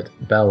Scarlet,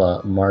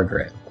 Bella,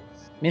 Margaret.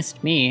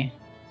 Missed me.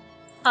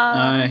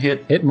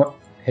 Hit.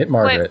 Hit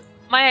Margaret.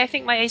 I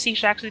think my AC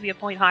should actually be a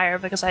point higher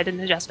because I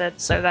didn't adjust it,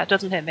 so that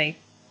doesn't hit me.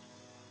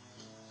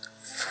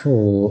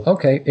 Ooh,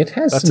 okay, it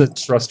has That's some. a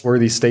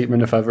trustworthy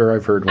statement if ever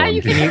I've heard one.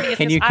 You can hit me.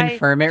 Can you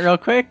confirm it real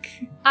quick?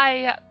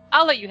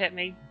 I'll let you hit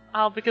me.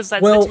 Because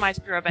that's Well, it's my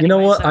screw up anyway. You know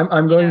what? So,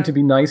 I'm going to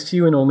be nice to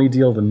you and only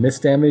deal the miss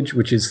damage,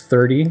 which is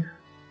 30.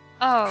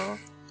 Oh,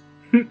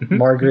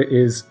 Margaret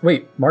is.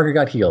 Wait, Margaret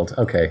got healed.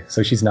 Okay,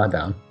 so she's not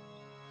down.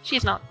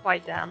 she's not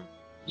quite down.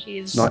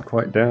 She's Not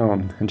quite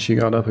down, and she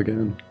got up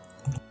again.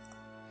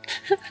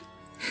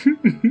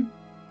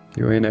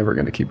 You ain't ever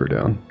gonna keep her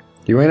down.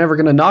 You ain't ever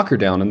gonna knock her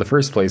down in the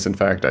first place, in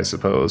fact, I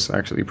suppose.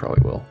 Actually, you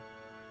probably will.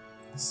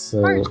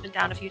 So Margaret's been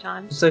down a few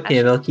times. It's okay,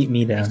 Actually, they'll keep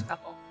me at least down. a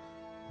couple.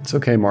 It's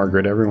okay,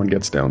 Margaret. Everyone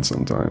gets down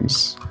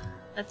sometimes.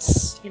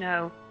 That's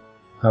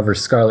However,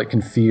 Scarlet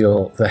can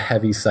feel the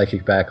heavy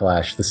psychic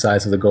backlash. The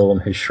size of the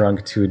golem has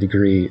shrunk to a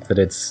degree that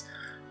it's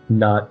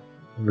not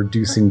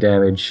reducing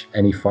damage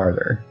any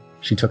farther.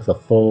 She took the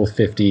full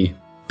 50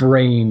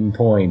 brain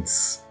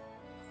points.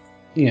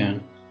 Yeah.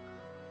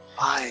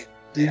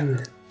 Damn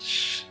it.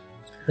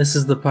 This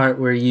is the part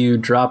where you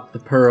drop the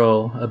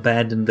pearl,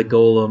 abandon the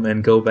golem,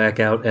 and go back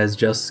out as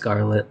just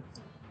Scarlet.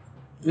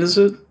 Is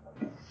it?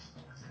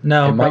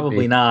 No, It might probably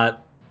be.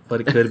 not,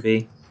 but it could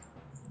be.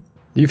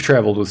 You've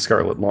traveled with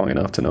Scarlet long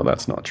enough to know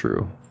that's not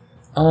true.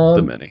 The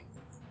The many.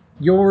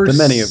 Yours,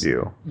 The many of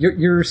you.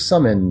 Your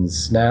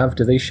summons, Nav,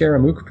 do they share a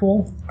mook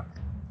pool?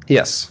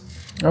 Yes.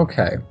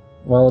 Okay.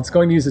 Well, it's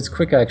going to use its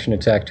quick action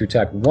attack to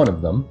attack one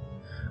of them,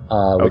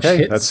 which Okay,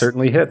 hits, that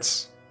certainly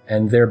hits.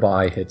 and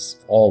thereby hits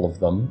all of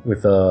them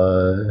with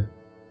a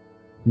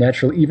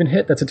natural even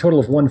hit. That's a total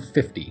of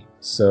 150.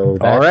 So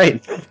that, All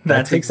right. that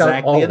That's takes out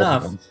exactly all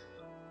enough. of them.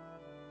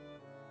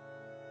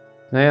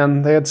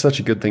 Man, they had such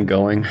a good thing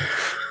going.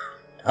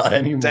 Not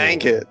anymore.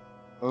 Dang it.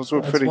 Those were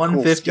That's pretty cool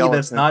 150 that's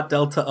skeletons. not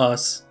dealt to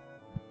us.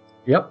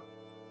 Yep.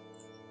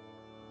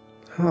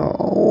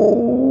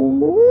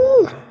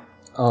 Oh.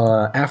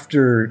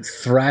 After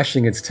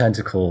thrashing its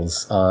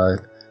tentacles,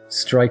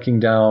 striking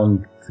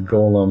down the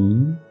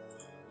golem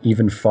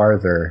even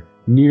farther,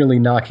 nearly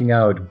knocking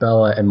out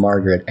Bella and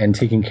Margaret, and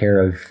taking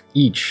care of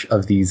each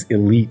of these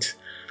elite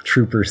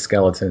trooper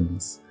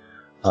skeletons.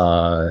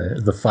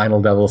 The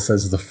final devil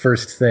says the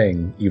first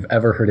thing you've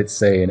ever heard it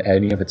say in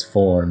any of its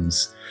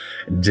forms: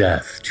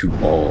 death to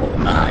all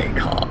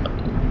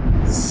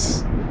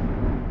icons.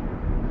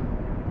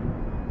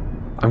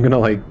 I'm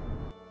gonna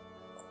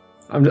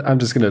I'm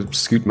just gonna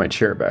scoot my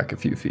chair back a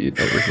few feet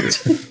over here.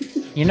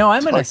 You know,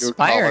 I'm an Like your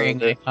aspiring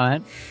collar.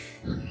 icon.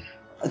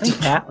 I think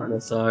half of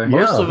us are.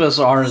 Most Yeah. of us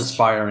are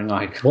inspiring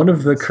icons. One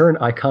of the current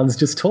icons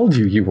just told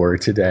you were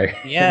today.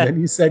 Yeah. And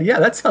then you said, yeah,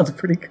 that sounds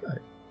pretty good.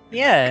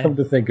 Yeah. Come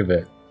to think of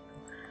it.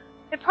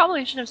 It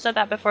probably should have said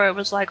that before it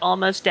was like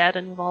almost dead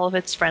and with all of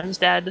its friends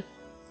dead.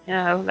 You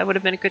know, that would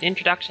have been a good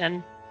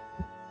introduction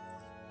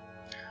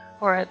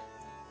for it.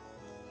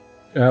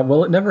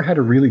 Well, it never had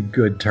a really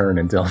good turn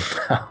until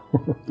now.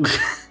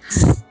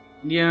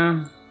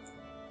 Yeah.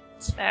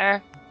 It's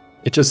fair.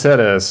 It just had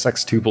a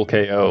sextuple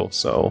KO,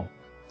 so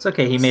It's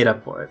okay, he made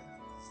up for it.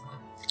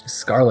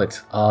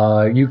 Scarlet,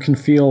 you can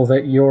feel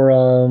that your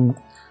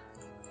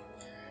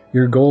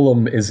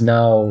golem is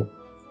now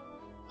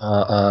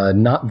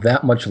not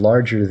that much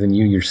larger than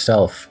you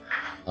yourself.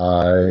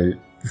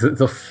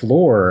 The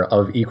floor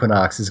of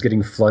Equinox is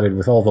getting flooded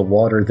with all the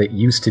water that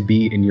used to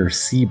be in your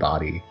sea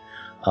body.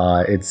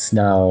 It's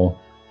now,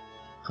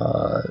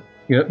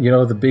 you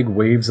know the big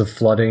waves of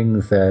flooding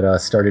that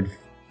started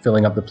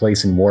filling up the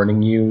place and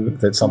warning you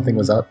that something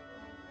was up.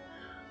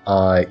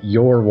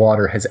 Your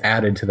water has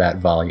added to that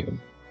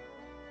volume.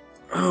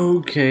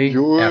 Okay.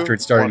 After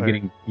it started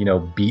getting,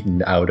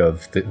 beaten out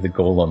of the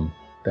golem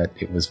that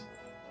it was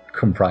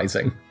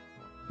comprising.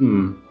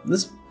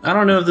 I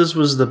don't know if this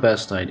was the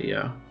best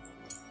idea.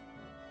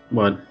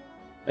 But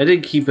I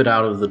did keep it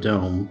out of the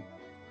dome.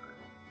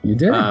 You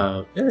did?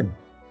 Good.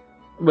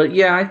 But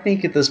yeah, I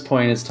think at this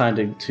point it's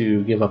time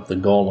to give up the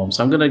golem.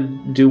 So I'm going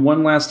to do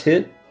one last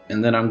hit,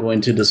 and then I'm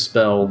going to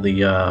dispel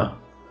the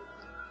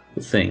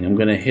thing. I'm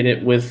going to hit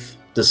it with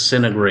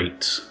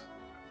Disintegrate.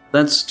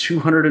 That's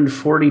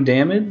 240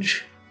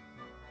 damage.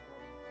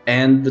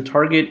 And the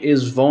target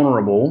is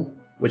vulnerable,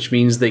 which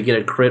means they get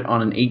a crit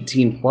on an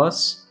 18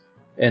 plus,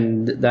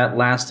 and that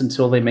lasts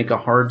until they make a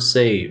hard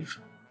save.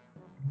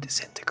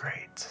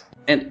 Disintegrate.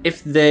 And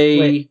if they...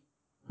 Wait.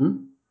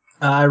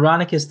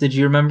 Ironicus, did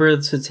you remember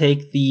to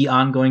take the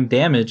ongoing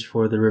damage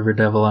for the River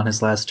Devil on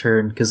his last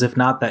turn? Because if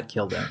not, that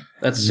killed him.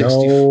 That's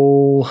 60.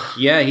 No.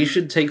 Yeah, he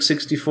should take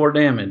 64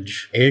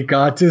 damage. It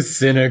got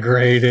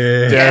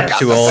disintegrated. Death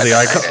to all the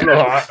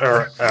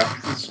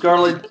icons.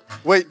 Scarlet...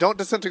 Wait, don't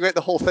disintegrate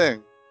the whole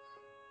thing.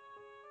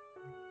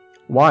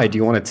 Why? Do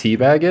you want to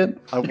teabag it?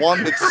 I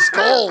want its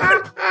skull!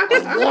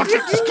 I want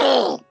its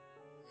skull!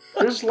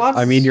 There's lots...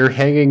 I mean, you're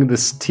hanging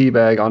this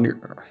teabag on your...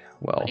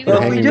 Well, Well, you're if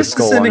we hanging the Just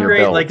skull on your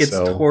disintegrate belt, like its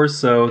so...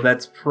 torso.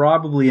 That's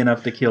probably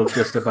enough to kill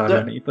just about The-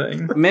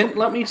 anything. Mint,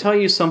 let me tell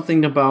you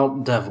something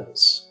about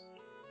devils.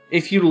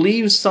 If you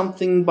leave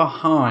something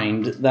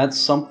behind, that's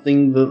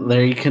something that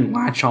they can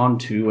latch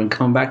onto and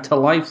come back to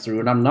life through.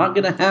 And I'm not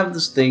going to have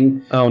this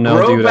thing Oh no,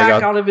 grow dude!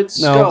 back out of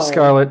its no,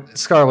 skull.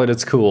 Scarlet,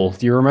 it's cool.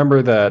 Do you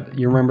remember that?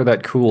 You remember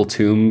that cool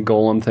tomb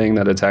golem thing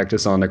that attacked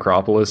us on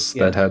Necropolis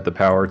Yeah. that had the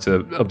power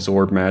to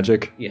absorb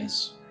magic?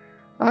 Yes.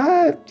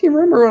 Do you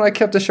remember when I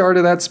kept a shard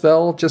of that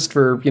spell just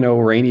for a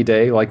rainy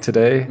day like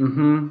today?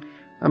 Mm-hmm.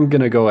 I'm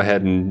gonna go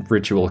ahead and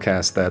ritual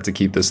cast that to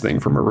keep this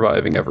thing from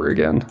reviving ever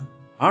again.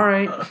 All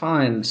right,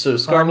 fine. So Well, I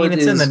Scarlet mean,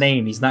 it's is... in the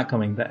name. He's not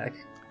coming back.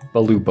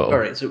 Balupo. All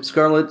right, so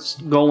Scarlet's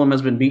golem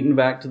has been beaten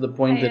back to the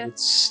point that Yeah.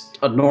 it's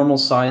a normal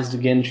sized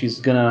again. She's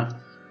gonna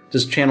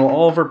just channel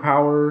all of her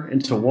power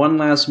into one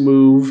last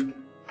move,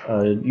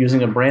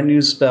 using a brand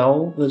new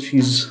spell that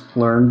she's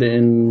learned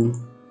in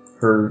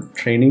her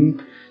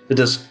training to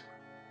just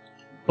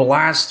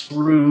blast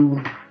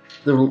through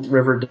the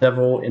River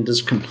Devil and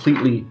just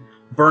completely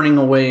burning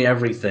away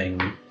everything.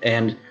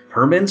 And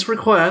Herman's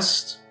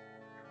request,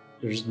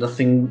 there's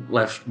nothing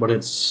left but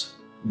its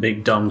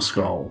big dumb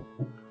skull.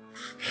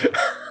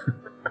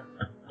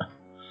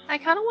 I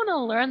kind of want to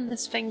learn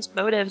this thing's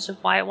motives of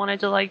why it wanted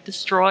to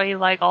destroy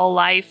all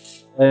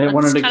life. I That's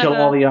wanted to kind kill of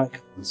a- all the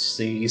icons.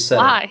 See, he said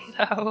Why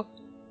though?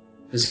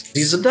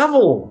 he's a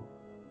devil.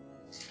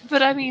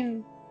 But I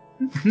mean,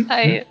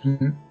 I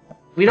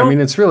We I don't. mean,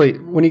 it's really,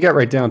 when you get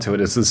right down to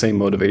it, it's the same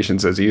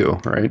motivations as you,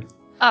 right?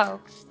 oh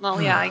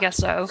well, yeah, I guess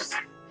so.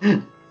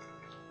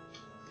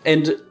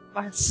 and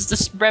Why, it's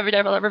this River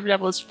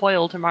Devil is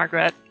foil to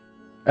Margaret.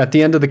 At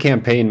the end of the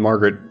campaign,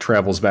 Margaret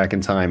travels back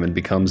in time and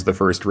becomes the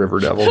first River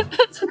Devil.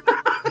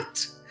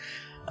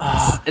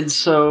 and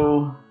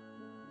so,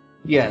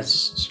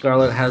 yes,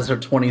 Scarlet has her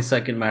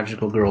 20-second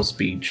magical girl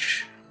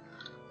speech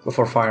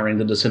before firing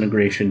the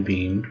disintegration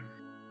beam.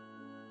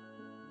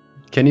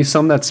 Can you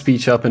sum that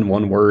speech up in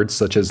one word,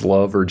 such as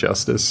love or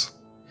justice?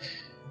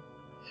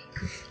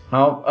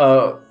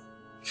 How?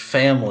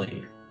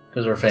 Family,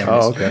 because we're family.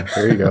 Oh, okay.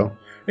 There you go.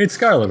 It's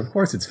Scarlet. Of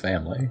course it's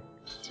family.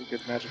 It's a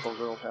good magical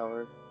girl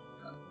power.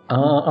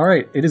 All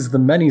right. It is the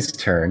many's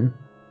turn.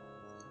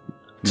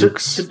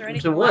 Mooks. Is there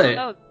anything To what?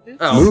 left?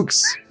 Oh,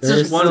 Mooks.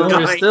 There's one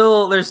guy.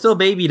 There's still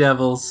baby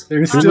devils.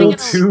 There's Are we still gonna-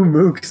 2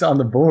 mooks on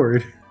the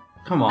board.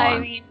 Come I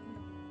on. mean,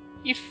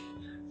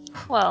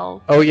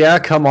 well, Oh yeah,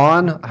 come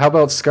on. How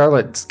about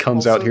Scarlet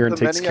comes Also, out here and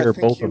the takes many, I care of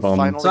think both you of them?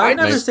 finally- So I've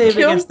never Nice. saved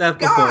Kill against death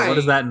before. guy. What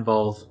does that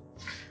involve?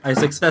 I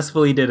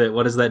successfully did it.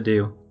 What does that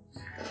do?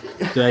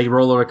 Do I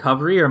roll a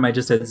recovery, or am I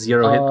just at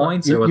 0 hit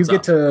points? Or You what's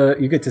get up?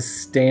 to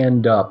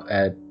stand up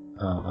at.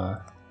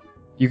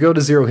 You go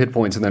to 0 hit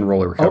points and then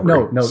roll a Oh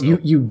recovery. no! So-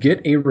 You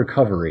get a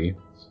recovery,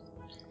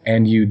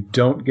 and you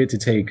don't get to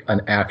take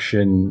an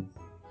action,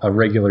 a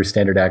regular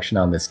standard action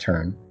on this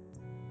turn.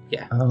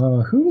 Yeah.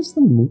 Who does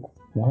the mook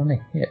want to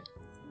hit?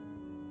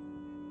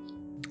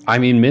 I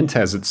mean, Mint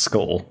has its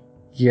skull.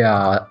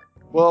 Yeah.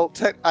 Well,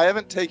 I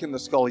haven't taken the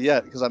skull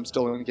yet because I'm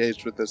still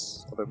engaged with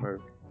this other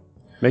move.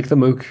 Make the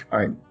Mook. All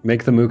right.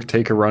 Make the Mook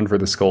take a run for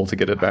the skull to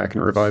get it back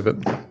and revive it.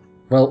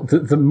 Well,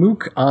 the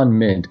mook on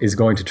Mint is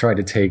going to try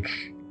to take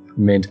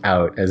Mint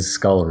out as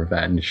Skull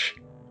Revenge.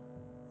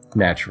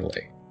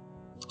 Naturally.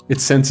 It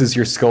senses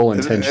your skull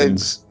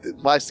intentions.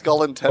 My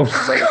skull intentions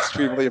are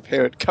extremely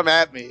apparent. Come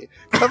at me.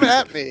 Come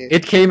at me.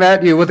 It came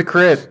at you with a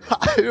crit.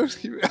 I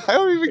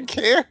don't even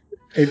care.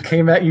 It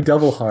came at you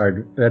double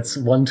hard. That's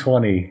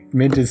 120.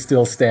 Mint is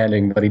still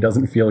standing, but he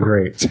doesn't feel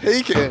great.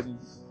 Taken.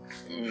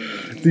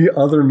 The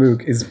other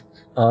mook is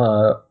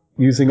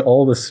using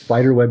all the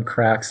spiderweb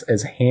cracks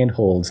as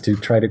handholds to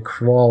try to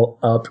crawl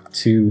up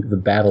to the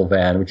battle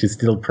van, which is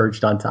still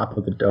perched on top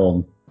of the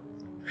dome.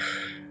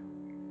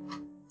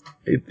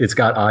 It's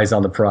got eyes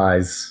on the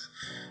prize.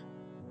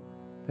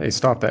 Hey,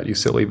 stop that, you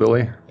silly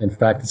Billy. In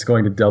fact, it's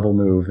going to double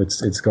move.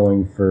 It's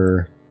going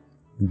for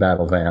the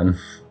battle van.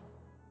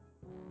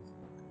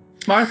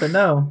 Martha,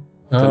 no.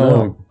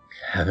 Oh,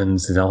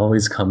 heavens, it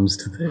always comes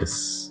to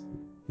this.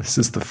 This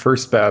is the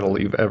first battle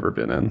you've ever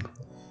been in.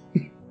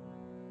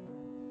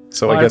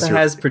 So Martha I guess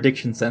has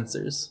prediction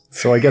sensors.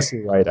 So I guess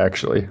you're right,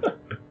 actually.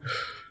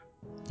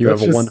 You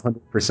have a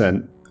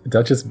 100%.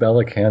 Duchess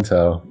Bella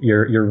Canto,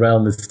 your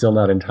realm is still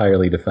not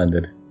entirely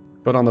defended.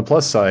 But on the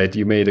plus side,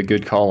 you made a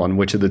good call on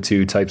which of the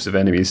two types of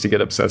enemies to get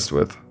obsessed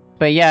with.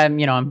 But yeah,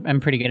 I'm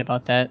pretty good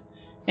about that.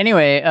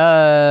 Anyway,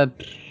 that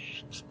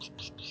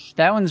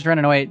one's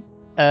running away.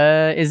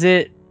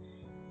 Did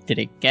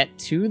it get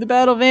to the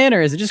battle van,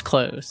 or is it just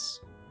close?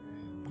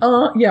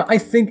 Yeah, I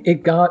think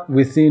it got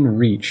within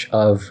reach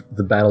of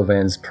the battle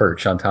van's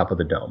perch on top of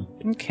the dome.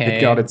 Okay.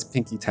 It got its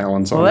pinky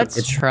talons on Well, it.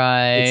 let's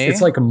try. It's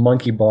like a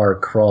monkey bar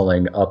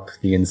crawling up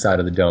the inside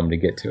of the dome to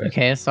get to it.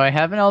 Okay, so I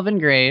have an Elven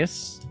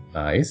Grace.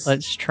 Nice.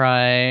 Let's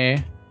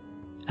try.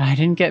 I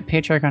didn't get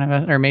Patriarch on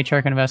Invest or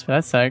Matriarch on Invest, but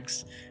that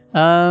sucks.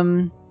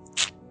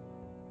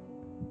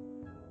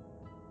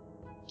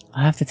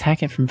 I'll have to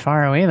attack it from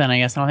far away then, I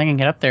guess. I don't think I can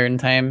get up there in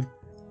time.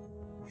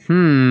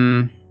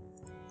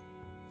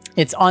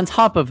 It's on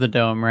top of the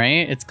dome,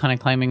 right? It's kind of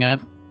climbing up.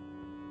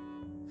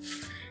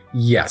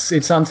 Yes,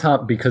 it's on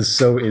top because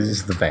so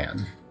is the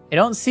van. I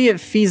don't see it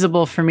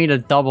feasible for me to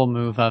double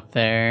move up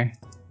there.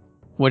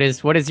 What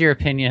is your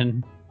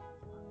opinion?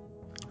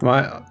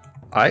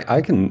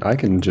 I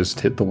can just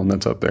hit the one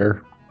that's up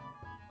there.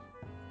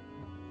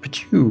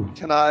 But you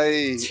Can I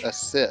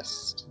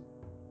assist?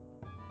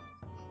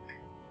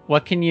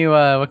 What can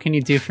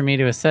you do for me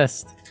to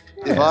assist?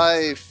 If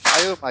I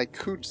fire my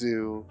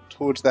kudzu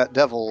towards that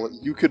devil,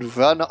 you could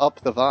run up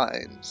the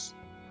vines,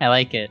 I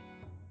like it.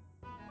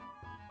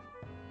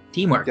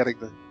 Teamwork.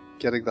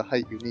 getting the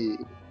height you need.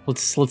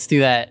 Let's do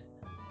that.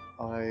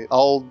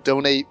 I'll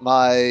donate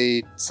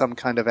my some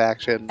kind of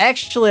action.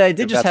 Actually, I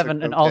did If just that's have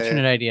an okay.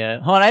 alternate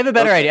idea. Hold on, I have a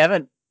better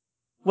idea.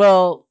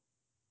 Well,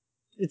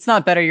 it's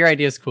not better. Your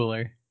idea is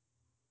cooler.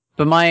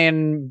 But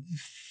mine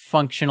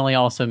functionally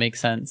also makes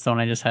sense, the one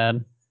I just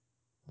had.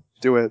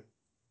 Do it.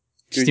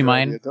 Just do your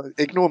mine? idea. Don't-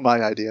 Ignore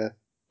my idea.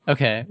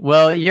 Okay.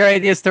 Well, your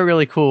idea is still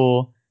really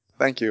cool.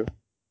 Thank you.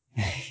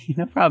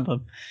 No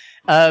problem.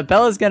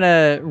 Bella's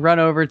gonna run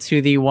over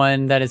to the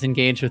one that is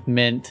engaged with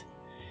Mint.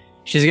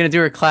 She's gonna do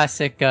her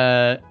classic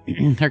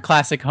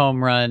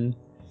home run.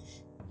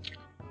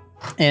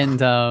 And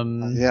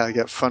Yeah, I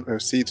get front row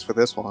seats for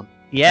this one.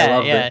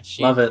 yeah,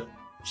 Love it.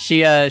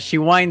 She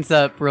winds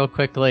up real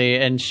quickly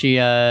and she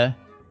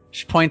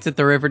points at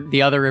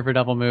the other River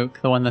Devil Mook,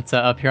 the one that's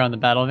up here on the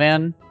battle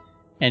van,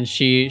 and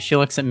she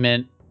looks at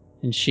Mint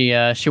and she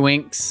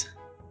winks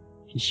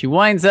and she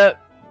winds up.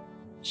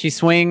 She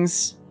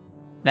swings.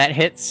 That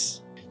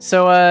hits.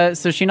 So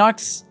she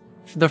knocks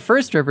the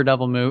first River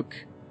Devil Mook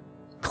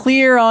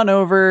clear on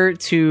over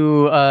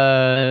to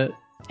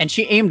and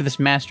she aimed this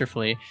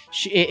masterfully.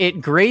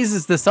 It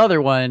grazes this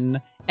other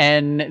one,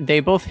 and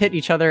they both hit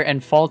each other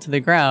and fall to the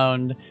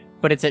ground,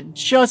 but it's at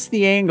just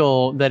the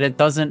angle that it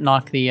doesn't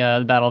knock the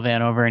battle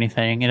van over or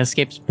anything. It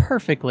escapes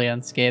perfectly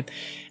unscathed,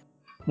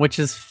 which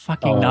is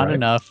fucking not Alright.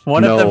 enough.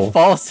 One of them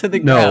falls to the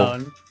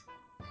ground.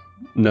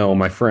 No,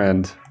 my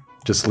friend.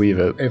 Just leave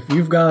it. If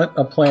you've got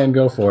a plan,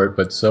 go for it,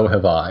 but so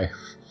have I.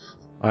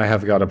 I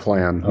have got a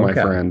plan, my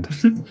Okay.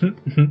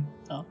 friend.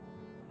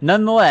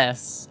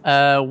 Nonetheless,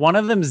 one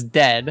of them's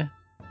dead.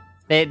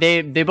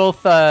 They both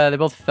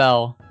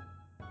fell,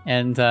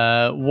 and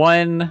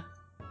one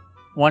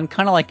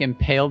kind of like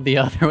impaled the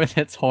other with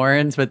its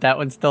horns, but that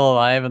one's still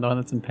alive, and the one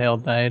that's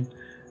impaled died.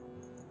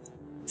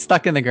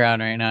 Stuck in the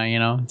ground right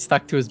now, It's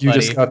stuck to his You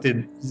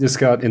buddy. just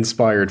got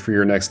inspired for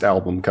your next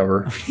album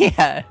cover.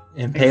 Yeah.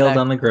 Impaled Exactly.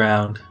 on the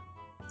ground.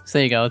 So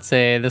there you go. Let's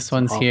say this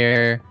one's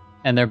here,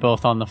 and they're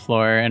both on the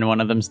floor, and one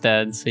of them's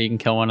dead, so you can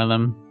kill one of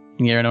them. You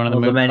can get rid of one of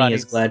Well, the the moon many bodies.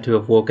 is glad to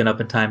have woken up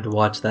in time to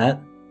watch that.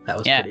 That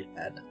was Yeah. pretty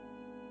bad.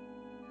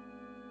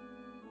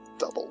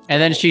 Double.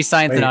 And then she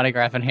signs an Wait.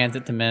 autograph and hands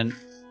it to Mint.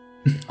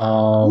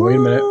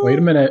 Wait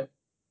a minute.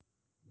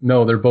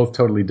 No, they're both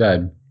totally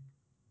dead.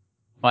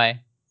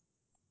 Why?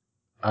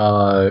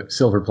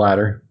 Silver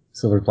platter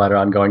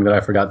ongoing that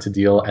I forgot to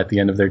deal at the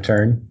end of their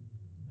turn.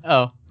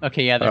 Oh,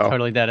 okay, yeah, they're Oh.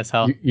 totally dead as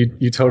hell.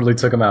 You totally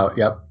took them out.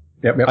 Yep.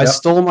 I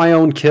stole my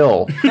own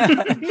kill.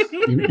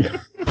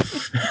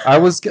 I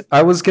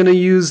was gonna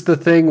use the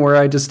thing where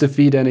I just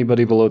defeat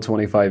anybody below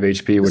 25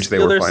 HP, which they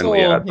Steal were their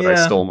finally soul, at, but I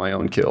yeah. stole my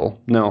own kill.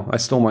 No, I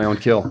stole my own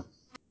kill.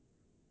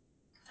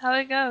 How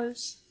it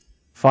goes.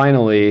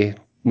 Finally,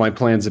 my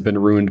plans have been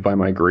ruined by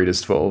my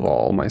greatest foe of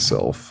all,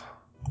 myself.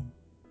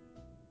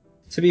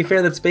 To be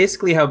fair, that's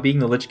basically how being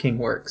the Lich King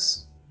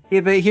works.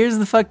 Yeah, but here's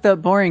the fucked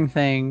up boring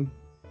thing.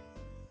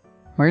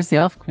 Where's the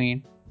Elf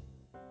Queen?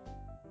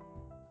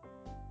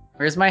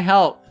 Where's my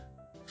help?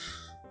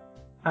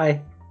 Hi.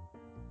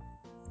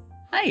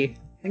 Hi.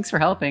 Thanks for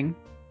helping.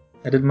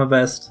 I did my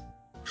best.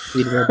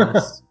 We did our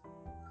best.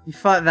 You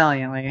fought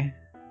valiantly.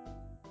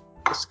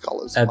 The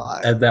skull is At,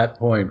 mine. at that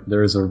point,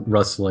 there is a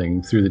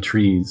rustling through the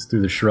trees,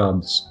 through the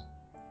shrubs.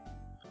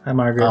 Hi,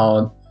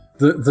 Margaret.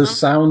 The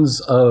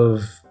sounds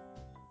of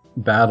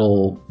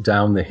battle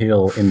down the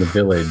hill in the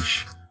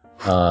village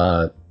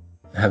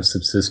have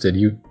subsisted.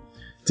 You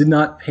did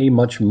not pay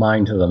much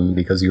mind to them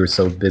because you were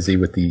so busy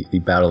with the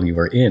battle you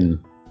were in.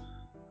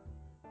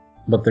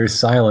 But there's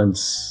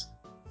silence,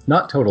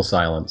 not total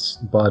silence,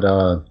 but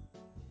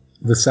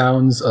the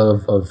sounds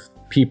of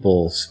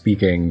people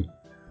speaking.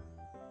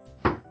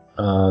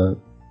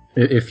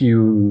 If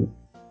you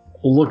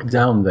look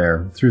down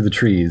there through the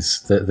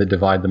trees that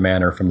divide the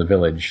manor from the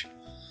village,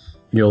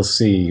 you'll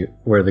see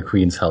where the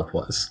queen's help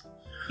was.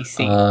 I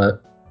see.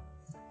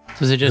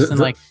 Was it just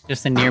in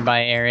just a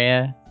nearby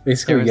area?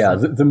 Basically, yeah.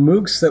 The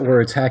mooks that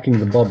were attacking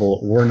the bubble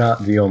were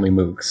not the only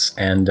mooks,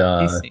 and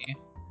I see.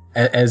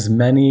 as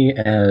many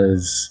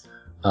as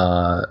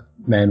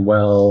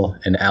Manuel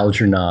and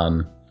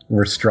Algernon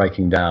were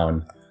striking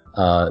down,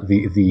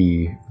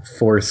 the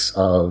force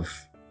of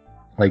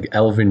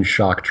elven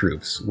shock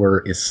troops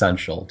were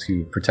essential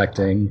to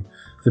protecting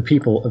the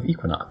people of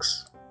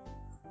Equinox.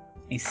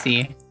 I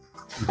see.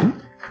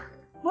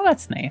 Well,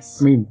 that's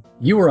nice. I mean,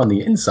 you were on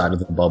the inside of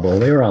the bubble;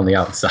 they were on the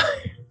outside.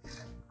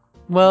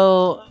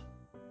 Well,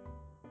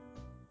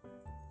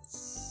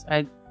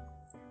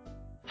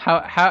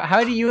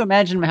 how do you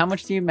imagine? How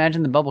much do you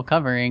imagine the bubble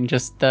covering?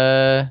 Just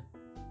the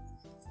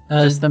we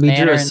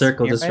manor drew a and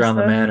circle just nearby around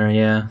the stuff? manor,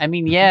 yeah. I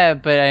mean, yeah,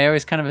 but I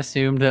always kind of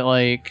assumed that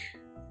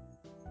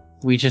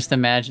we just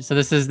imagine. So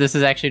this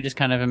is actually just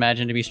kind of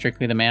imagined to be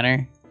strictly the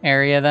manor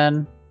area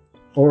then.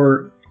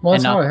 Or well,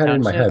 that's And how not I had it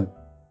in my township? head.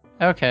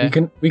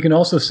 Okay. We can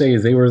also say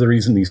they were the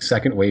reason the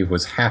second wave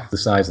was half the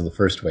size of the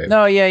first wave.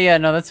 No, yeah,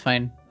 no, that's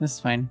fine. This is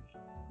fine.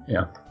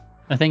 Yeah.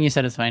 The thing you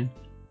said is fine.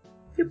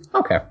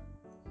 Okay.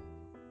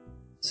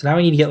 So now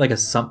we need to get a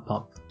sump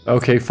pump.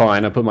 Okay,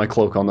 fine. I put my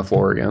cloak on the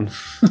floor again.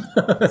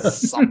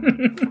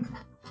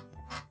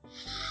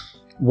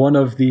 One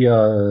of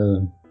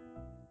the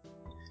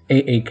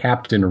a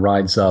captain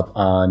rides up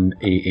on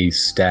a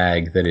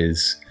stag that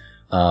is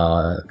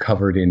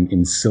covered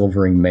in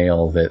silvering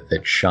mail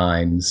that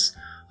shines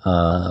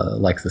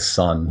like the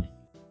sun.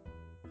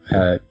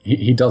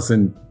 He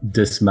doesn't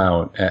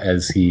dismount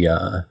as he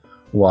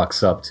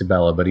walks up to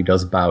Bella, but he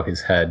does bow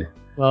his head.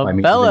 Well, by means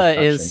of Bella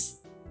introduction.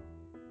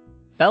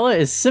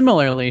 is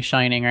similarly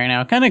shining right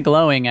now, kind of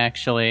glowing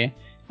actually.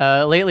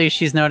 Lately,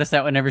 she's noticed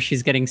that whenever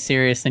she's getting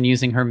serious and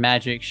using her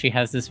magic, she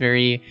has this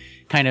very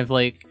kind of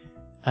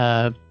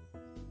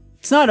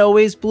it's not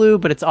always blue,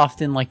 but it's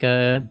often like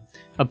a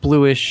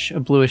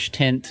bluish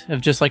tint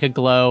of just like a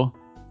glow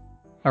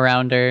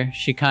around her.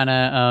 She kind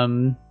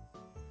of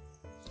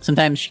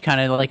sometimes she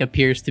kind of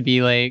appears to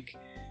be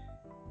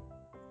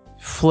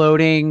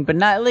floating, but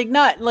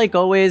not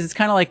always. It's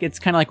kind of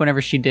like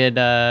whenever she did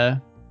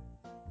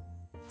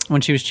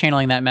when she was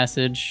channeling that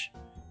message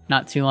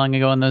not too long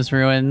ago in those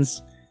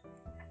ruins.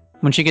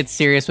 When she gets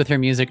serious with her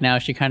music now,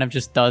 she kind of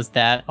just does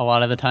that a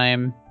lot of the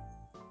time.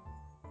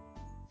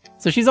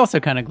 So she's also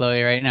kind of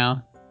glowy right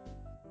now.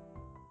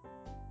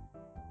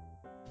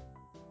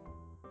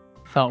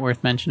 Felt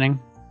worth mentioning.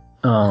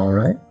 All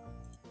right.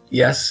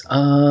 Yes.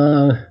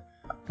 That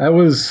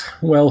was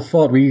well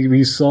fought.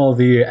 We saw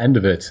the end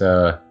of it.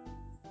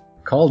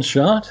 Called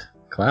shot.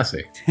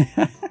 Classy.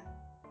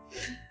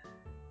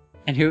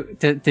 And who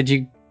did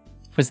you?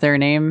 Was there a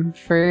name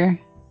for,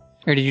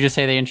 or did you just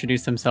say they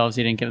introduced themselves?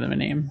 You didn't give them a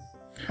name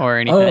or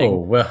anything. Oh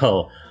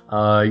well.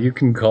 You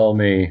can call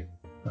me.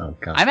 Oh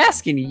God. I'm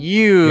asking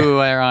you,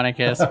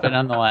 Ironicus, but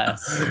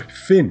nonetheless,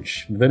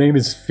 Finch. The name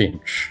is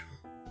Finch.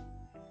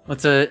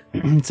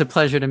 it's a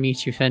pleasure to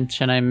meet you,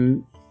 Finch, and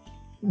I'm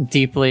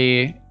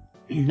deeply.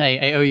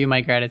 I owe you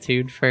my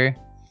gratitude for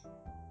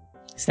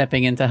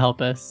stepping in to help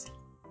us.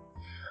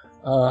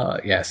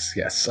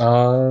 Yes.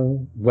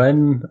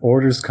 When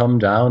orders come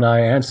down, I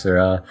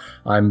answer.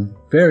 I'm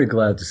very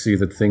glad to see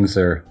that things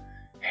are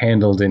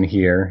handled in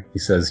here, he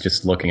says,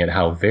 just looking at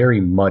how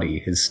very muddy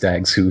his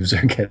stag's hooves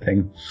are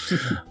getting.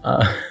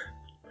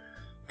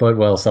 But,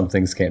 well, some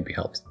things can't be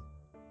helped.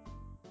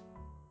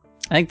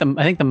 I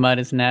think the mud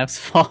is Nav's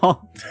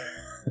fault.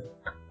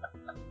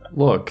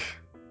 Look,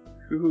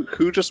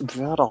 Who just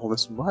brought all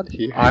this mud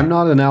here? I'm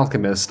not an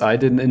alchemist. I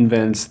didn't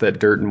invent that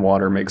dirt and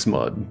water makes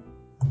mud.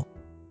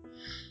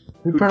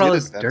 Who brought all did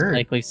this it then? dirt?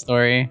 Likely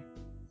story.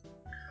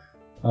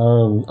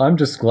 I'm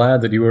just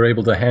glad that you were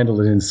able to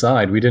handle it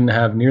inside. We didn't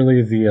have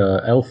nearly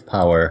the elf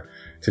power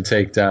to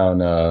take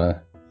down.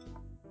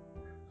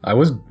 I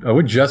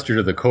would gesture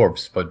to the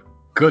corpse, but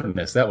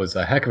goodness, that was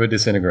a heck of a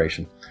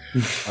disintegration.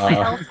 By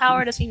elf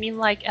power, does he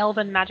mean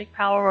elven magic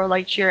power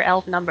or sheer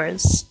elf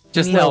numbers?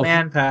 Just Means elf.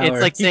 manpower.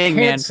 It's like He saying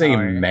can't say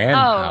manpower.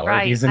 manpower. Oh,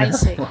 right, He's an I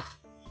see. elf.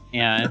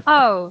 Yeah.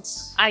 Oh,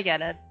 I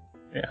get it.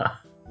 Yeah.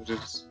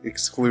 Just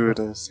exclude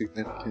a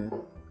significant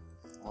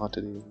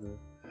quantity of the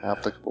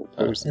applicable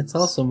person. It's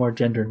also more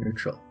gender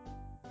neutral.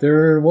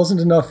 There wasn't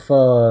enough.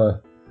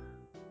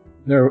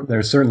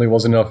 There certainly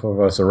wasn't enough of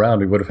us around.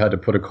 We would have had to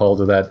put a call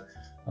to that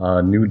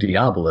new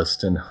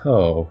Diabolist, and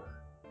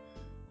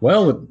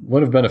well, it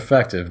would have been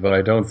effective, but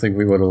I don't think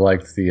we would have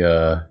liked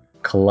the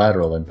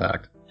collateral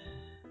impact.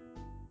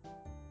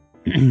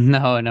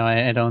 No,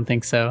 I don't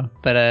think so.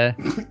 But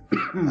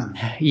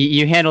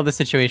you handled the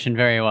situation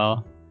very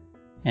well,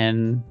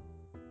 and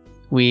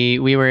we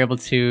were able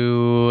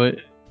to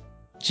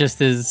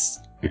just as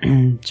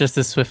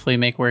swiftly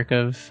make work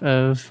of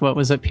what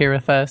was up here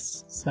with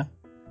us. So.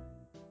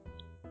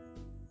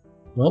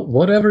 Well,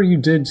 whatever you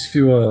did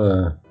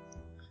to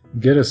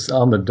get us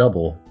on the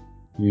double,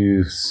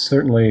 you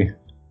certainly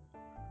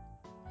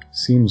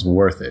seems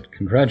worth it.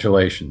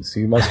 Congratulations.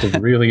 You must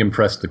have really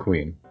impressed the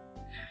queen.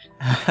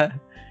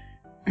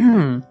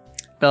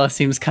 Bella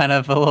seems kind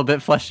of a little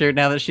bit flustered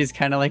now that she's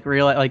kind of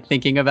like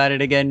thinking about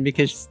it again,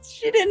 because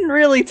she didn't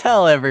really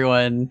tell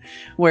everyone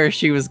where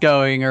she was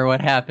going or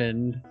what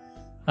happened.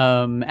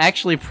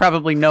 Actually,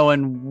 probably no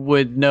one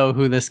would know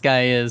who this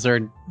guy is or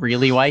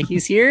really why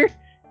he's here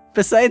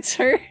besides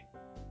her.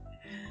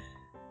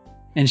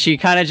 And she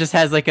kind of just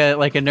has like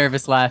a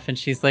nervous laugh, and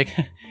she's like,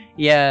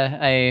 yeah,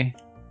 I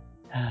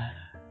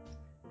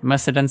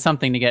must have done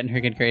something to get in her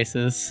good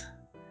graces.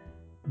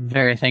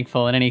 Very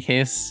thankful in any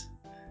case.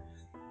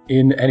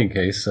 In any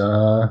case,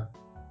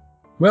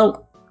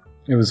 well,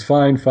 it was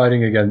fine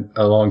fighting again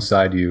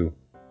alongside you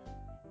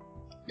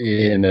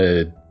in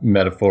a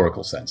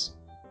metaphorical sense.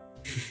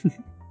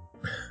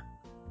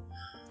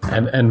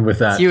 and with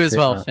that, It's you as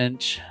well,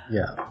 Finch.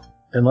 Yeah.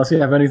 Unless you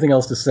have anything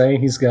else to say,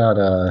 he's got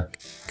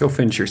Go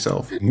Finch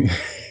yourself.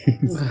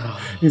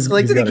 he's I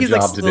like to got think a he's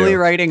like job to slowly do.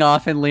 writing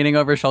off and leaning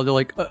over her shoulder,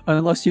 like,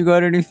 unless you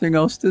got anything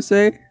else to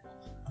say?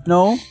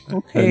 No?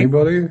 Okay.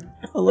 Anybody?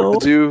 Hello?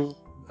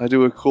 I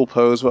do a cool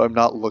pose where I'm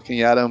not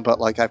looking at him, but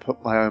like I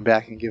put my arm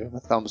back and give him a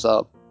thumbs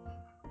up.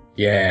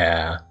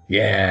 Yeah.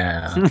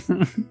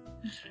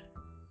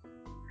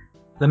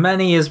 The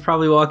many is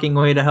probably walking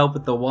away to help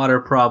with the water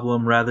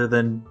problem rather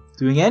than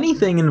doing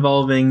anything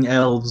involving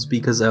elves,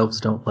 because elves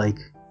don't like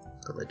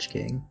the Lich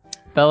King.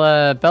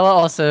 Bella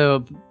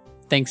also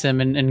thanks him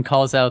and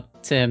calls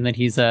out to him that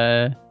he's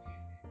a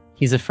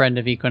friend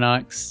of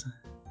Equinox.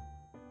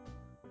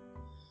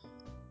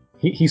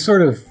 He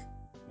sort of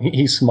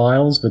he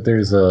smiles, but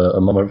there's a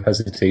moment of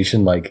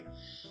hesitation, like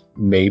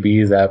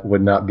maybe that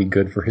would not be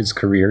good for his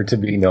career to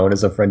be known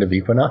as a friend of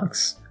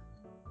Equinox.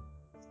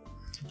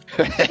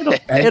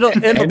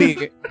 It'll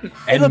be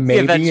Maybe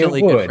eventually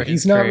it good would. for his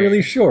He's not career.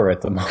 really sure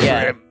at the moment.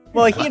 Yeah.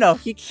 Well,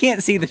 he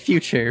can't see the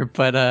future,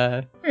 but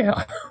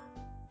Yeah.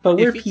 But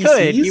we're if he PCs.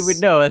 could, he would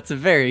know that's a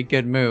very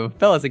good move.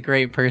 Bella's a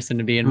great person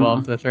to be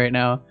involved with right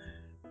now.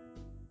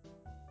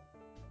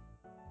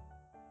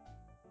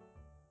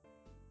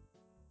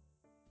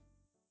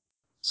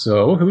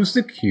 So, who's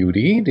the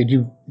cutie? Did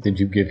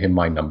you give him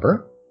my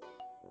number?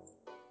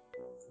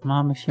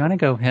 Mom, if you want to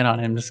go hit on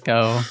him, just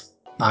go.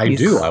 I He's-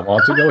 do. I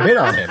want to go hit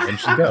on him, and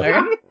she goes.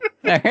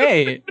 All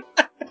right.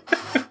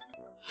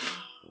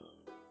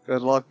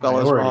 Good luck,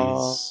 Bella's mom.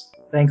 Priorities.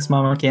 Thanks,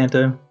 Mama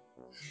Kanto.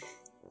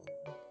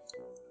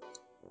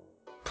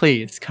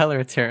 Please,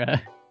 color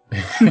Tira.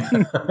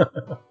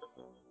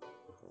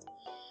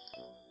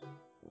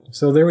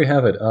 So there we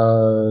have it.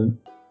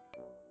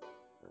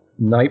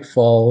 Night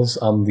falls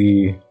on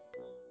the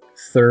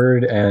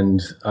third and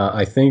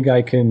I think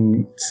I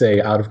can say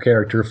out of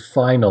character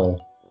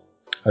final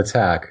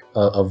attack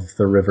of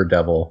the River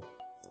Devil.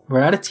 We're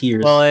out of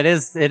tears. Well, it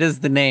is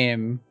the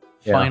name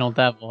Yeah. Final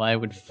Devil. I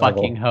would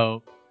fucking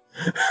hope.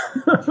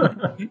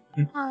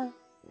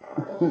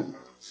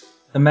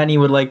 The many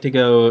would like to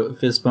go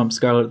fist bump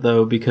Scarlet,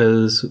 though,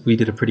 because we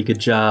did a pretty good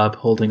job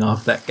holding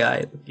off that guy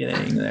at the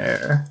beginning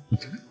there.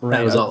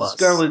 That was all us.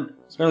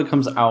 Scarlet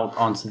comes out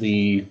onto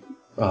the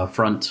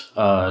front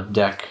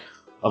deck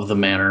of the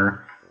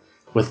manor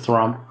with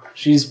Thrump.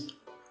 She's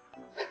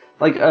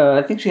like,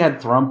 I think she had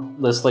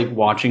Thrump just like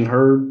watching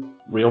her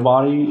real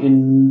body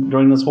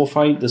during this whole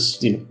fight,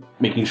 just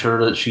making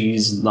sure that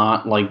she's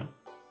not like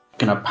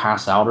gonna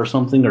pass out or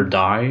something or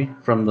die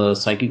from the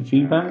psychic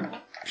feedback.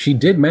 She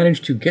did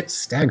manage to get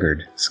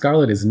staggered.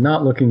 Scarlet is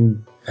not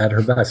looking at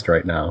her best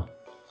right now.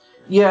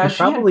 Yeah, She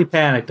probably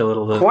panicked a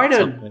little bit. Quite at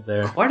a- some point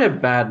there. quite a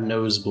bad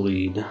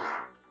nosebleed.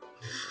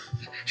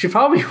 She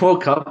probably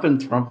woke up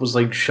and Trump was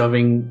like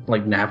shoving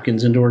like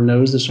napkins into her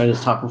nose to try to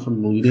stop her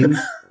from bleeding.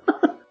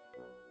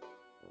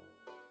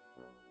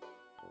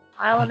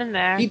 Pile him in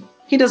there.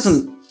 He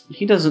doesn't.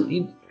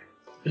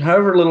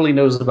 However little he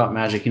knows about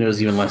magic, he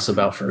knows even less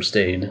about first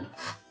aid.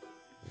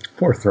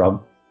 Poor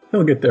Thrump.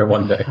 He'll get there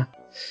one day.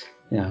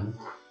 Yeah,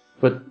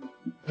 but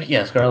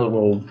yeah, Scarlet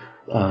will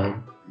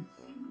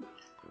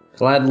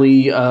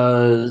gladly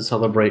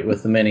celebrate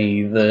with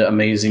the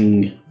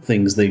amazing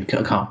things they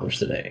accomplished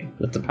today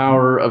with the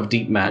power of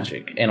deep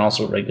magic and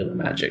also regular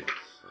magic.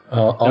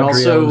 And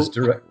Audriel's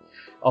direct.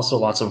 also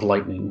lots of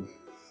lightning.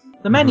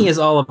 The many is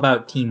all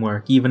about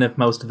teamwork, even if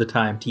most of the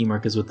time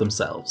teamwork is with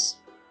themselves.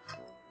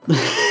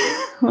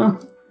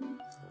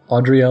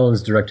 Audriel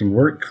is directing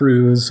work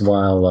crews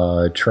while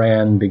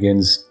Tran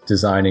begins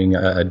designing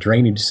a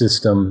drainage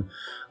system.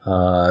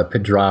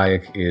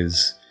 Pedraic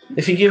is...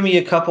 If you give me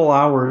a couple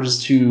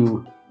hours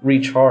to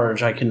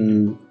recharge, I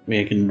can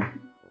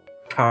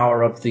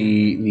power up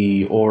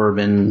the orb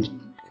and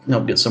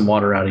help get some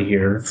water out of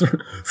here.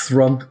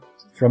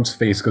 Thrump's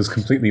face goes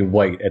completely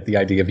white at the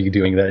idea of you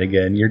doing that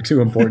again. You're too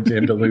important to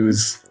him to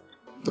lose.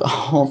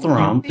 Oh,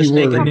 Thrump. Just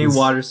make a new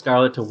Water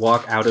Scarlet to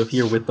walk out of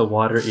here with the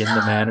water in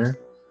the manor.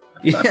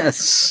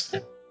 Yes.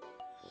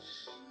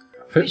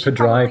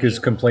 Pedraic is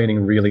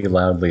complaining really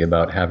loudly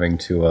about having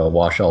to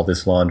wash all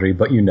this laundry,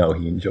 but you know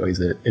he enjoys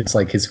it. It's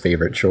like his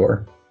favorite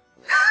chore.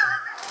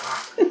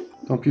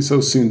 Don't be so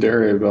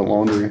tsundere about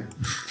laundry.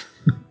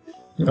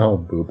 Oh,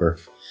 boober.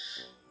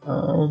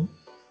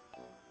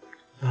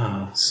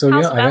 So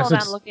How's yeah, I guess Battleman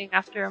it's... looking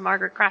after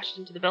Margaret crashed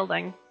into the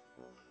building?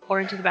 Or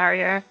into the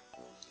barrier?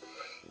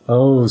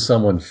 Oh,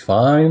 someone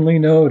finally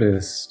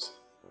noticed.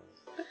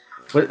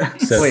 Wait,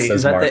 says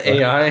is that Martha. the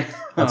AI?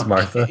 That's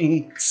Martha.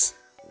 Thanks.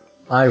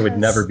 I would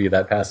never be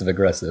that passive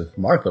aggressive.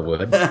 Martha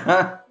would.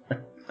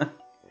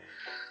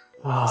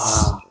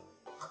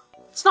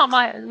 It's not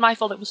my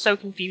fault it was so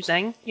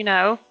confusing, you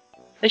know?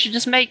 They should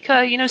just make,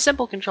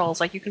 simple controls,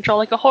 like you control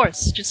like a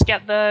horse. Just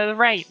get the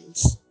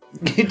reins.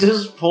 You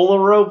just pull a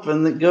rope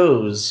and it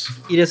goes.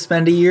 You just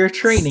spend a year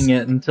training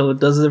it until it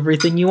does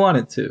everything you want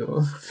it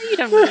to. You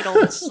don't need all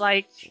this,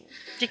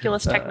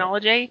 ridiculous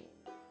technology.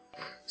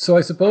 So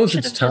I suppose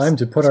Should've it's time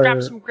to just put strap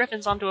our... some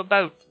griffins onto a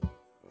boat.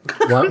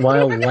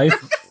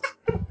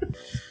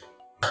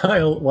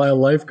 While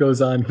life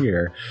goes on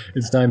here,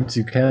 it's time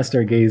to cast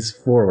our gaze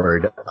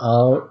forward.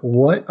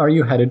 What are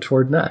you headed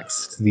toward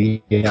next? Are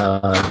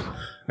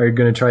you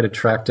going to try to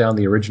track down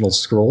the original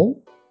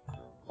scroll,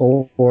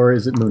 or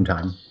is it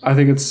Moontime? I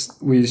think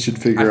we should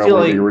figure I out feel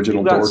where like the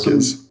original we've got dork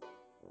is.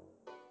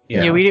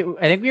 Yeah, I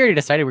think we already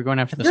decided we're going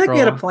after the I feel like scroll. we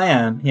had a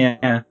plan,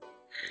 yeah.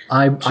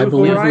 I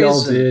believe we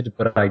all Horizon. did,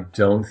 but I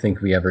don't think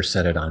we ever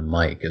said it on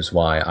mic, is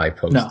why I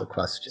posed No. the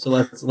question. So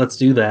let's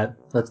do that.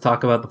 Let's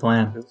talk about the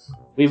plan.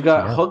 We've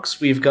got Yeah. hooks,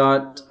 we've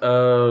got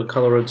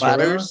coloratura.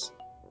 Ladders?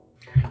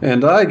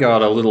 And I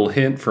got a little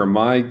hint from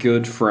my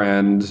good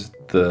friend,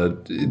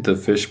 the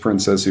fish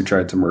princess who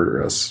tried to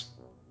murder us.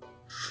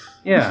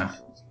 Yeah.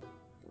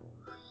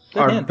 Good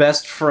Our hint.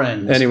 best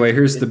friend. Anyway,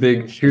 here's the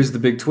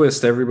big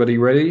twist. Everybody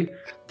ready?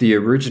 The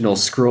original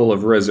scroll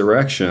of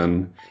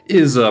resurrection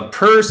is a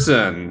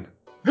person.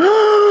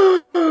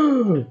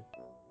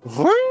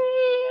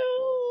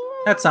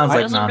 That sounds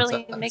like Doesn't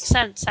nonsense. really make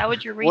sense. How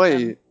would you read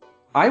them? Wait,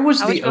 I was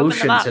How would the you open them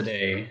ocean up?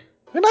 today.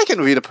 I mean, I can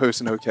read a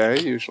person okay,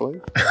 usually.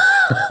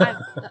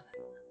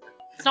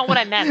 It's not what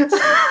I meant.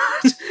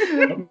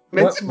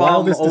 Mitt's While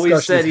mom this always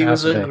discussion said is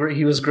he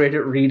happening- was great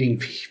at reading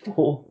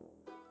people.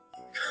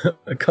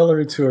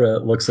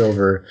 Coloratura looks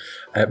over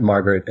at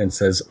Margaret and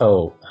says,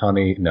 "Oh,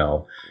 honey,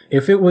 no.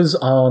 If it was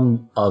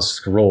on a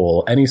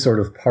scroll, any sort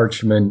of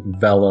parchment,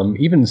 vellum,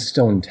 even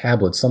stone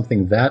tablet,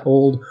 something that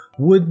old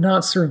would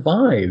not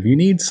survive. You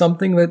need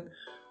something that...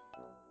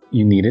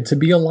 You need it to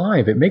be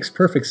alive. It makes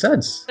perfect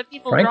sense. The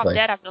people frankly.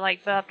 drop dead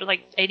after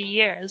 80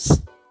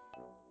 years.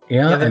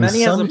 Yeah, the and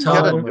many has a problem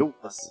Sometimes- with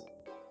this.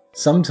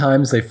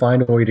 sometimes they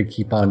find a way to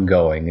keep on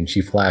going," and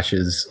she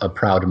flashes a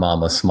proud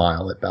mama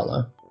smile at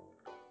Bella.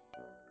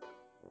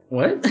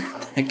 What?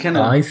 I kind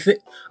of. I think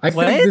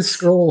What? this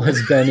scroll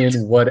has been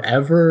in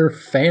whatever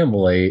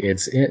family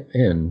it's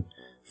in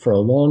for a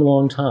long,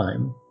 long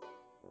time.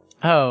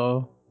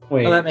 Oh.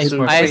 Wait, Well, that makes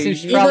more I sense. assume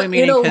she's probably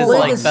meaning because,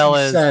 legacy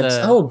Bella is sense.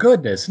 the... Oh,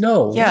 goodness,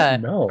 no. Yeah.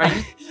 No.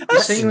 You're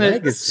saying that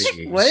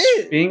Legacy.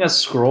 What? being a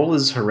scroll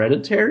is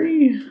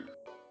hereditary?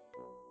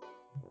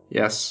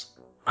 Yes.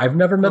 I've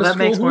never met Well, a that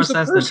makes scroll more who's a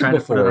sense than person trying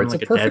to put it before. on, It's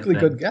like, a a dead perfectly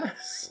thing. good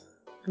guess.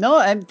 No,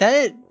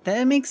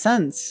 that makes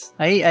sense.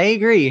 I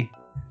agree.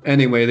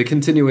 Anyway, the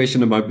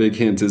continuation of my big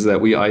hint is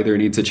that we either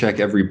need to check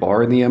every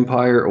bar in the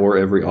Empire, or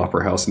every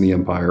opera house in the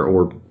Empire,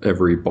 or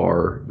every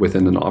bar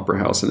within an opera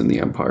house and in the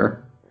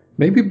Empire.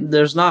 Maybe.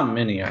 There's not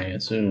many, I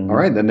assume. All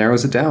right, that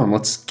narrows it down.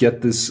 Let's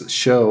get this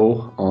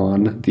show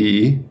on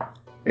the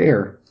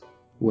air.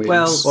 Waves.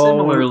 Well,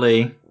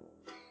 similarly,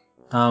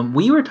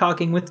 we were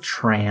talking with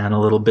Tran a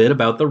little bit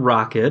about the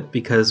rocket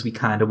because we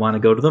kind of want to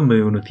go to the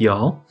moon with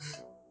y'all.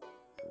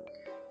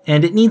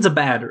 And it needs a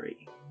battery.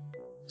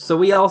 So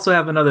we also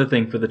have another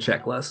thing for the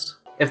checklist.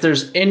 If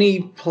there's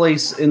any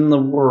place in the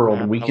world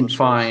Yeah, we that can was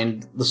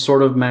find the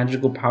sort of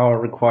magical power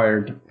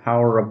required to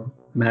power a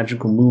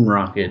magical moon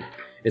rocket,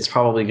 it's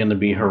probably going to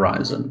be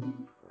Horizon.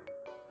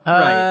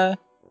 Right.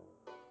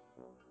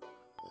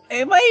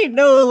 I might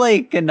know,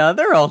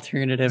 another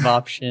alternative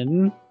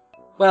option.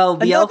 Well,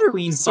 the Elf Another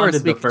Queen source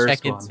funded we the could check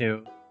first one.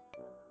 into.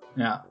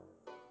 Yeah.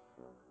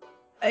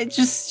 I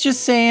just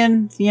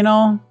saying,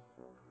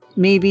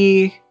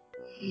 maybe,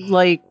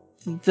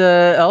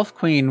 the Elf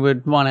Queen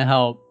would want to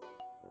help.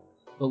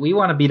 But we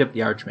want to beat up the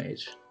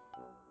Archmage.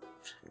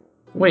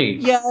 Wait.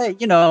 Yeah,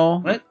 you know,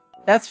 What?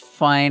 that's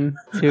fine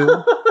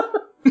too.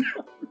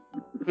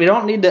 We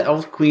don't need the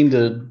Elf Queen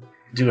to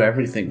do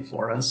everything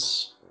for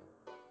us.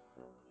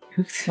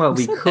 Well,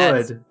 we said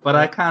could, that? but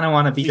I kind of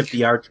want to beat up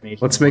the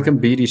Archmage. Let's more. make them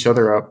beat each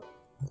other up.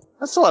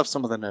 I still have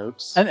some of the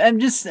notes. I'm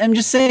just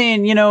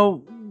saying, you know,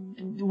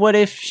 what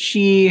if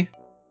she,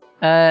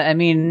 I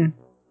mean,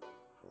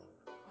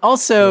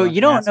 also, You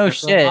you don't ask know her for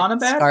shit, Lana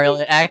Battery?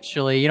 Scarlet,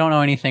 actually. You don't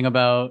know anything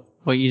about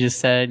what you just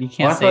said. You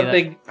can't Well,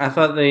 say that. I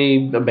thought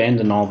they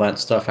abandoned all that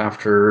stuff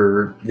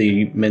after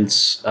the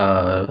Mince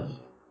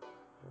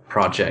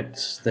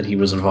project that he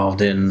was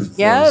involved in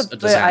Yeah, was a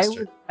but I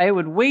disaster.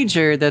 would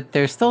wager that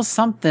there's still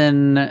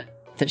something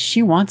that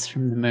she wants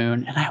from the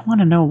moon, and I want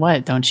to know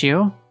what, don't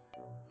you?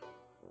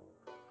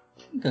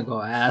 You can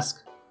go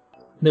ask.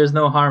 There's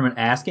no harm in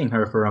asking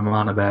her for a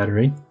mana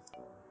battery.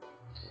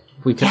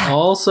 We can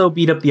also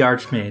beat up the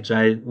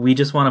Archmage. We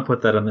just want to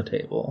put that on the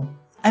table.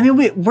 I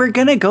mean, we're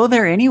gonna go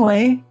there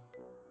anyway.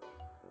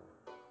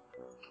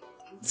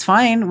 It's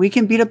fine. We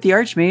can beat up the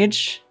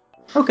Archmage.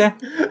 Okay.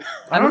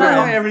 I don't know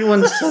why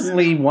everyone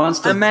suddenly wants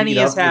to Ameni beat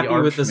up is happy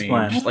the with this Archmage.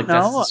 plan. Like,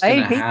 No, that's just gonna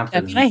I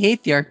happen. mean, I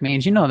hate the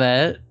Archmage. You know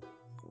that.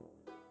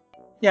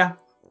 Yeah.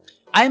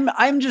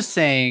 I'm just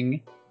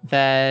saying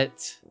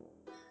that.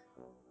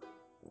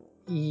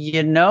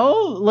 You know,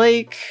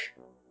 like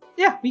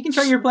Yeah, we can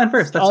try your plan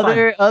first. That's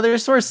fine. other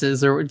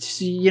sources, or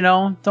you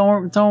know,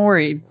 don't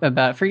worry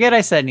about. Forget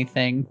I said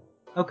anything.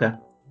 Okay.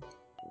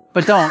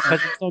 But don't.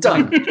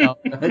 Done. No.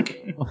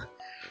 Okay.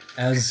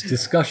 As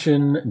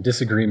discussion,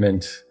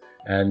 disagreement,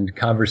 and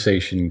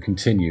conversation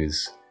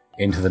continues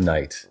into the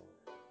night,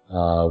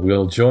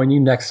 we'll join you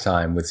next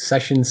time with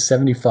Session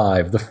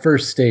 75, the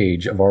first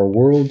stage of our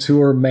World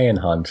Tour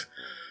manhunt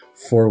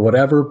for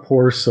whatever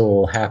poor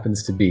soul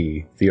happens to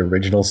be the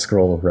original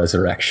Scroll of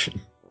Resurrection.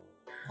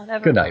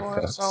 Whatever. Good night,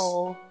 poor folks.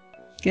 soul.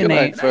 Good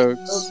night.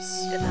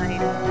 folks. Good night.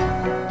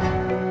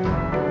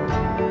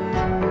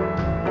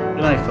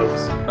 Good night,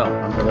 folks. Oh,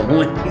 I'm the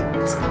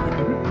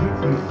late.